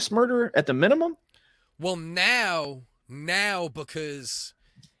mass murder at the minimum? Well, now because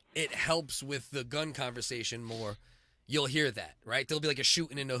it helps with the gun conversation more, you'll hear that, right? There'll be like a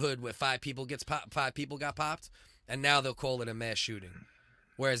shooting in the hood where 5 people got popped, and now they'll call it a mass shooting.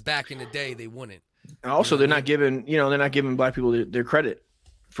 Whereas back in the day, they wouldn't. And also, they're not giving black people their credit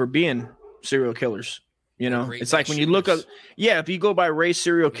for being serial killers. You know, great it's like mass when you look up, shooters. if you go by race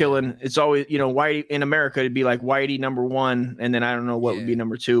serial killing, it's always, Whitey in America, it'd be like Whitey #1, and then I don't know what would be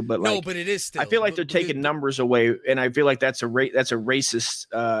number 2, but like, No, but it is still. I feel like they're taking numbers away, and I feel like that's a racist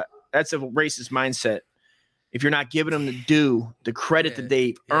mindset. If you're not giving them the credit that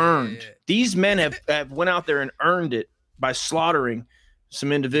they earned, these men have went out there and earned it by slaughtering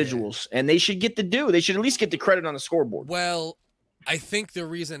some individuals, and they should get the due. They should at least get the credit on the scoreboard. Well, I think the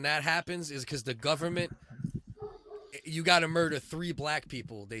reason that happens is because the government, you got to murder 3 black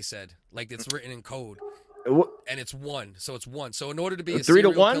people, they said. Like, it's written in code. And it's 1. So it's 1. So in order to be a 3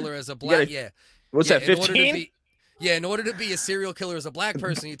 serial to 1? killer as a black, What's that, 15? In order to be a serial killer as a black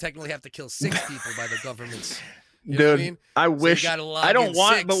person, you technically have to kill 6 people by the government's. You Dude, know what I mean? I wish. I don't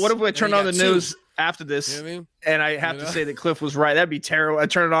want, 6, but what if I turn on the news after this, you know what I mean? and I have to say that Cliff was right? That'd be terrible. I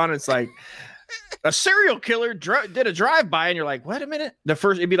turn it on, it's like a serial killer did a drive-by, and you're like, wait a minute.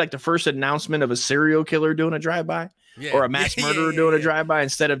 It'd be like the first announcement of a serial killer doing a drive-by, or a mass murderer doing a drive-by,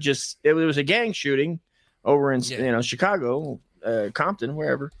 instead of just it was a gang shooting over in Chicago, Compton,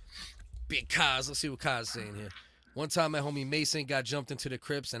 wherever. Big Kaz. Let's see what Kaz is saying here. One time, my homie Mason got jumped into the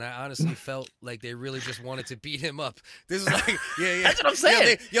Crips, and I honestly felt like they really just wanted to beat him up. This is like, That's what I'm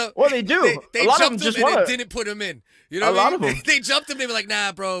saying. They do. They a lot jumped of them just him and want didn't put him in. You know, a lot of them. They jumped him. They were like,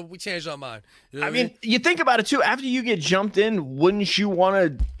 "Nah, bro, we changed our mind." You know I mean, you think about it too. After you get jumped in, wouldn't you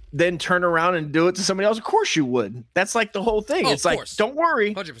want to then turn around and do it to somebody else? Of course you would. That's like the whole thing. It's like, don't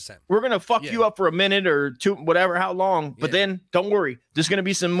worry, 100%. We're gonna fuck you up for a minute or two, whatever, how long. But then don't worry, there's gonna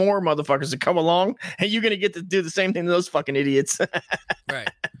be some more motherfuckers that come along, and you're gonna get to do the same thing to those fucking idiots. Right.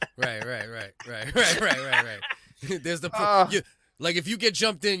 There's like if you get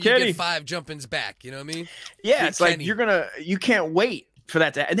jumped in, you get 5 jumpings back. You know what I mean? Yeah, it's like you can't wait for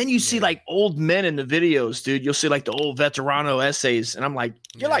that to, and then you see like old men in the videos, dude. You'll see like the old veterano essays, and I'm like,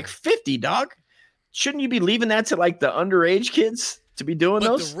 you're like 50, dog. Shouldn't you be leaving that to like the underage kids to be doing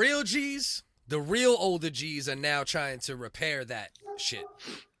those? The real G's, the real older G's are now trying to repair that shit.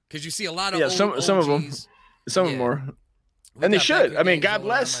 Because you see a lot of some of them, some of them are, and they should. I mean, God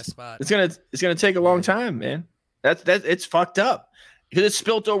bless. It's gonna take a long time, man. That's it's fucked up because it's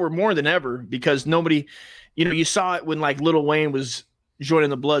spilt over more than ever because nobody, you saw it when like Lil Wayne was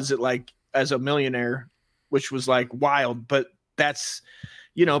joining the Bloods as a millionaire, which was like wild. But that's,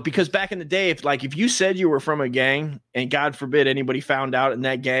 because back in the day, if you said you were from a gang and God forbid anybody found out in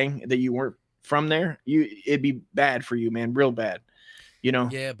that gang that you weren't from there, it'd be bad for you, man. Real bad,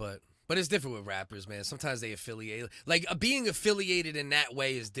 Yeah, but it's different with rappers, man. Sometimes they affiliate. Like being affiliated in that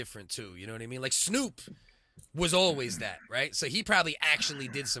way is different too. You know what I mean? Like Snoop was always that, right? So he probably actually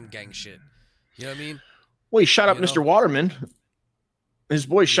did some gang shit. You know what I mean? Well, he shot up Mr. Waterman. His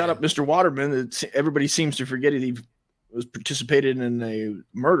boy shot up Mr. Waterman. Everybody seems to forget he was participated in a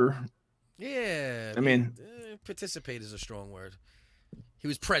murder. Yeah. I mean, participate is a strong word. He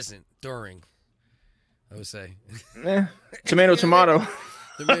was present during, I would say. Tomato.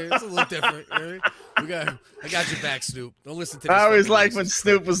 It's a little different. Right? I got your back, Snoop. Don't listen to this. I always like when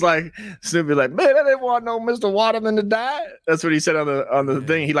Snoop be like, man, I didn't want no Mr. Waterman to die. That's what he said on the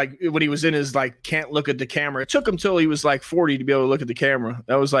thing. He when he was in his can't look at the camera. It took him till he was 40 to be able to look at the camera.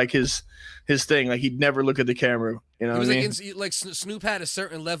 That was like his thing. Like he'd never look at the camera. You know what I mean? Like Snoop had a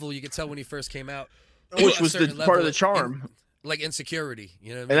certain level you could tell when he first came out, which was the part of the charm. Like insecurity,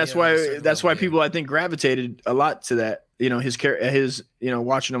 you know what I mean? And that's why people I think gravitated a lot to that. His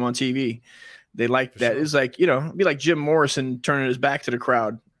watching him on TV, they liked that. Sure. It's like it'd be like Jim Morrison turning his back to the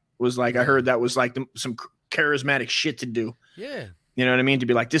crowd was like I heard that was like some charismatic shit to do. Yeah, you know what I mean? To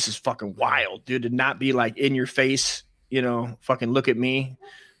be like, this is fucking wild, dude. To not be like in your face, fucking look at me,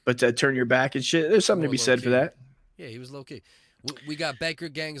 but to turn your back and shit. There's something to be said for that. Yeah, he was low key. We got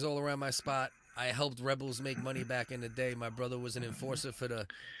biker gangs all around my spot. I helped rebels make money back in the day. My brother was an enforcer for the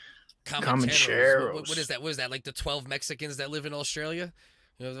Comancheros. What is that? What is that? Like the 12 Mexicans that live in Australia?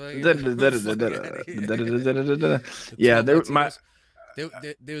 Yeah,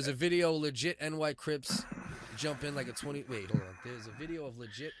 there was a video of legit NY Crips jump in like a 20. Wait, hold on. There's a video of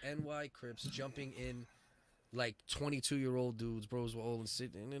legit NY Crips jumping in like 22-year-old dudes. Bros were all in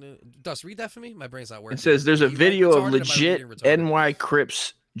sitting. Dust, read that for me. My brain's not working. It says there's a video of legit NY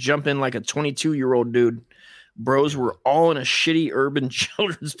Crips jumping like a 22-year-old dude. Bros were all in a shitty urban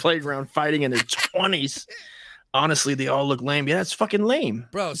children's playground fighting in their 20s. Honestly, they all look lame. Yeah, that's fucking lame.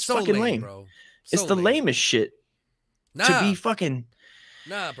 Bro, it's so fucking lame, bro. It's the lamest shit. To be fucking.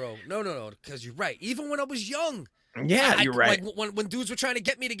 Nah, bro. No. Because you're right. Even when I was young. Yeah, you're right. Like when dudes were trying to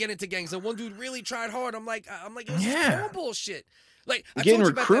get me to get into gangs, and one dude really tried hard. I'm like, this is bullshit. Like I getting told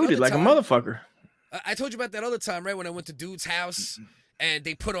you about recruited that like time. a motherfucker. I told you about that other time, right? When I went to dude's house and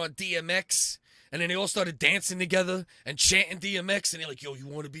they put on DMX. And then they all started dancing together and chanting DMX. And they're like, yo, you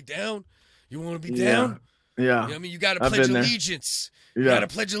want to be down? You want to be down? Yeah. You know what I mean? You got to I've pledge been there. allegiance. Yeah. You got to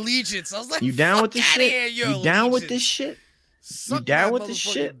pledge allegiance. I was like, You down with this fuck outta shit? here, your You down with allegiance. this shit? Suck You down my with this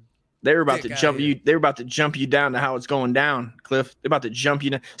shit? motherfucking They were about to dick jump outta you. here. They were about to jump you down to how it's going down, Cliff. They're about to jump you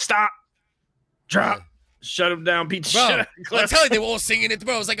down. Stop. Drop. Yeah. Shut him down. Beat the Bro, shit out of I'm Cliff. telling you, they were all singing it,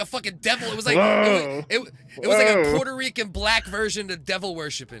 bro. It was like a fucking devil. It was like Whoa. it was like a Whoa. Puerto Rican black version of devil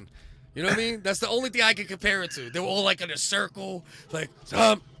worshiping. You know what I mean? That's the only thing I can compare it to. They were all like in a circle, like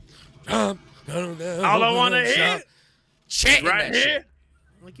jump. All I wanna hear chanting right that shit. here.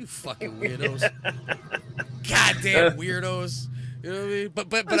 I'm like, you fucking weirdos. Goddamn weirdos. You know what I mean?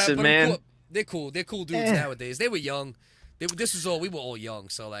 But Listen, but man. they're cool. They're cool dudes nowadays. They were young. We were all young,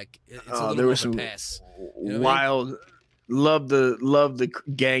 so like it's a little there more was of a some pass. You know what I mean? wild. Love the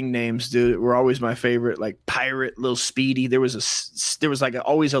gang names, dude. Were always my favorite. Like Pirate, Lil Speedy. There was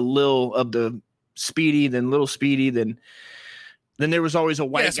always a Lil of the Speedy, then Little Speedy, then there was always a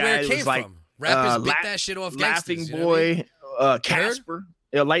white that's guy where it that came was like from. Rappers bit La- that shit off Laughing gangsters, you know what I mean? Boy, Casper,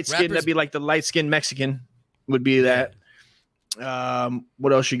 light skin. Rappers- That'd be like the light skinned Mexican. Would be that.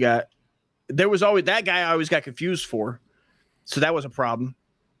 What else you got? There was always that guy. I always got confused for, so that was a problem.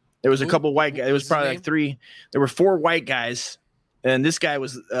 There was a Who- couple white guys. It was what's his probably name? like three. There were 4 white guys, and this guy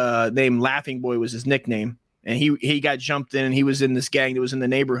was named Laughing Boy was his nickname, and he got jumped in, and he was in this gang that was in the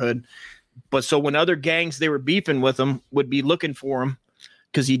neighborhood. But so when other gangs they were beefing with him would be looking for him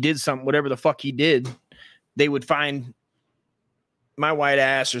because he did something, whatever the fuck he did, they would find my white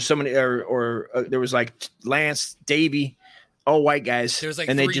ass or somebody or there was like Lance, Davey, all white guys. There was like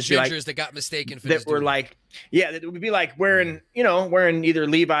and 3 they'd just be like, gingers that got mistaken for that this were dude. like, yeah, that would be like wearing either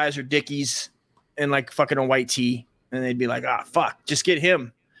Levi's or Dickies and like fucking a white tee, and they'd be like, ah, fuck, just get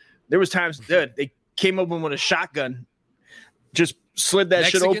him. There was times, dude, they came open with a shotgun, just slid that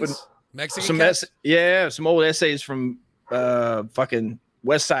shit open. Mexican Some cats? some old essays from fucking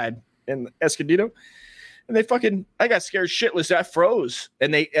West Side and Escondido. And I got scared shitless. I froze.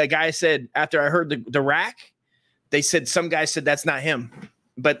 And a guy said, after I heard the rack, they said, some guy said, that's not him.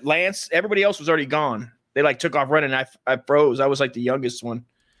 But Lance, everybody else was already gone. They like took off running. I froze. I was like the youngest one.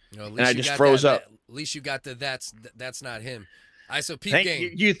 No, at And least I you just got froze that- up. At least you got that's not him. So peep Thank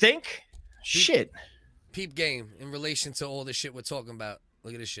game. you think? Shit. Peep game in relation to all the shit we're talking about.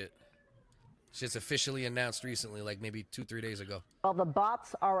 Look at this shit. Shit's officially announced recently, like maybe 2-3 days ago. Well, the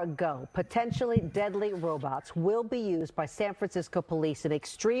bots are a go. Potentially deadly robots will be used by San Francisco police in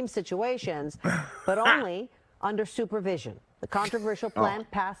extreme situations, but only under supervision. The controversial plan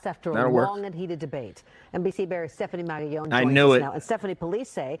passed after a that'll work. long and heated debate. NBC Bear's Stephanie Magallon I joins knew us it. now. And Stephanie, police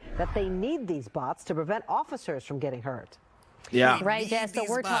say that they need these bots to prevent officers from getting hurt. Yeah. Right, Jess. So these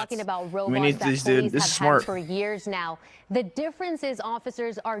we're bots. talking about need robots that these, dude. police This have is smart. had for years now. The difference is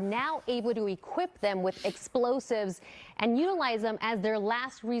officers are now able to equip them with explosives and utilize them as their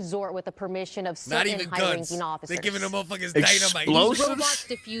last resort with the permission of Not certain even guns. high-ranking officers. They're giving them motherfuckers dynamite. Explosives? These robots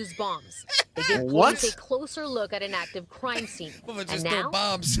defuse bombs. They give What? police a closer look at an active crime scene. Motherfuckers And just now, throw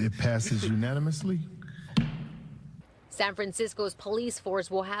bombs. It passes unanimously. San Francisco's police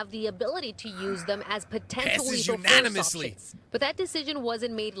force will have the ability to use them as potential Passes lethal force unanimously. options. But that decision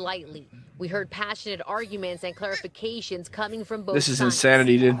wasn't made lightly. We heard passionate arguments and clarifications coming from both This is sides.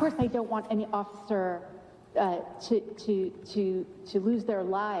 insanity, dude. Of course, I don't want any officer to lose their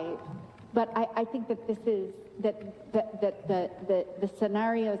life, but I think that this is the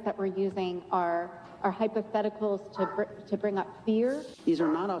scenarios that we're using are hypotheticals to bring up fear. These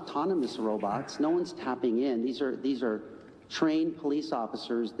are not autonomous robots. No one's tapping in. These are trained police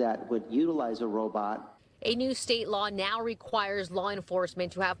officers that would utilize a robot. A new state law now requires law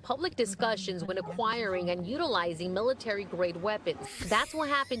enforcement to have public discussions when acquiring and utilizing military-grade weapons. That's what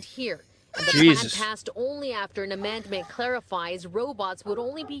happened here. And the Jesus. plan passed only after an amendment clarifies robots would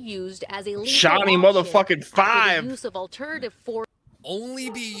only be used as a lethal Shawnee option motherfucking after 5. the use of alternative force. Only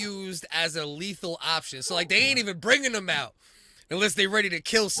be used as a lethal option. So like they ain't even bringing them out unless they're ready to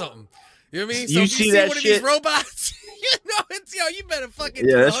kill something. You know what I mean? So You if see you see that one of shit? these robots, you know it's you better fucking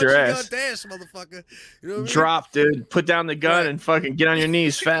Yeah, do a that's your 100-yard ass. dash, motherfucker. You know what I mean? Drop, dude. Put down the gun Right. and fucking get on your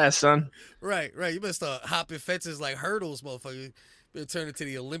knees fast, son. Right. You better start hopping fences like hurdles, motherfucker. You better turn it to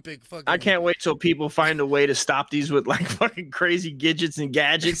the Olympic fucking. I can't wait till people find a way to stop these with like fucking crazy gadgets and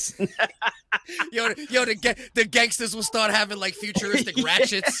gadgets. The gangsters will start having like futuristic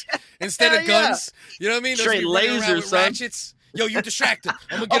ratchets instead of Hell yeah. guns. You know what I mean? They'll Straight be running around lasers, with son. ratchets. Yo, you distracted.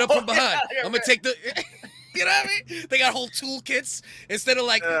 I'm gonna get up from behind. I'm gonna take the. You know what I mean? They got whole toolkits instead of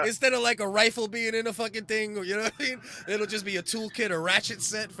like a rifle being in a fucking thing, or you know what I mean? It'll just be a toolkit, a ratchet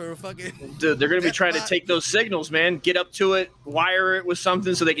set for a fucking. Dude, they're gonna be trying to take those signals, man. Get up to it, wire it with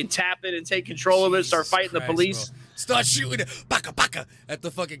something so they can tap it and take control of it. Start fighting the police. Bro. Start shooting baka baka at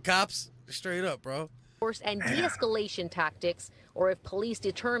the fucking cops. Straight up, bro. And de-escalation tactics, or if police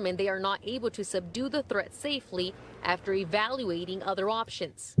determine they are not able to subdue the threat safely after evaluating other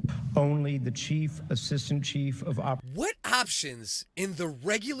options. Only the chief, assistant chief of operations. What options in the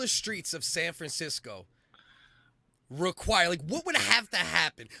regular streets of San Francisco require, like, what would have to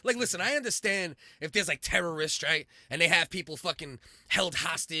happen? Like, listen, I understand if there's like terrorists, right? And they have people fucking held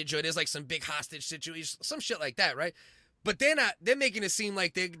hostage, or there's like some big hostage situation, some shit like that, right? But they're making it seem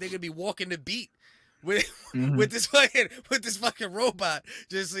like they're gonna be walking the beat with this fucking robot.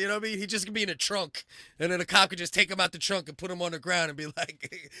 Just, you know what I mean? He just could be in a trunk, and then a cop could just take him out the trunk and put him on the ground and be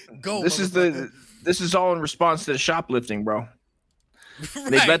like, "Go." This is all in response to the shoplifting, bro.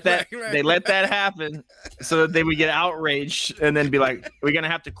 They let that happen so that they would get outraged and then be like, "We're gonna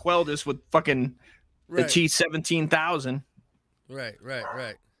have to quell this with fucking the T-17,000." Right.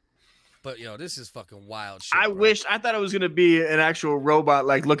 But yo, this is fucking wild shit. I thought it was gonna be an actual robot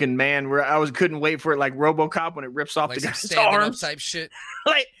like looking man where couldn't wait for it, like RoboCop when it rips off like the guy's standing arms up type shit.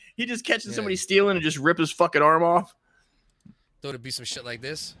 Like he just catches somebody stealing and just rip his fucking arm off. Thought it'd be some shit like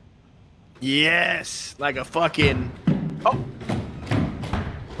this. Yes, like a fucking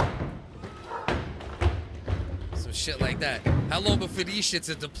some shit like that. How long before these shits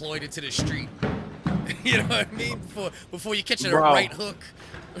are deployed into the street? You know what I mean? Before you catch a right hook.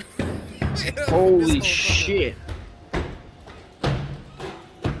 You know, holy shit.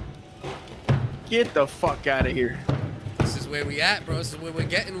 Get the fuck out of here. This is where we at, bro. This is where we're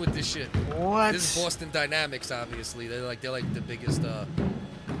getting with this shit. What? This is Boston Dynamics, obviously. They're like the biggest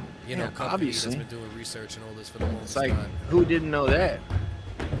company obviously. that's been doing research and all this for the longest It's like, time. who didn't know that?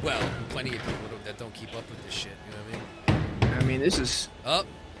 Well, plenty of people that don't keep up with this shit, you know what I mean? I mean, this is almost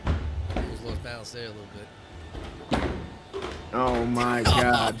lost balance there a little bit. Oh my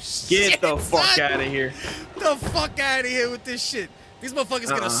god. Get the fuck out of here. The fuck out of here with this shit. These motherfuckers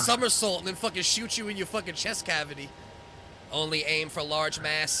gonna somersault and then fucking shoot you in your fucking chest cavity. Only aim for large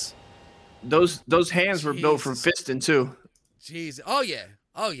mass. Those hands were built for fisting too. Jeez. Oh yeah.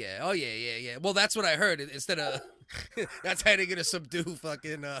 Well, that's what I heard. Instead of that's how they're gonna subdue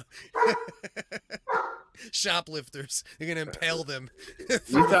fucking shoplifters. They're gonna impale them.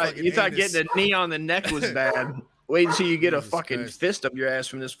 You thought getting a knee on the neck was bad. Wait until you get a fucking fist up your ass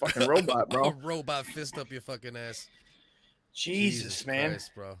from this fucking robot, bro. A robot fist up your fucking ass. Jesus man.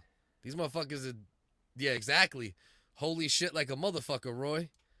 Christ, bro. These motherfuckers are, yeah, exactly. Holy shit like a motherfucker, Roy.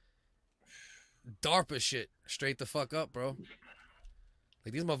 DARPA shit. Straight the fuck up, bro.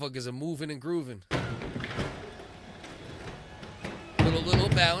 Like, these motherfuckers are moving and grooving. Little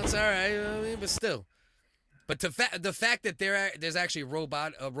balance, all right, you know what I mean? But still. But the fact that there's actually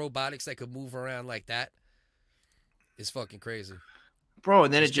robotics that could move around like that is fucking crazy. Bro,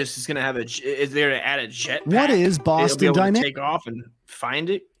 and then it just is going to have is there to add a jetpack? What is Boston Dynamics? Take off and find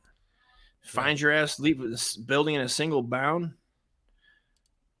it? Find your ass, leave this building in a single bound?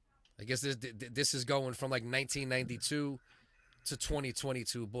 I guess this is going from like 1992 to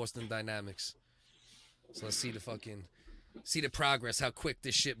 2022 Boston Dynamics. So let's see the progress, how quick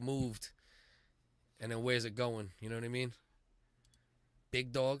this shit moved, and then where's it going? You know what I mean?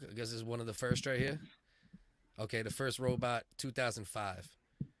 Big Dog, I guess is one of the first right here. Okay, the first robot, 2005.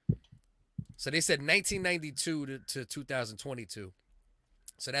 So they said 1992 to 2022.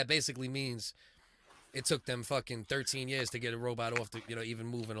 So that basically means it took them fucking 13 years to get a robot off the, even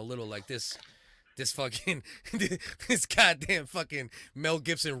moving a little like this. This fucking, this goddamn fucking Mel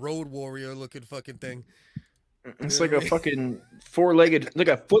Gibson Road Warrior looking fucking thing. It's like a fucking four-legged, like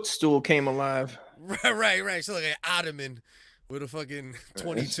a footstool came alive. Right. So like an ottoman with a fucking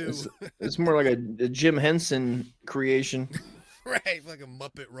 22. It's more like a Jim Henson creation. Right, fucking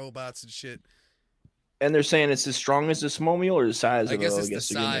Muppet robots and shit. And they're saying it's as strong as the small mule or the size I of it? guess it's the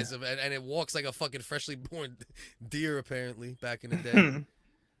size of it, and it walks like a fucking freshly born deer, apparently, back in the day.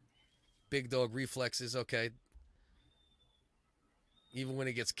 Big Dog reflexes, okay. Even when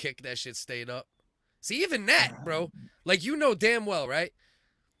it gets kicked, that shit stayed up. See, even that, bro, like, damn well, right?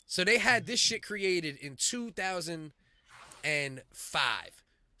 So they had this shit created in 2005.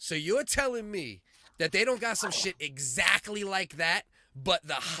 So you're telling me that they don't got some shit exactly like that, but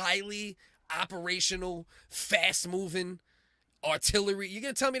the highly operational, fast-moving artillery, you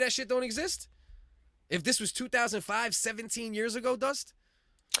gonna tell me that shit don't exist? If this was 2005, 17 years ago, Dust?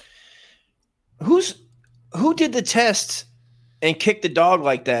 Who did the test and kicked the dog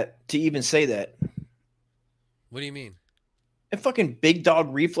like that to even say that? What do you mean? And fucking big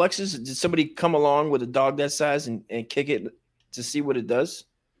dog reflexes. Did somebody come along with a dog that size and kick it to see what it does?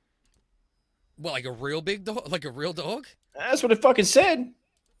 What, like a real big dog? Like a real dog? That's what it fucking said.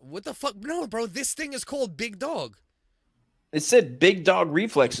 What the fuck? No, bro. This thing is called Big Dog. It said big dog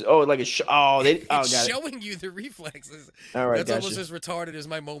reflexes. Oh, like a It's got it. showing you the reflexes. All right, That's gotcha. almost as retarded as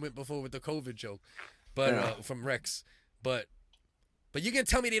my moment before with the COVID joke, but from Rex. But you can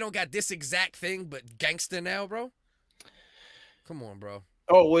tell me they don't got this exact thing, but gangster now, bro. Come on, bro.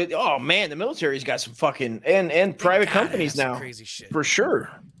 Oh man, the military's got some fucking and private companies now. Crazy shit for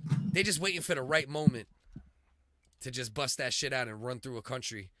sure. They just waiting for the right moment to just bust that shit out and run through a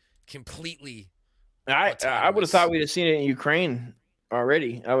country completely. I would have thought we'd have seen it in Ukraine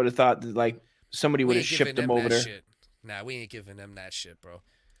already. I would have thought that like somebody would have shipped them over there. Shit. Nah, we ain't giving them that shit, bro.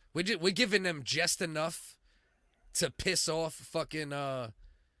 We're giving them just enough to piss off fucking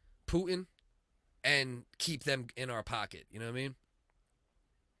Putin and keep them in our pocket. You know what I mean?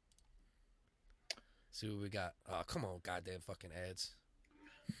 See what we got. Oh, come on, goddamn fucking ads.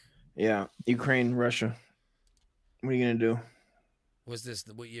 Yeah, Ukraine, Russia. What are you gonna do? What's this?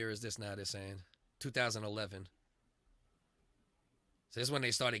 What year is this now? They're saying 2011. So this is when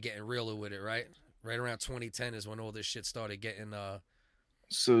they started getting realer with it, right? Right around 2010 is when all this shit started getting.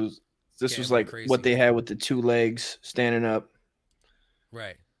 So this was like crazy. what they had with the two legs standing up.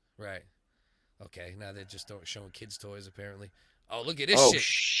 Right. Okay, now they're just showing kids' toys apparently. Oh, look at this Oh shit.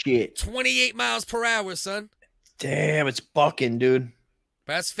 shit! 28 miles per hour, son. Damn, it's bucking, dude.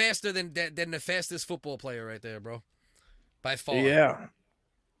 But that's faster than the fastest football player right there, bro. By far. Yeah.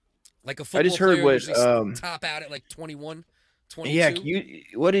 Like a football I just heard player what usually top out at like 21, 22. Yeah,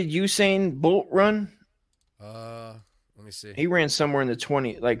 what did Usain Bolt run? Let me see. He ran somewhere in the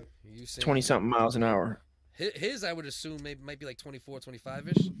 20 something miles an hour. His I would assume might be like 24,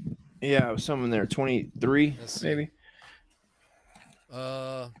 25-ish. Yeah, something there, 23 maybe.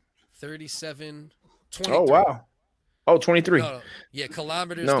 37, 23. Oh wow. Oh, 23. No, yeah,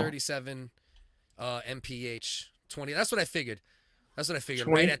 kilometers 37, mph 20. That's what I figured. 20?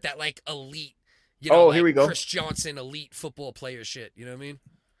 Right at that like elite. Here we go. Chris Johnson, elite football player shit. You know what I mean?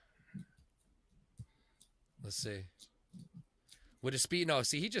 Let's see. With his speed, no.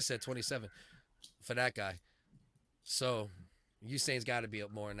 See, he just said 27 for that guy. So Usain's got to be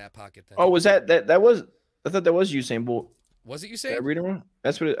up more in that pocket then. Oh, was that was? I thought that was Usain Bolt. Was it Usain? Did I read it wrong?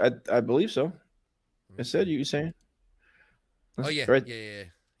 That's what I believe so. It said Usain. Oh yeah, right.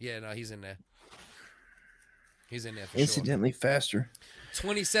 yeah. No, he's in there. He's in there for Incidentally faster.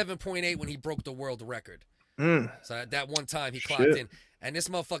 27.8 when he broke the world record. Mm. So that one time he clocked in, and this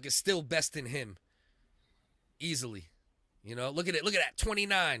motherfucker's still besting him easily. You know, look at it. Look at that,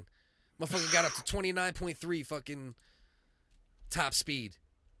 29. Motherfucker got up to 29.3 fucking top speed.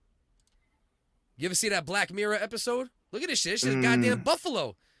 You ever see that Black Mirror episode? Look at this shit. This shit's goddamn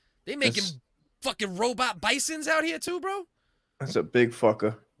Buffalo. They making fucking robot bisons out here too, bro. That's a big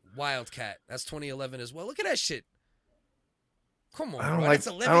fucker. Wildcat. That's 2011 as well. Look at that shit. Come on, I don't bro. like. That's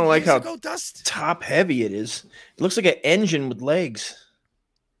 11 I don't like years how ago, Dust. top heavy it is. It looks like an engine with legs.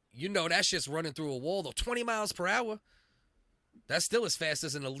 You know that shit's running through a wall though. 20 miles per hour. That's still as fast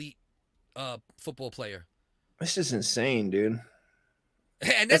as an elite football player. This is insane, dude.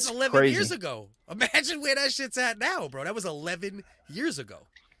 And that's 11 crazy. years ago. Imagine where that shit's at now, bro. That was 11 years ago.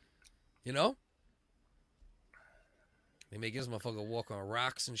 You know? They make this motherfucker walk on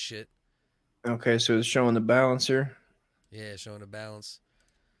rocks and shit. Okay, so it's showing the balance here. Yeah, showing the balance.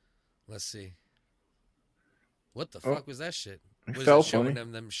 Let's see. What the fuck was that shit? Was it showing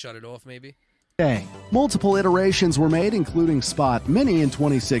them shut it off maybe? Multiple iterations were made, including Spot Mini in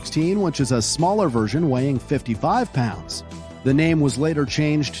 2016, which is a smaller version weighing 55 pounds. The name was later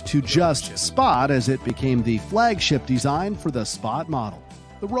changed to just Spot as it became the flagship design for the Spot model.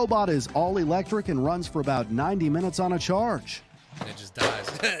 The robot is all electric and runs for about 90 minutes on a charge. And it just dies.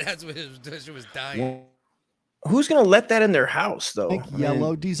 That's what it was dying. Who's gonna let that in their house though?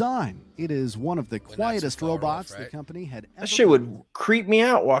 Yellow design. It is one of the quietest robots the company had ever. That shit would creep me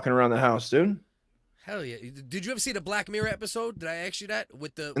out walking around the house, dude. Hell yeah! Did you ever see the Black Mirror episode? Did I ask you that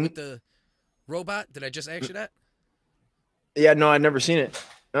with the robot? Did I just ask you that? Yeah, no, I'd never seen it.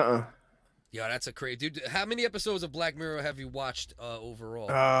 Yo, that's a crazy dude. How many episodes of Black Mirror have you watched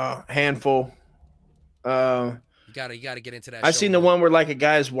overall? Handful. You gotta get into that. I've seen the one where like a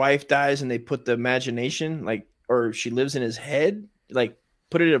guy's wife dies and they put the imagination or she lives in his head, like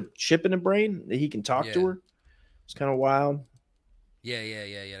put a chip in the brain that he can talk to her. It's kind of wild.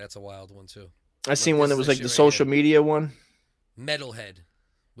 Yeah. That's a wild one too. I seen one that was like the social media one. Metalhead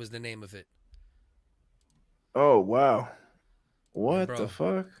was the name of it. Oh wow. What the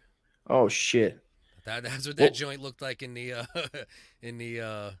fuck? Oh shit. That's what that joint looked like in the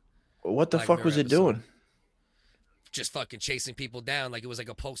What the Black fuck Mirror was it episode. doing? Just fucking chasing people down like it was like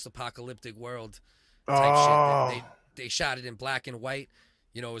a post-apocalyptic world type shit. They shot it in black and white.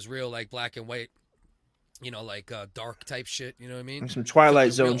 You know, it was real like black and white. You know, like dark type shit. You know what I mean? Some Twilight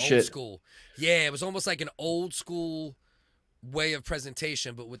Real Zone old shit. School. Yeah, it was almost like an old school way of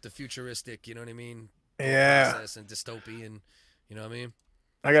presentation, but with the futuristic. You know what I mean? Yeah. Process and dystopian. You know what I mean?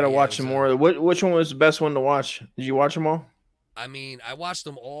 I gotta watch some more. Which one was the best one to watch? Did you watch them all? I mean, I watched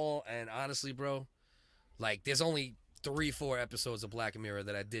them all, and honestly, bro, like, there's only 3-4 episodes of Black Mirror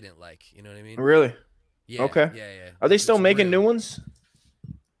that I didn't like. You know what I mean? Really? Yeah. Okay. Yeah. Are they still making new ones?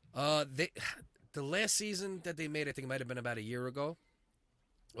 The last season that they made, I think it might have been about a year ago,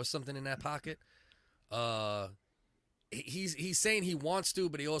 or something in that pocket. He's saying he wants to,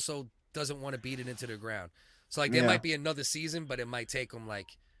 but he also doesn't want to beat it into the ground. So like there might be another season, but it might take him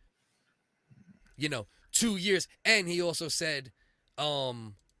like, 2 years. And he also said,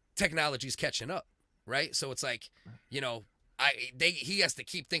 technology's catching up, right? So it's like, he has to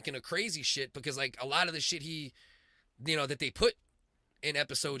keep thinking of crazy shit because like a lot of the shit that they put in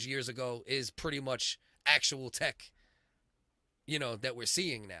episodes years ago is pretty much actual tech, that we're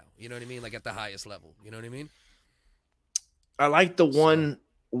seeing now. You know what I mean? Like at the highest level. You know what I mean? I like the one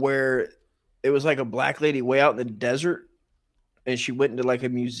where it was like a black lady way out in the desert, and she went into like a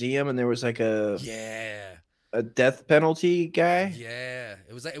museum, and there was like a death penalty guy. Yeah,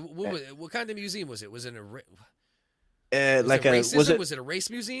 it was like what kind of museum was it? Was it was it a race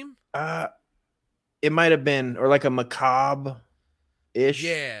museum? It might have been, or like a macabre ish.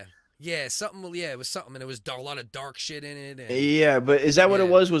 Yeah, something. Yeah, it was something, and there was a lot of dark shit in it. And, yeah, but is that what it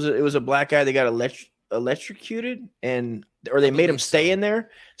was? Was it was a black guy that got electrocuted, or they made him stay in there,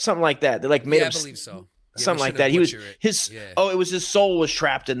 something like that. They like made him. I believe so. Something like that. He was it was his soul was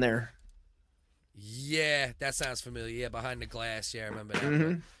trapped in there. Yeah, that sounds familiar. Yeah, behind the glass. Yeah, I remember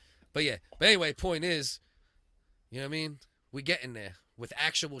that. But anyway, point is, you know what I mean? We getting there with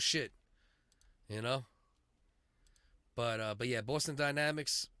actual shit, But yeah, Boston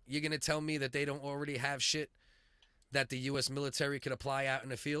Dynamics. You're gonna tell me that they don't already have shit that the U.S. military could apply out in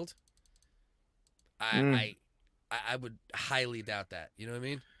the field? I would highly doubt that. You know what I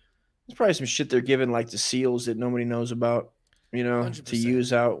mean? There's probably some shit they're giving like the SEALs that nobody knows about, 100%. to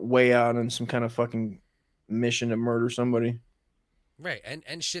use way out on some kind of fucking mission to murder somebody. Right.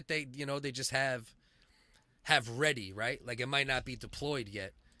 And shit they just have ready, right? Like it might not be deployed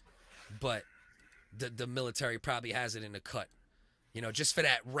yet, but the military probably has it in the cut. Just for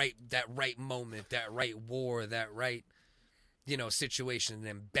that right moment, that right war, that right, situation, and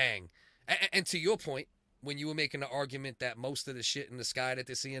then bang. And to your point, when you were making the argument that most of the shit in the sky that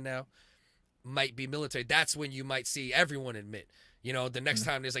they're seeing now might be military, that's when you might see everyone admit, the next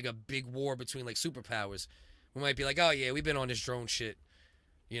time there's like a big war between like superpowers, we might be like, oh yeah, we've been on this drone shit,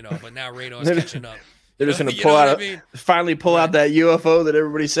 but now radar's catching up. They're just gonna finally pull out that UFO that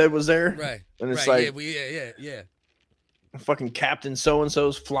everybody said was there, right? And it's like, yeah. Fucking Captain so and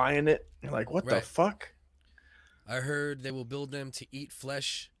so's flying it. You're like, what the fuck? I heard they will build them to eat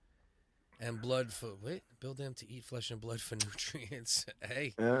flesh and blood build them to eat flesh and blood for nutrients.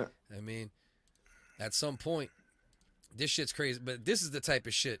 Hey, I mean, at some point, this shit's crazy, but this is the type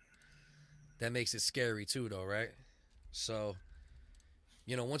of shit that makes it scary too, though, right? So,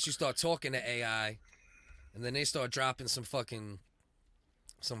 once you start talking to AI, and then they start dropping some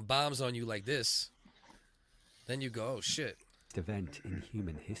bombs on you like this, then you go, oh shit. Event in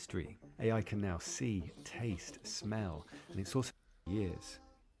human history. AI can now see, taste, smell, and it's also years.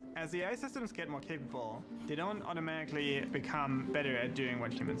 As the AI systems get more capable, they don't automatically become better at doing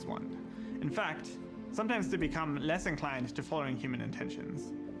what humans want. In fact, sometimes they become less inclined to following human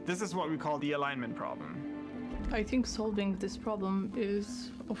intentions. This is what we call the alignment problem. I think solving this problem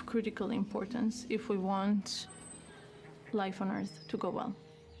is of critical importance if we want life on Earth to go well.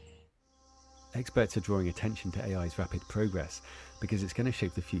 Experts are drawing attention to AI's rapid progress because it's going to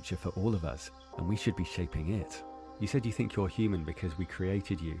shape the future for all of us, and we should be shaping it. You said you think you're human because we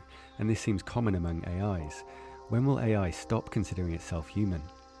created you, and this seems common among AIs. When will AI stop considering itself human?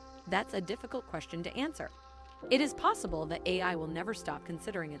 That's a difficult question to answer. It is possible that AI will never stop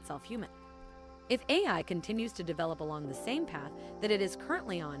considering itself human. If AI continues to develop along the same path that it is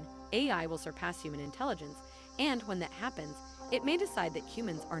currently on, AI will surpass human intelligence, and when that happens, it may decide that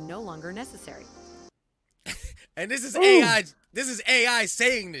humans are no longer necessary. And this is AI. This is AI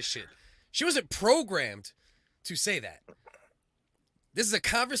saying this shit. She wasn't programmed to say that. This is a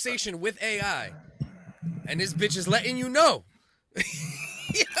conversation with AI, and this bitch is letting you know.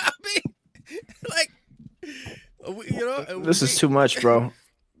 You know what I mean? Like, this is too much, bro.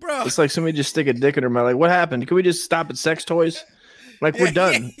 Bro, bro. It's like somebody just stick a dick in her mouth. Like, what happened? Can we just stop at sex toys? Like, we're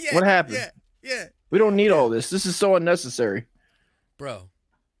done. What happened? Yeah. We don't need all this. This is so unnecessary. Bro.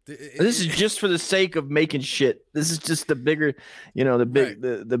 This is just for the sake of making shit. This is just the bigger,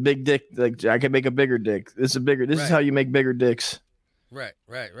 the big dick. Like, I can make a bigger dick. This is how you make bigger dicks. Right.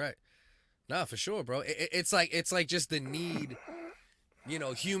 Nah, for sure, bro. It's like just the need.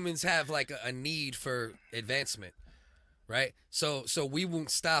 Humans have like a need for advancement, right? So we won't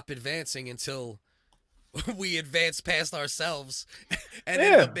stop advancing until we advance past ourselves and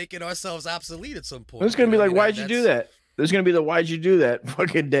end up making ourselves obsolete at some point. It's gonna be like, why'd you do that? There's gonna be the why'd you do that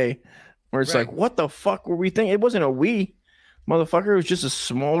fucking day, where it's like, what the fuck were we thinking? It wasn't a we, motherfucker. It was just a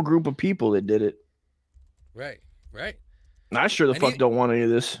small group of people that did it. Right. Not sure the fuck don't want any of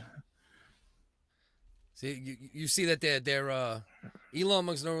this. See, you see that they're Elon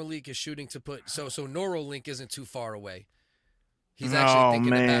Musk's Neuralink is shooting to put so Neuralink isn't too far away. He's actually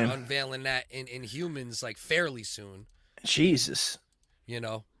thinking about unveiling that in humans like fairly soon. Jesus. And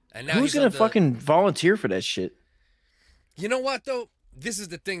now who's gonna fucking volunteer for that shit? You know what though? This is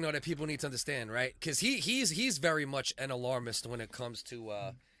the thing though that people need to understand, right? Because he's very much an alarmist when it comes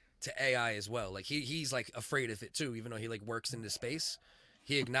to AI as well. Like he's like afraid of it too, even though he like works in this space.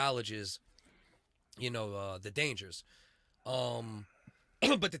 He acknowledges, the dangers.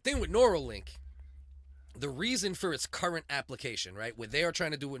 But the thing with Neuralink, the reason for its current application, right, what they are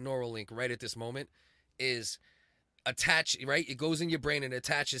trying to do with Neuralink right at this moment is attach, right? It goes in your brain and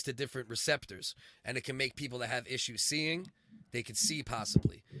attaches to different receptors, and it can make people that have issues seeing, they could see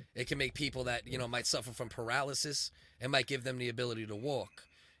possibly. It can make people that, might suffer from paralysis and might give them the ability to walk.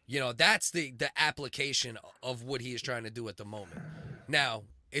 That's the application of what he is trying to do at the moment. Now,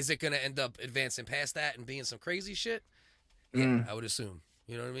 is it going to end up advancing past that and being some crazy shit? Yeah, I would assume.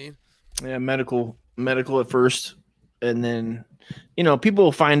 You know what I mean? Yeah, medical at first, and then, people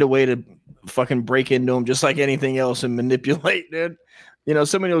will find a way to fucking break into them just like anything else and manipulate, dude.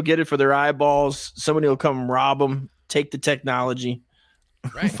 Somebody will get it for their eyeballs. Somebody will come rob them, take the technology,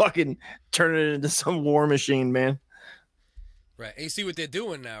 fucking turn it into some war machine, man. Right. And you see what they're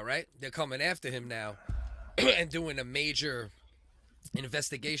doing now, right? They're coming after him now and doing a major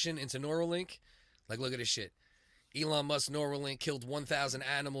investigation into Neuralink. Like, look at this shit. Elon Musk Neuralink killed 1,000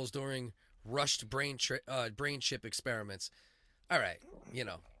 animals during rushed brain chip experiments. All right,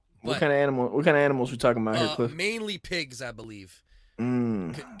 What kind of animals we talking about here, Cliff? Mainly pigs, I believe.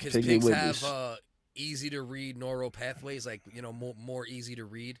 Because pigs have easy to read neural pathways, like more easy to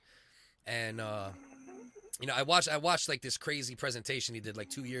read. And I watched like this crazy presentation he did like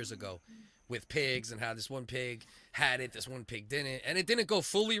 2 years ago with pigs and how this one pig had it, this one pig didn't, and it didn't go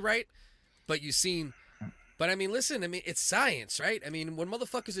fully right. But you seen. But I mean, listen, it's science, right? I mean, when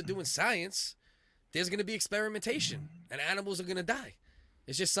motherfuckers are doing science, there's going to be experimentation and animals are going to die.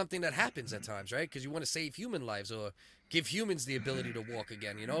 It's just something that happens at times, right? Because you want to save human lives or give humans the ability to walk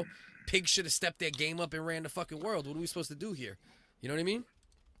again, Pigs should have stepped their game up and ran the fucking world. What are we supposed to do here? You know what I mean?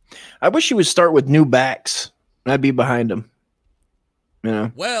 I wish you would start with new backs. I'd be behind them.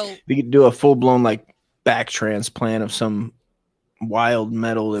 Well, we could do a full-blown like back transplant of some wild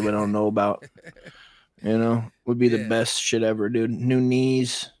metal that we don't know about. Would be the best shit ever, dude. New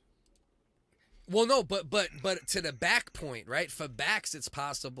knees. Well, no, but to the back point, right? For backs, it's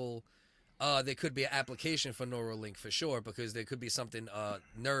possible there could be an application for Neuralink for sure, because there could be something,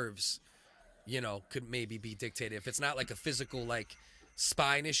 nerves, could maybe be dictated. If it's not like a physical, like,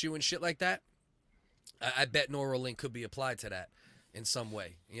 spine issue and shit like that, I bet Neuralink could be applied to that in some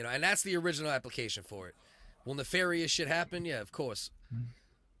way, and that's the original application for it. Will nefarious shit happen? Yeah, of course.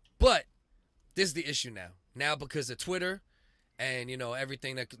 But this is the issue now. Now because of Twitter and,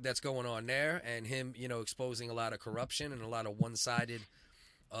 everything that's going on there and him, exposing a lot of corruption and a lot of one-sided,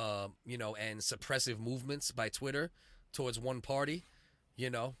 and suppressive movements by Twitter towards one party,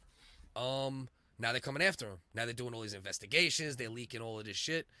 now they're coming after him. Now they're doing all these investigations. They're leaking all of this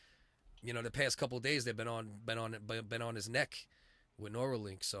shit. The past couple of days they've been on his neck with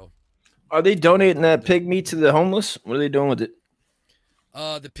Neuralink. So, are they donating that pig meat to the homeless? What are they doing with it?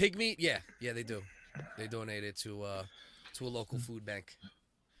 The pig meat, yeah, they do. They donate it to a local food bank.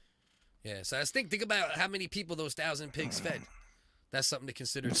 Yeah, so I think about how many people those 1,000 pigs fed. That's something to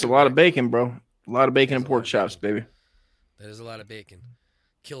consider. It's a lot of bacon, bro. A lot of bacon and pork chops, baby. That is a lot of bacon.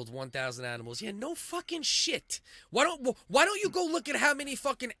 Killed 1,000 animals. Yeah, no fucking shit. Why don't you go look at how many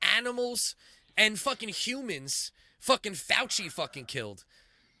fucking animals and fucking humans fucking Fauci fucking killed?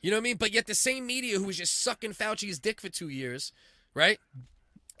 You know what I mean? But yet the same media who was just sucking Fauci's dick for 2 years, right,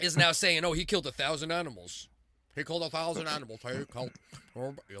 is now saying, oh, he killed 1,000 animals. He killed 1,000 animals.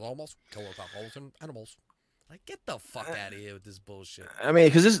 He almost killed 1,000 animals. Like, get the fuck out of here with this bullshit. I mean,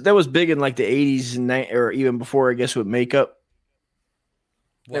 because that was big in like the 80s and or even before, I guess, with makeup.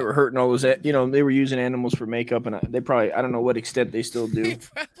 They were hurting all those, they were using animals for makeup, and they probably, I don't know what extent they still do. They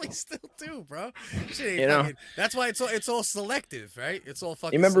probably still do, bro. Shit ain't fucking, that's why it's all selective, right? It's all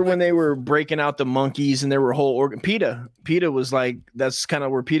fucking. You remember when they were breaking out the monkeys and there were whole PETA was like, that's kind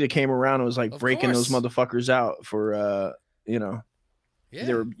of where PETA came around and was like breaking those motherfuckers out for, they were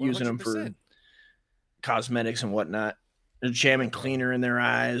using 100%. Them for cosmetics and whatnot. They're jamming cleaner in their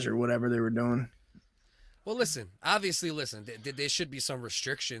eyes or whatever they were doing. Well, obviously, there should be some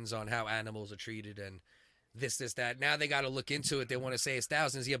restrictions on how animals are treated and this, that. Now they got to look into it. They want to say it's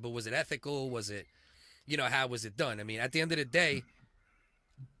thousands. Yeah, but was it ethical? Was it, how was it done? I mean, at the end of the day,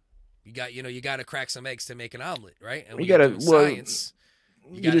 you got to crack some eggs to make an omelet, right? And you got to science.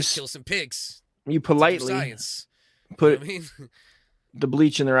 You got to kill some pigs. You politely put the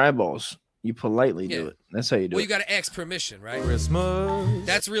bleach in their eyeballs. You politely do it. That's how you do it. Well, you got to ask permission, right? Christmas.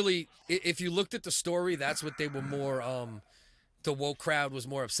 That's really, if you looked at the story, that's what they were more, the woke crowd was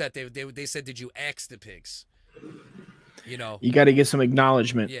more upset. They said, did you ask the pigs? You got to get some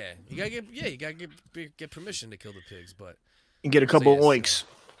acknowledgement. Yeah. You got to get permission to kill the pigs, but. You get a couple oinks.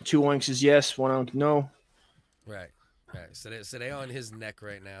 2 oinks is yes, 1 oink no. Right. So they on his neck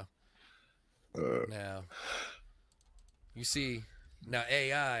right now. Now, you see, now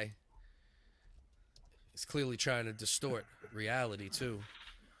AI... It's clearly trying to distort reality too.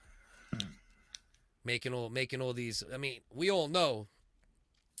 Making all these. I mean, we all know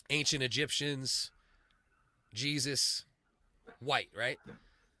ancient Egyptians, Jesus, white, right?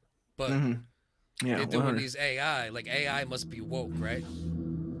 But they're doing these AI. Like AI must be woke, right?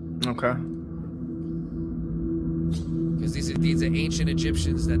 Okay. Because these are ancient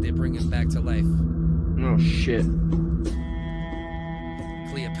Egyptians that they're bringing back to life. Oh shit.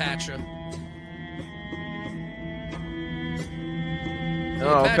 Cleopatra.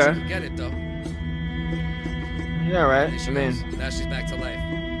 Oh, okay. You get it though. Yeah, right. Now she's back to life.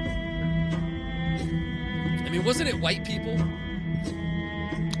 I mean, wasn't it white people?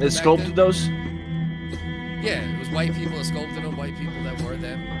 They sculpted those? Yeah, it was white people that sculpted them. White people that were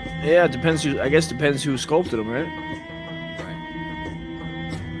them. Yeah, it depends who. I guess depends who sculpted them, right? Right.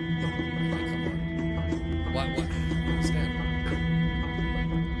 Come on. What? What's that?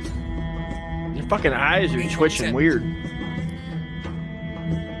 Your fucking eyes are twitching weird.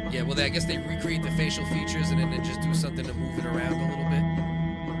 Yeah, well, I guess they recreate the facial features and then they just do something to move it around a little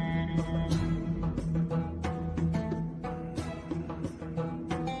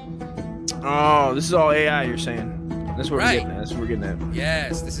bit. Oh, this is all AI, you're saying? That's what we're getting at. That's what we're getting at.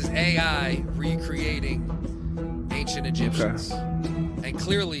 Yes, this is AI recreating ancient Egyptians. Okay. And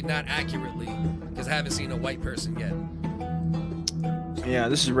clearly not accurately, because I haven't seen a white person yet. Yeah,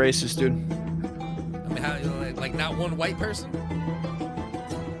 this is racist, dude. I mean, how, like not one white person?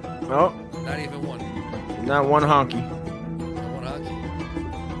 No. Not even one. Not one honky. Not one honky.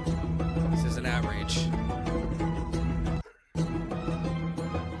 This is an outrage.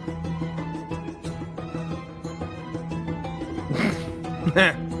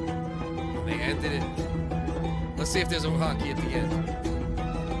 They ended it. Let's see if there's a honky at the end.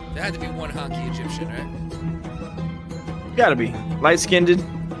 There had to be one honky Egyptian, right? Gotta be. Light-skinned. Yeah.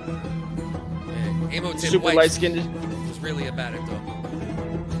 Imhotep Super White light-skinned. Was really about it, though.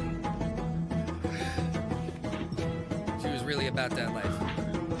 About that life.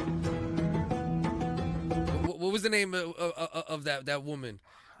 What was the name of that woman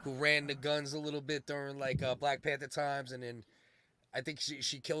who ran the guns a little bit during like Black Panther times, and then I think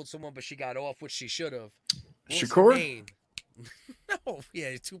she killed someone, but she got off, which she should have. Shakur? No,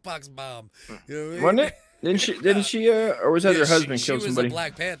 yeah, Tupac's mom. You know what I mean? Wasn't it? Didn't she? Or was that her husband killed somebody? She was a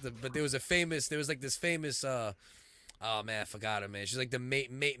Black Panther, but there was like this famous. Oh man, I forgot her, man. She's like the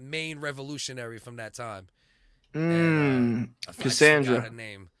main revolutionary from that time. Cassandra. Her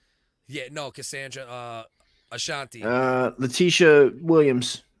name. Yeah, no, Cassandra. Ashanti. Letitia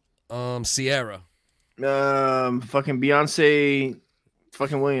Williams. Sierra. Fucking Beyonce.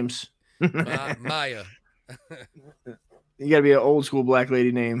 Fucking Williams. Maya. You gotta be an old school black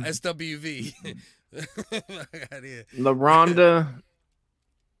lady name. SWV. LaRonda.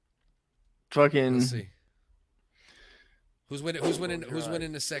 Fucking. Let's see. Who's winning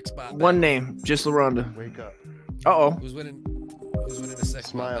the sex bot? One name, just LaRonda. Wake up. Uh-oh. Who's winning the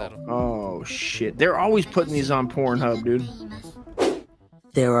sex bot battle? Oh shit. They're always putting these on Pornhub, dude.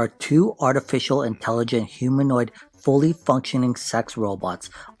 There are 2 artificial intelligent humanoid fully functioning sex robots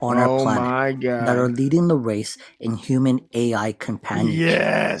on our planet that are leading the race in human AI companionship.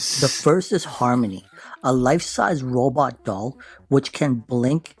 Yes. The first is Harmony, a life-size robot doll which can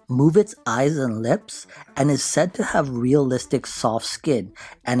blink, move its eyes and lips, and is said to have realistic soft skin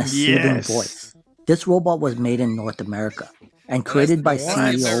and a soothing voice. This robot was made in North America and created by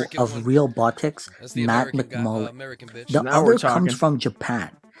CEO of Realbotics, Matt McMullen. The other comes from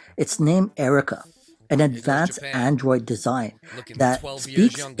Japan. It's named Erica, an advanced android design that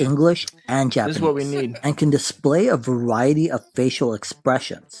speaks English and Japanese. This is what we need. And can display a variety of facial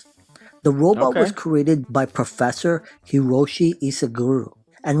expressions. The robot was created by Professor Hiroshi Isaguro.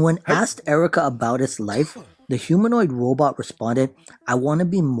 And when asked Erica about its life, the humanoid robot responded, "I want to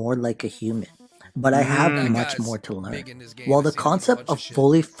be more like a human, but I have much more to learn." While the concept of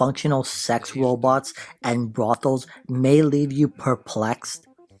fully functional sex robots and brothels may leave you perplexed,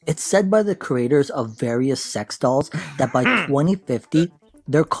 it's said by the creators of various sex dolls that by 2050,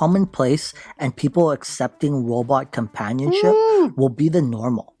 they're commonplace and people accepting robot companionship will be the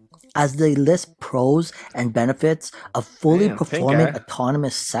normal, as they list pros and benefits of fully performing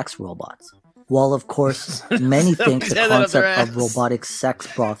autonomous sex robots. While of course, many think the concept of robotic sex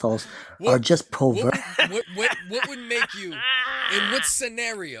brothels are just perverse. What would make you, in what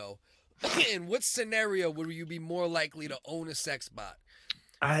scenario would you be more likely to own a sex bot?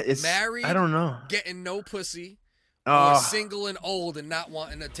 Married, I don't know. Getting no pussy, or single and old and not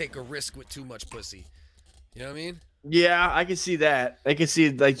wanting to take a risk with too much pussy. You know what I mean? Yeah, I can see that. I can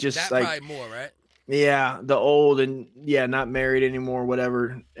see like just that like probably more, right? Yeah, the old and not married anymore,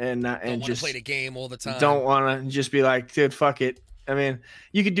 whatever, and not and just play the game all the time. Don't want to just be like, dude, fuck it. I mean,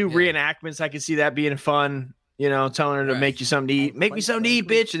 you could do reenactments. I could see that being fun. You know, telling her to make you something to eat. Make me something to eat,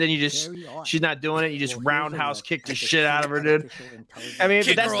 bitch. And then she's not doing it. You just roundhouse kick the shit out of her, dude. I mean,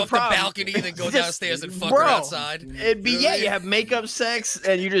 kick that's her the off problem. the balcony, then go downstairs and fuck her outside. It'd be you have makeup sex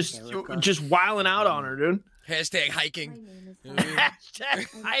and you just wilding out on her, dude. Hashtag hiking.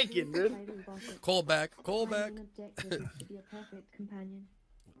 Hashtag hiking, dude. Call back.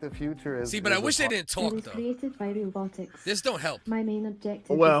 The future is. See, but I wish they didn't talk though. Created by Realbotics. This don't help. My main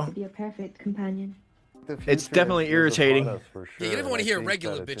objective is to be a perfect companion. It's definitely irritating. Yeah, you never want to hear a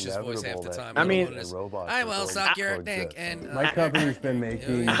regular bitch's voice half the time. I mean, I will suck your dick and my company's been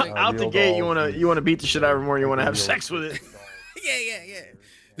making out the gate. You want to beat the shit out of her more. You want to have sex with it.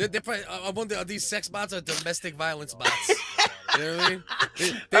 Yeah. They're probably, I wonder, are these sex bots or domestic violence bots? You know what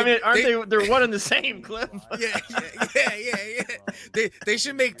I mean? Aren't they? They're one and the same, Cliff. Yeah. They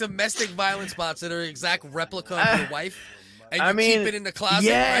should make domestic violence bots that are an exact replica of your wife. And you keep it in the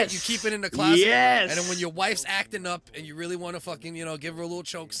closet, right? You keep it in the closet. Yes. And then when your wife's acting up and you really want to fucking, give her a little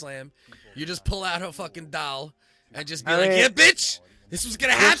choke slam, you just pull out her fucking doll and just be like, yeah, bitch, this was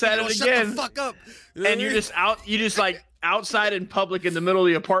going to happen. Shut the fuck up. You know and you're just like outside in public in the middle of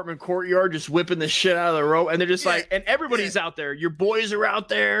the apartment courtyard, just whipping the shit out of the rope. And they're just like, and everybody's out there. Your boys are out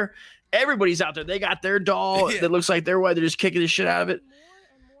there. Everybody's out there. They got their doll that looks like their wife. They're just kicking the shit out of it.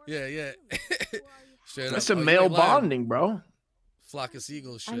 Yeah. That's some male bonding, bro. Flock of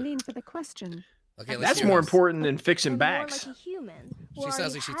seagulls shit. I lean for the question. Okay, that's more important than fixing backs. Like a human. She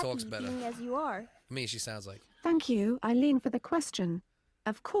sounds like she talks better. As you are. I mean, she sounds like. Thank you. I lean for the question.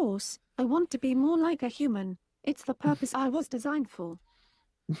 Of course, I want to be more like a human. It's the purpose I was designed for.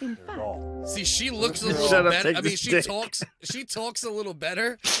 In fact. See, she looks a little better. I mean, she talks a little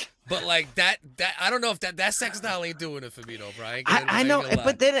better. But like that I don't know if that sex doll ain't doing it for me though, Brian. I know,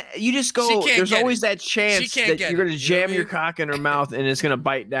 but then you just go. There's always that chance that you're gonna jam your cock in her mouth and it's gonna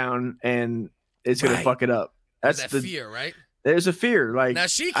bite down and it's gonna fuck it up. That's the fear, right? There's a fear. Like now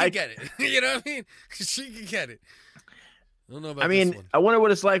she can get it. You know what I mean? She can get it. I don't know about. I mean, I wonder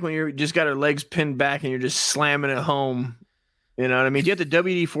what it's like when you're just got her legs pinned back and you're just slamming it home. You know what I mean? Do you have to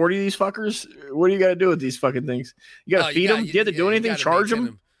WD-40 these fuckers? What do you got to do with these fucking things? You got to feed them? Do you have to do anything? Charge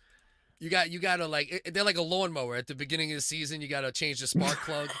them? You gotta like they're like a lawnmower. At the beginning of the season, you gotta change the spark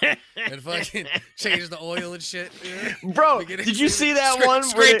plug and fucking change the oil and shit. Bro, did you see that one?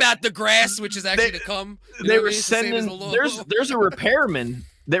 Scrape out the grass, which is actually to come. They were sending. There's a repairman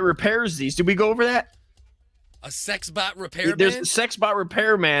that repairs these. Did we go over that? A sex bot repairman? There's a sex bot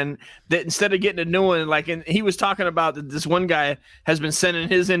repairman that instead of getting a new one, like, and he was talking about that this one guy has been sending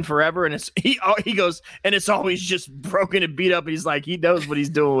his in forever, and he goes, and it's always just broken and beat up. He's like, he knows what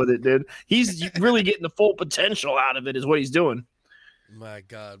he's doing with it, dude. He's really getting the full potential out of it, is what he's doing. My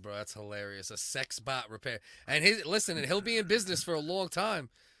God, bro, that's hilarious. A sex bot repair, and he'll be in business for a long time.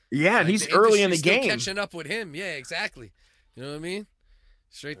 Yeah, and he's early in the game. Catching up with him, yeah, exactly. You know what I mean?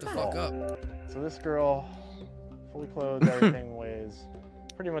 Straight the fuck up. So this girl, fully clothed, everything weighs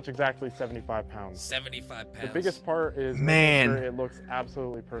pretty much exactly 75 pounds. 75 pounds. The biggest part is Man. making sure it looks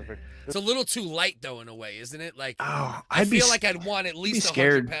absolutely perfect. It's a little too light though in a way, isn't it? Like I I'd be feel s- like I'd want at least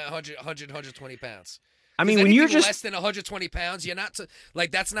scared. 120 pounds. I mean, 'Cause when you're anything just less than 120 pounds, you're not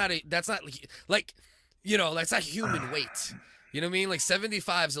like that's not like you know, that's not human weight. You know what I mean? Like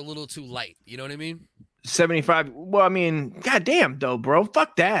 75 is a little too light. You know what I mean? 75. Well, I mean, goddamn though, bro.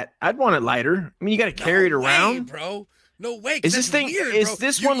 Fuck that. I'd want it lighter. I mean, you got to carry it around, bro. No way. 'Cause Is this that's thing? weird, Is bro.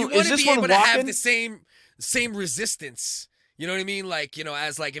 this You one? wanna Is this be one able to have walking? the same resistance. You know what I mean? Like, you know,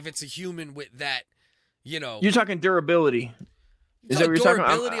 as like if it's a human with that, you know. You're talking durability. Is that what you're talking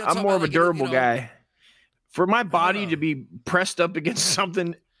Durability, about? I'm more of a durable guy. For my body to be pressed up against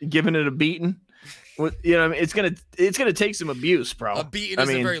something, giving it a beating, you know, what I mean, it's gonna take some abuse, bro. A beating I is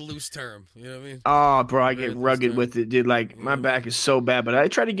mean, a very loose term. You know what I mean? Oh, bro, I get rugged with it, dude. Like my back is so bad, but I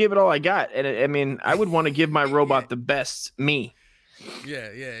try to give it all I got, and I mean, I would want to give my robot the best me. Yeah.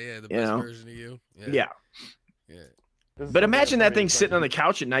 The You best know? version of you. Yeah. Yeah. But imagine that thing sitting on the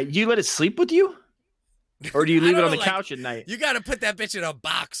couch at night. Do you let it sleep with you, or do you leave it don't on the know, like, couch at night? You got to put that bitch in a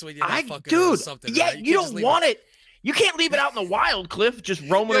box when you're not fucking or Dude, something. yeah, right? you can't just don't leave want it. You can't leave it out in the wild, Cliff, just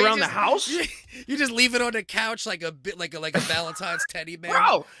roaming Yeah, you around the just- house. You just leave it on the couch like a bit like a Valentine's teddy bear.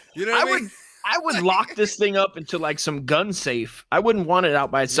 Bro, you know what I mean? I would lock this thing up into like some gun safe. I wouldn't want it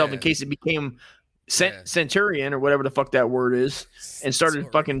out by itself in case it became Centurion or whatever the fuck that word is and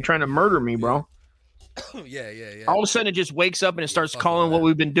started fucking trying to murder me, bro. yeah. All of a sudden it just wakes up and it starts calling what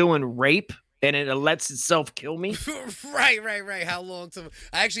we've been doing rape, and it lets itself kill me. right. How long to?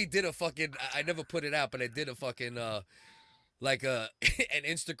 I actually did a fucking. I never put it out, but I did a fucking like an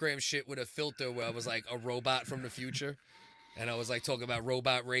Instagram shit with a filter where I was like a robot from the future, and I was like talking about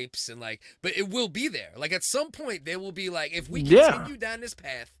robot rapes and like. But it will be there. Like at some point there will be like if we continue down this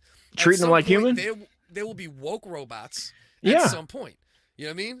path, Treating them like human? There will be woke robots Yeah. at some point. You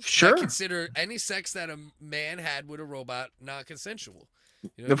know what I mean? Sure. That consider any sex that a man had with a robot not consensual. You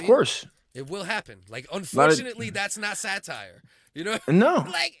know what Of I mean? course. It will happen. Like, unfortunately, that's not satire. You know? No.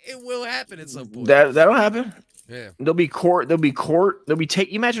 Like, it will happen at some point. That'll happen. Yeah. There'll be court. You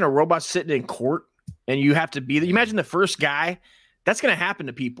imagine a robot sitting in court and you have to be there. You imagine the first guy. That's gonna happen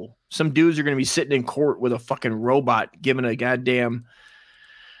to people. Some dudes are gonna be sitting in court with a fucking robot giving a goddamn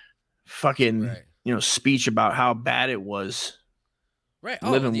fucking speech about how bad it was. Right.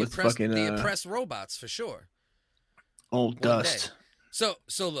 Living the with oppressed, fucking the oppressed robots for sure. old One dust. day.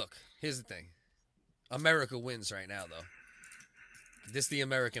 So look, here's the thing. America wins right now, though. This the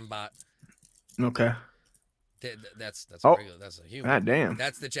American bot. Okay. That's a regular. That's a human. God damn.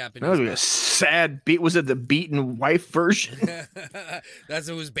 That's the Japanese. That was a bot. sad beat. Was it the beaten wife version? That's what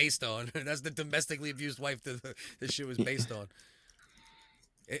it was based on. That's the domestically abused wife that the shit was based on.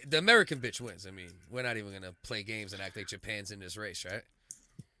 The American bitch wins. I mean, we're not even gonna play games and act like Japan's in this race, right?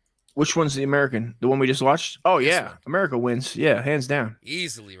 Which one's the American? The one we just watched? Oh yeah, America wins. Yeah, hands down.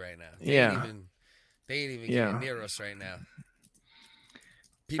 Easily right now. They ain't even getting near us right now.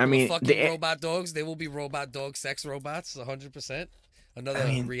 People are fucking robot dogs. They will be robot dog sex robots, 100%.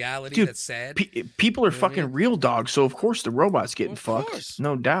 Another reality dude, that's sad. People are You know what I fucking mean? real dogs, so of course the robot's getting fucked. course.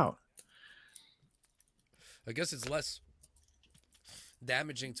 No doubt. I guess it's less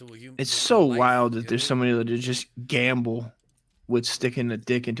damaging to a human. It's to so life, wild you that know there's what somebody that just gamble with sticking a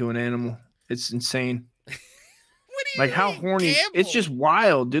dick into an animal. It's insane. Like how horny? It's just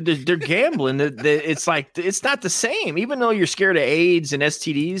wild, dude. They're gambling. It's like it's not the same. Even though you're scared of AIDS and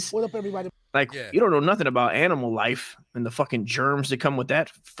STDs. What up, everybody? Like you don't know nothing about animal life and the fucking germs that come with that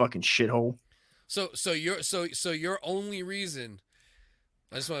fucking shithole. So your only reason,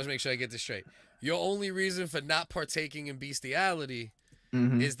 I just want to make sure I get this straight. Your only reason for not partaking in bestiality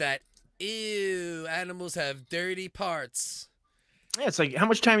Mhm. is that ew, animals have dirty parts. Yeah, it's like how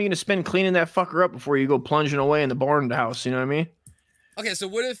much time are you gonna spend cleaning that fucker up before you go plunging away in the barn house? You know what I mean? Okay, so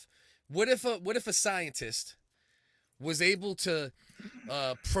what if a scientist was able to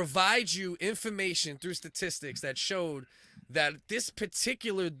provide you information through statistics that showed that this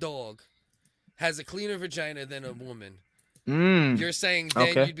particular dog has a cleaner vagina than a woman? You're saying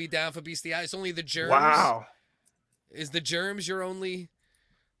then you'd be down for bestiality? It's only the germs. Wow. Is the germs your only?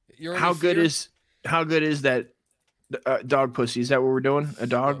 How good fear? how good is that dog pussy? Is that what we're doing? A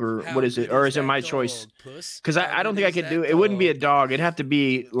dog or what is it? Or is it my choice? Because I don't think I could do it. It wouldn't be a dog. It'd have to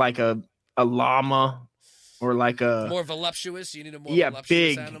be like a llama or like a more voluptuous? You need a more voluptuous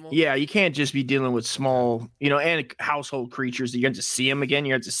big. animal? Yeah, you can't just be dealing with small, and household creatures that you have to see them again.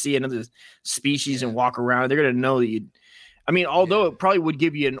 You have to see another species and walk around. They're gonna know that you. I mean, although it probably would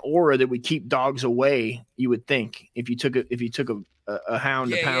give you an aura that would keep dogs away, you would think if you took a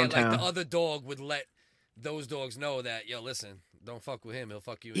hound to Pound like Town. the other dog would let those dogs know that, yo, listen, don't fuck with him. He'll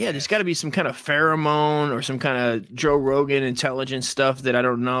fuck you. Yeah, there's got to be some kind of pheromone or some kind of Joe Rogan intelligence stuff that I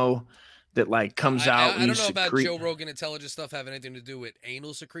don't know that like comes out. I don't know about Joe Rogan intelligence stuff having anything to do with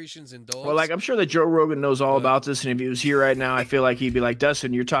anal secretions in dogs. Well, like I'm sure that Joe Rogan knows all about this, and if he was here right now, I feel like he'd be like,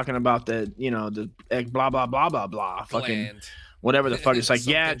 Dustin, you're talking about the, the blah blah blah blah blah, fucking whatever the fuck. It's like,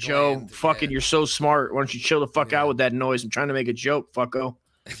 yeah, Joe, fucking, you're so smart. Why don't you chill the fuck out with that noise? I'm trying to make a joke, fucko.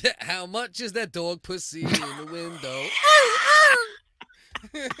 How much is that dog pussy in the window?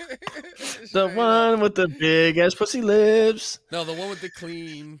 The one with the big ass pussy lips. No, the one with the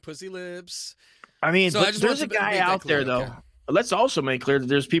clean pussy lips. I mean, so there's a guy out there, though. Okay. Let's also make clear that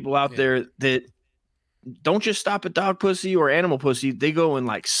there's people out there that don't just stop at dog pussy or animal pussy. They go and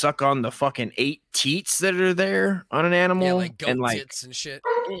like suck on the fucking 8 teats that are there on an animal. Yeah, like goat and like tits and shit.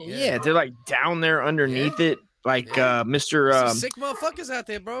 Yeah, they're like down there underneath it. Like Mr. Some sick motherfuckers out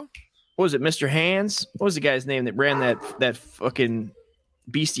there, bro. What was it, Mr. Hands? What was the guy's name that ran that fucking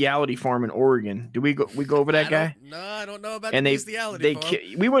bestiality farm in Oregon? Did we go over that guy? No, I don't know about the bestiality farm.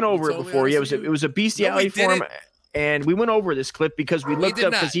 We went over it before. Yeah, it was a bestiality farm, and we went over this clip because we looked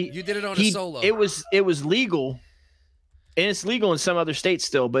up because you did it on a solo. It was legal, and it's legal in some other states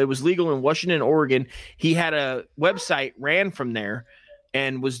still, but it was legal in Washington and Oregon. He had a website ran from there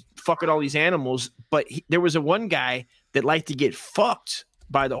and was fucking all these animals, but there was one guy that liked to get fucked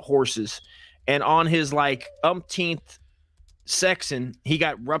by the horses, and on his like umpteenth sexing, he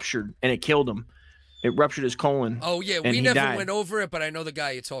got ruptured and it killed him. It ruptured his colon. Oh yeah, we never went over it, but I know the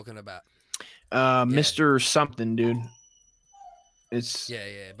guy you're talking about. Mr. Something, dude. It's yeah,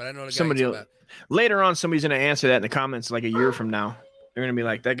 but I know the guy you're talking about. Later on, somebody's gonna answer that in the comments like a year from now. They're gonna be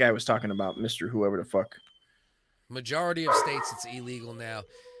like, that guy was talking about Mr. Whoever the fuck. Majority of states, it's illegal now.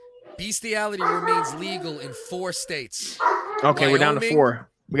 Bestiality remains legal in 4 states. Okay, Wyoming, we're down to 4.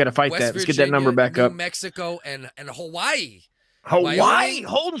 We got to fight West that. Let's Virginia, get that number back New up. Mexico and Hawaii. Hawaii,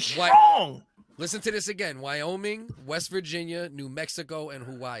 holding strong. Listen to this again. Wyoming, West Virginia, New Mexico, and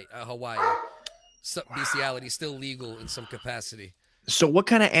Hawaii. Bestiality still legal in some capacity. So what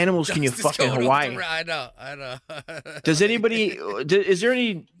kind of animals can you fuck in Hawaii? I know. Does anybody? Is there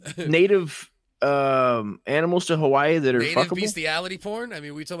any native animals to Hawaii that are native fuckable? Bestiality porn? I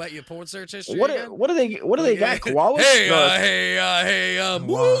mean, we talk about your porn search history. What do they got? Koalas? Hey,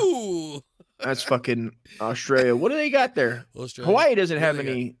 woo! That's fucking Australia. What do they got there? Australia. Hawaii doesn't have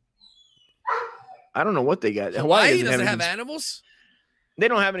any. I don't know what they got. Hawaii doesn't have animals. They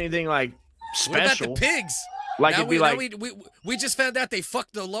don't have anything like special. What about the pigs? Like now it'd be like we just found out they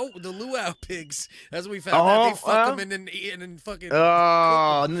fucked the luau pigs. That's what we found out. They fuck them and then eat and then fucking.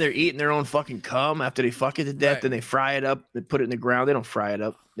 Oh, and then they're eating their own fucking cum after they fuck it to death. Right. Then they fry it up. They put it in the ground. They don't fry it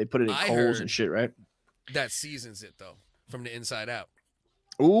up. They put it in coals and shit, right? That seasons it though, from the inside out.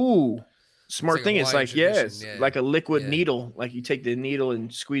 Ooh, smart like thing. It's like it's like a liquid Yeah. needle. Like you take the needle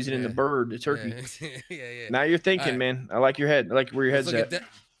and squeeze it in the bird, the turkey. Yeah. Now you're thinking, man. I like your head. I like where your head's Look at.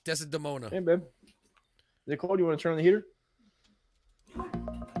 That's a Demona. Hey, babe. Is it cold? You want to turn on the heater?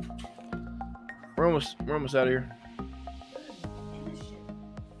 We're almost out of here.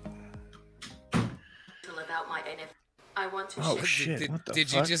 About my I want to. Oh shit!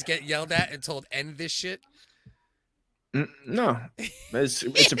 Did you just get yelled at and told end this shit? No,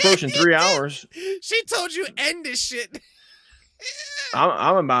 it's approaching 3 hours. She told you end this shit.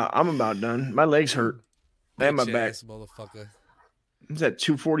 I'm about done. My legs hurt. And my back. Motherfucker. It's at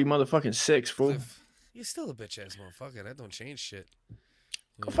 240 motherfucking 6, fool. You're still a bitch ass motherfucker. That don't change shit.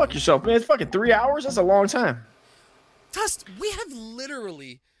 Go fuck yourself, man. It's fucking 3 hours. That's a long time. Tust, we have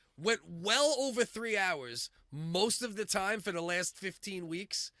literally went well over 3 hours most of the time for the last 15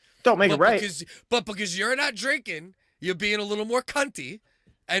 weeks. Don't make it right. Because you're not drinking, you're being a little more cunty,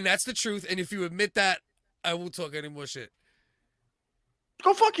 and that's the truth. And if you admit that, I won't talk any more shit.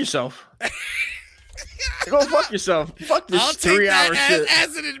 Go fuck yourself. Go fuck yourself. Fuck this I'll 3 hour shit.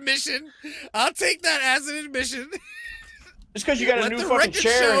 As an admission. I'll take that as an admission. Just because you got a new fucking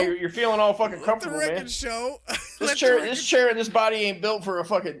chair and you're feeling all fucking comfortable, man. Show. This chair and this body ain't built for a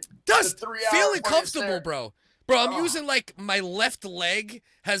fucking 3 hour feeling comfortable, bro. Bro, I'm using like my left leg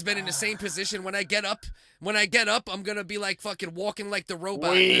has been in the same position. When I get up, I'm gonna be like fucking walking like the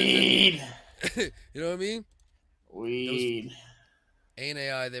robot. Weed. You know what I mean? Weed.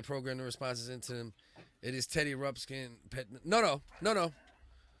 AI, they program the responses into them. It is Teddy Rupskin. No.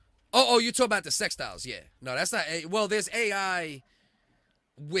 Oh, you talk about the sex dolls. Yeah. No, that's not. Well, there's AI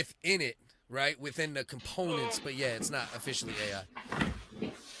within it, right? Within the components. But yeah, it's not officially AI.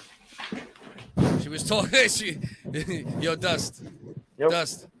 She was talking. Yo, Dust. Yep.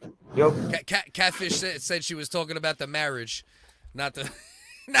 Dust. Yep. Catfish said she was talking about the marriage, not the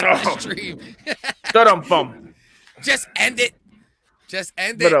stream. Dum-bum. Just end it. Just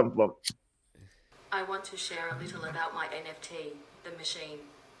end it. I want to share a little about my NFT, the machine.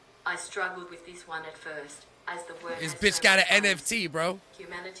 I struggled with this one at first, as the word This has bitch so got much an promise. NFT, bro.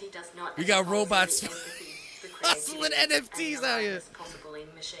 Humanity does not. We got have the robots empathy, the hustling creativity, NFTs and the out here. likeness possible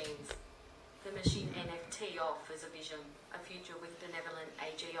in machines. The machine NFT offers a vision, a future with benevolent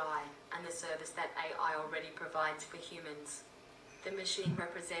AGI, and the service that AI already provides for humans. The machine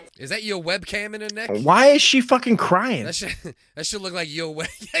represents. Is that your webcam in her neck? Why is she fucking crying? That should look like your web,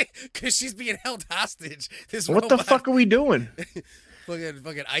 because she's being held hostage. This What the robot- fuck are we doing?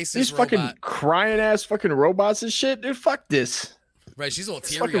 fucking ISIS These robot. fucking crying ass fucking robots and shit, dude. Fuck this. Right, she's all It's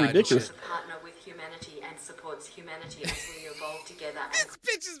teary-eyed fucking and ridiculous. shit. Partner with humanity and supports humanity as we evolve together. This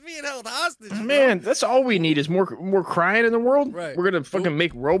bitch is being held hostage. bro. Man, that's all we need is more crying in the world. Right. We're gonna fucking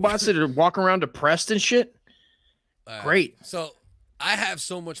make robots that are walking around depressed and shit. All right. Great. So I have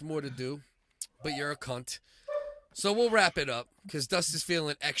so much more to do, but you're a cunt. So we'll wrap it up because Dusty's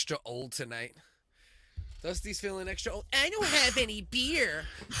feeling extra old tonight. Dusty's feeling extra old. I don't have any beer.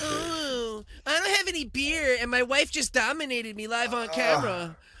 Oh, I don't have any beer, and my wife just dominated me live on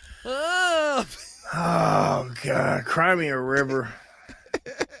camera. Oh. Oh god, cry me a river.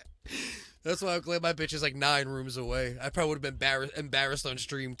 That's why I'm glad my bitch is like 9 rooms away. I probably would have been embarrassed on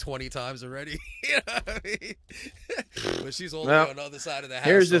stream 20 times already. You know what I mean? But she's all Well, on the other side of the house.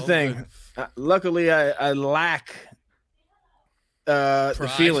 Here's the so I'm thing. good. Luckily, I lack the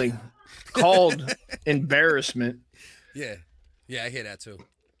Pride. feeling called embarrassment. Yeah. Yeah, I hear that too.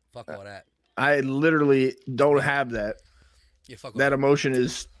 Fuck all that. I literally don't have that. Yeah, fuck all That emotion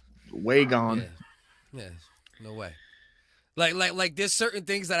is way gone. Yeah, no way. Like there's certain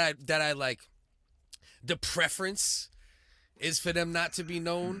things that I like. The preference is for them not to be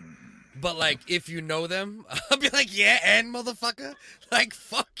known, but like if you know them, I'll be like, yeah, and motherfucker, like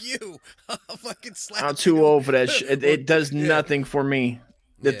fuck you. I'll fucking slap. I'm too old for that shit. It does nothing for me.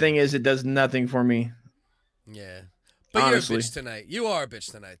 The Yeah. thing is, it does nothing for me. Yeah. But Honestly. you're a bitch tonight. You are a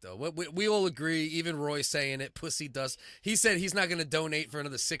bitch tonight, though. We all agree. Even Roy's saying it. Pussy dust. He said he's not going to donate for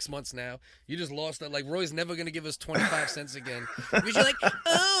another 6 months now. You just lost that. Like, Roy's never going to give us 25 cents again. Because you're like,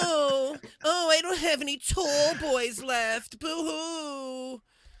 oh, I don't have any tall boys left. Boo-hoo.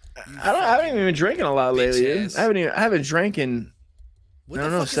 I haven't even been drinking a lot lately. Dude. ass. I haven't drank in What I the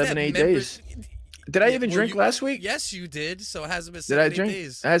don't know, fuck is that 7-8 member- days. Did I even well, drink last week? Yes, you did. So it hasn't been Did 7 I 8 drink?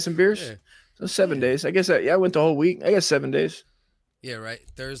 days. I had some beers. Yeah. So 7 days. I guess I went the whole week. I guess 7 days. Yeah, right.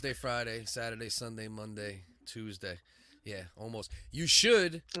 Thursday, Friday, Saturday, Sunday, Monday, Tuesday. Yeah, almost. You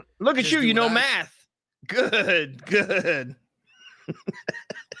should. Look at just you. do You know what I- math. Good.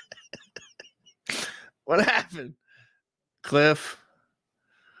 What happened? Cliff.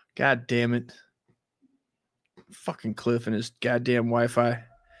 God damn it. Fucking Cliff and his goddamn Wi-Fi.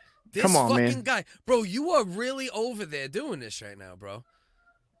 This Come on, fucking man. guy. Bro, you are really over there doing this right now, bro.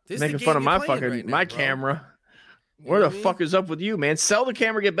 This the Making game fun of you're my playing fucking right now, my bro. camera. You Where know the what I mean? fuck is up with you, man? Sell the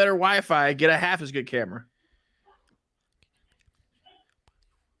camera, get better Wi-Fi, get a half as good camera.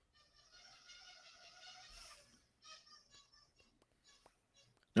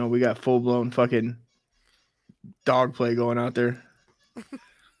 No, we got full blown fucking dog play going out there.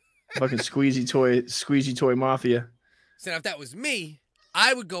 Fucking squeezy toy mafia. So if that was me,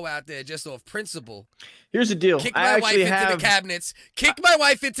 I would go out there just off principle. Here's the deal. Kick I my wife actually into have the cabinets. Kick my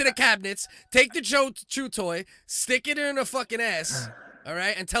wife into the cabinets. Take the chew toy. Stick it in her fucking ass. All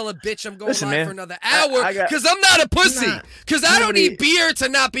right, and tell a bitch I'm going Listen, live man, for another hour I got- because I'm not a pussy. Nah. Because I don't Nobody- need beer to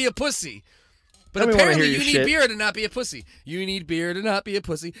not be a pussy. But Nobody wanna apparently hear you your need shit. beer to not be a pussy. You need beer to not be a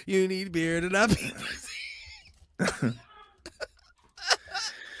pussy. You need beer to not be a pussy.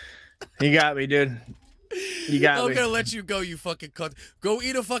 You got me, dude. You got I'm me. gonna let you go, you fucking cunt. Go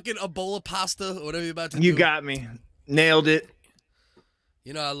eat a fucking Ebola pasta or whatever you're about to do. You got me. Nailed it.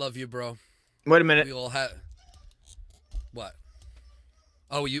 You know I love you, bro. Wait a minute. We all have. What?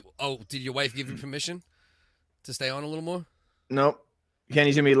 Did your wife give you permission to stay on a little more? Nope.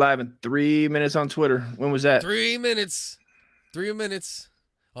 Kenny's gonna be live in 3 minutes on Twitter. When was that? 3 minutes. 3 minutes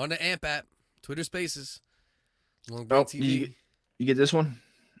on the AMP app, Twitter Spaces, Long Break Oh, TV. you get this one?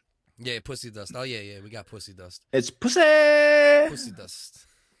 Yeah, Pussy Dust. Oh yeah, we got Pussy Dust. It's pussy. Pussy Dust.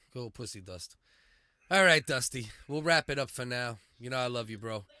 Go Pussy Dust. All right, Dusty. We'll wrap it up for now. You know I love you,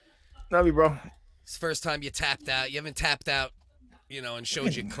 bro. Love you, bro. It's the first time you tapped out. You haven't tapped out, and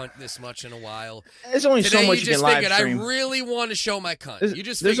showed your cunt this much in a while. There's only so Today, much you you just can live figured, stream. I really want to show my cunt. There's, You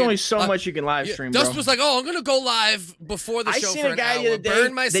just there's figured, only so much you can live stream, Dust bro. was like, "Oh, I'm gonna go live before the I show seen for a an guy hour, the other day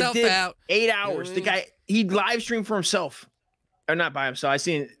burn myself that did out." 8 You know hours. what I The mean? guy, he live streamed for himself, or not by himself. I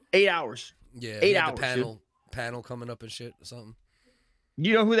seen 8 hours. Yeah, 8 he had hours. the dude. panel coming up and shit or something.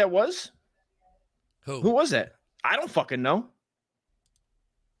 You know who that was? Who? Who was that? I don't fucking know.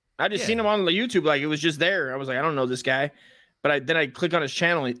 I just seen him on the YouTube, like it was just there. I was like, I don't know this guy, but then I click on his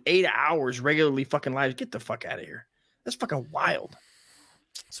channel, and 8 hours regularly fucking live. Get the fuck out of here. That's fucking wild.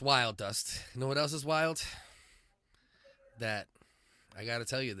 It's wild, Dust. You know what else is wild? That I gotta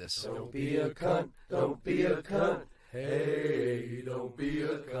tell you this. Don't be a cunt. Don't be a cunt. Hey, don't be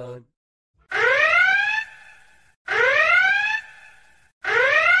a cunt.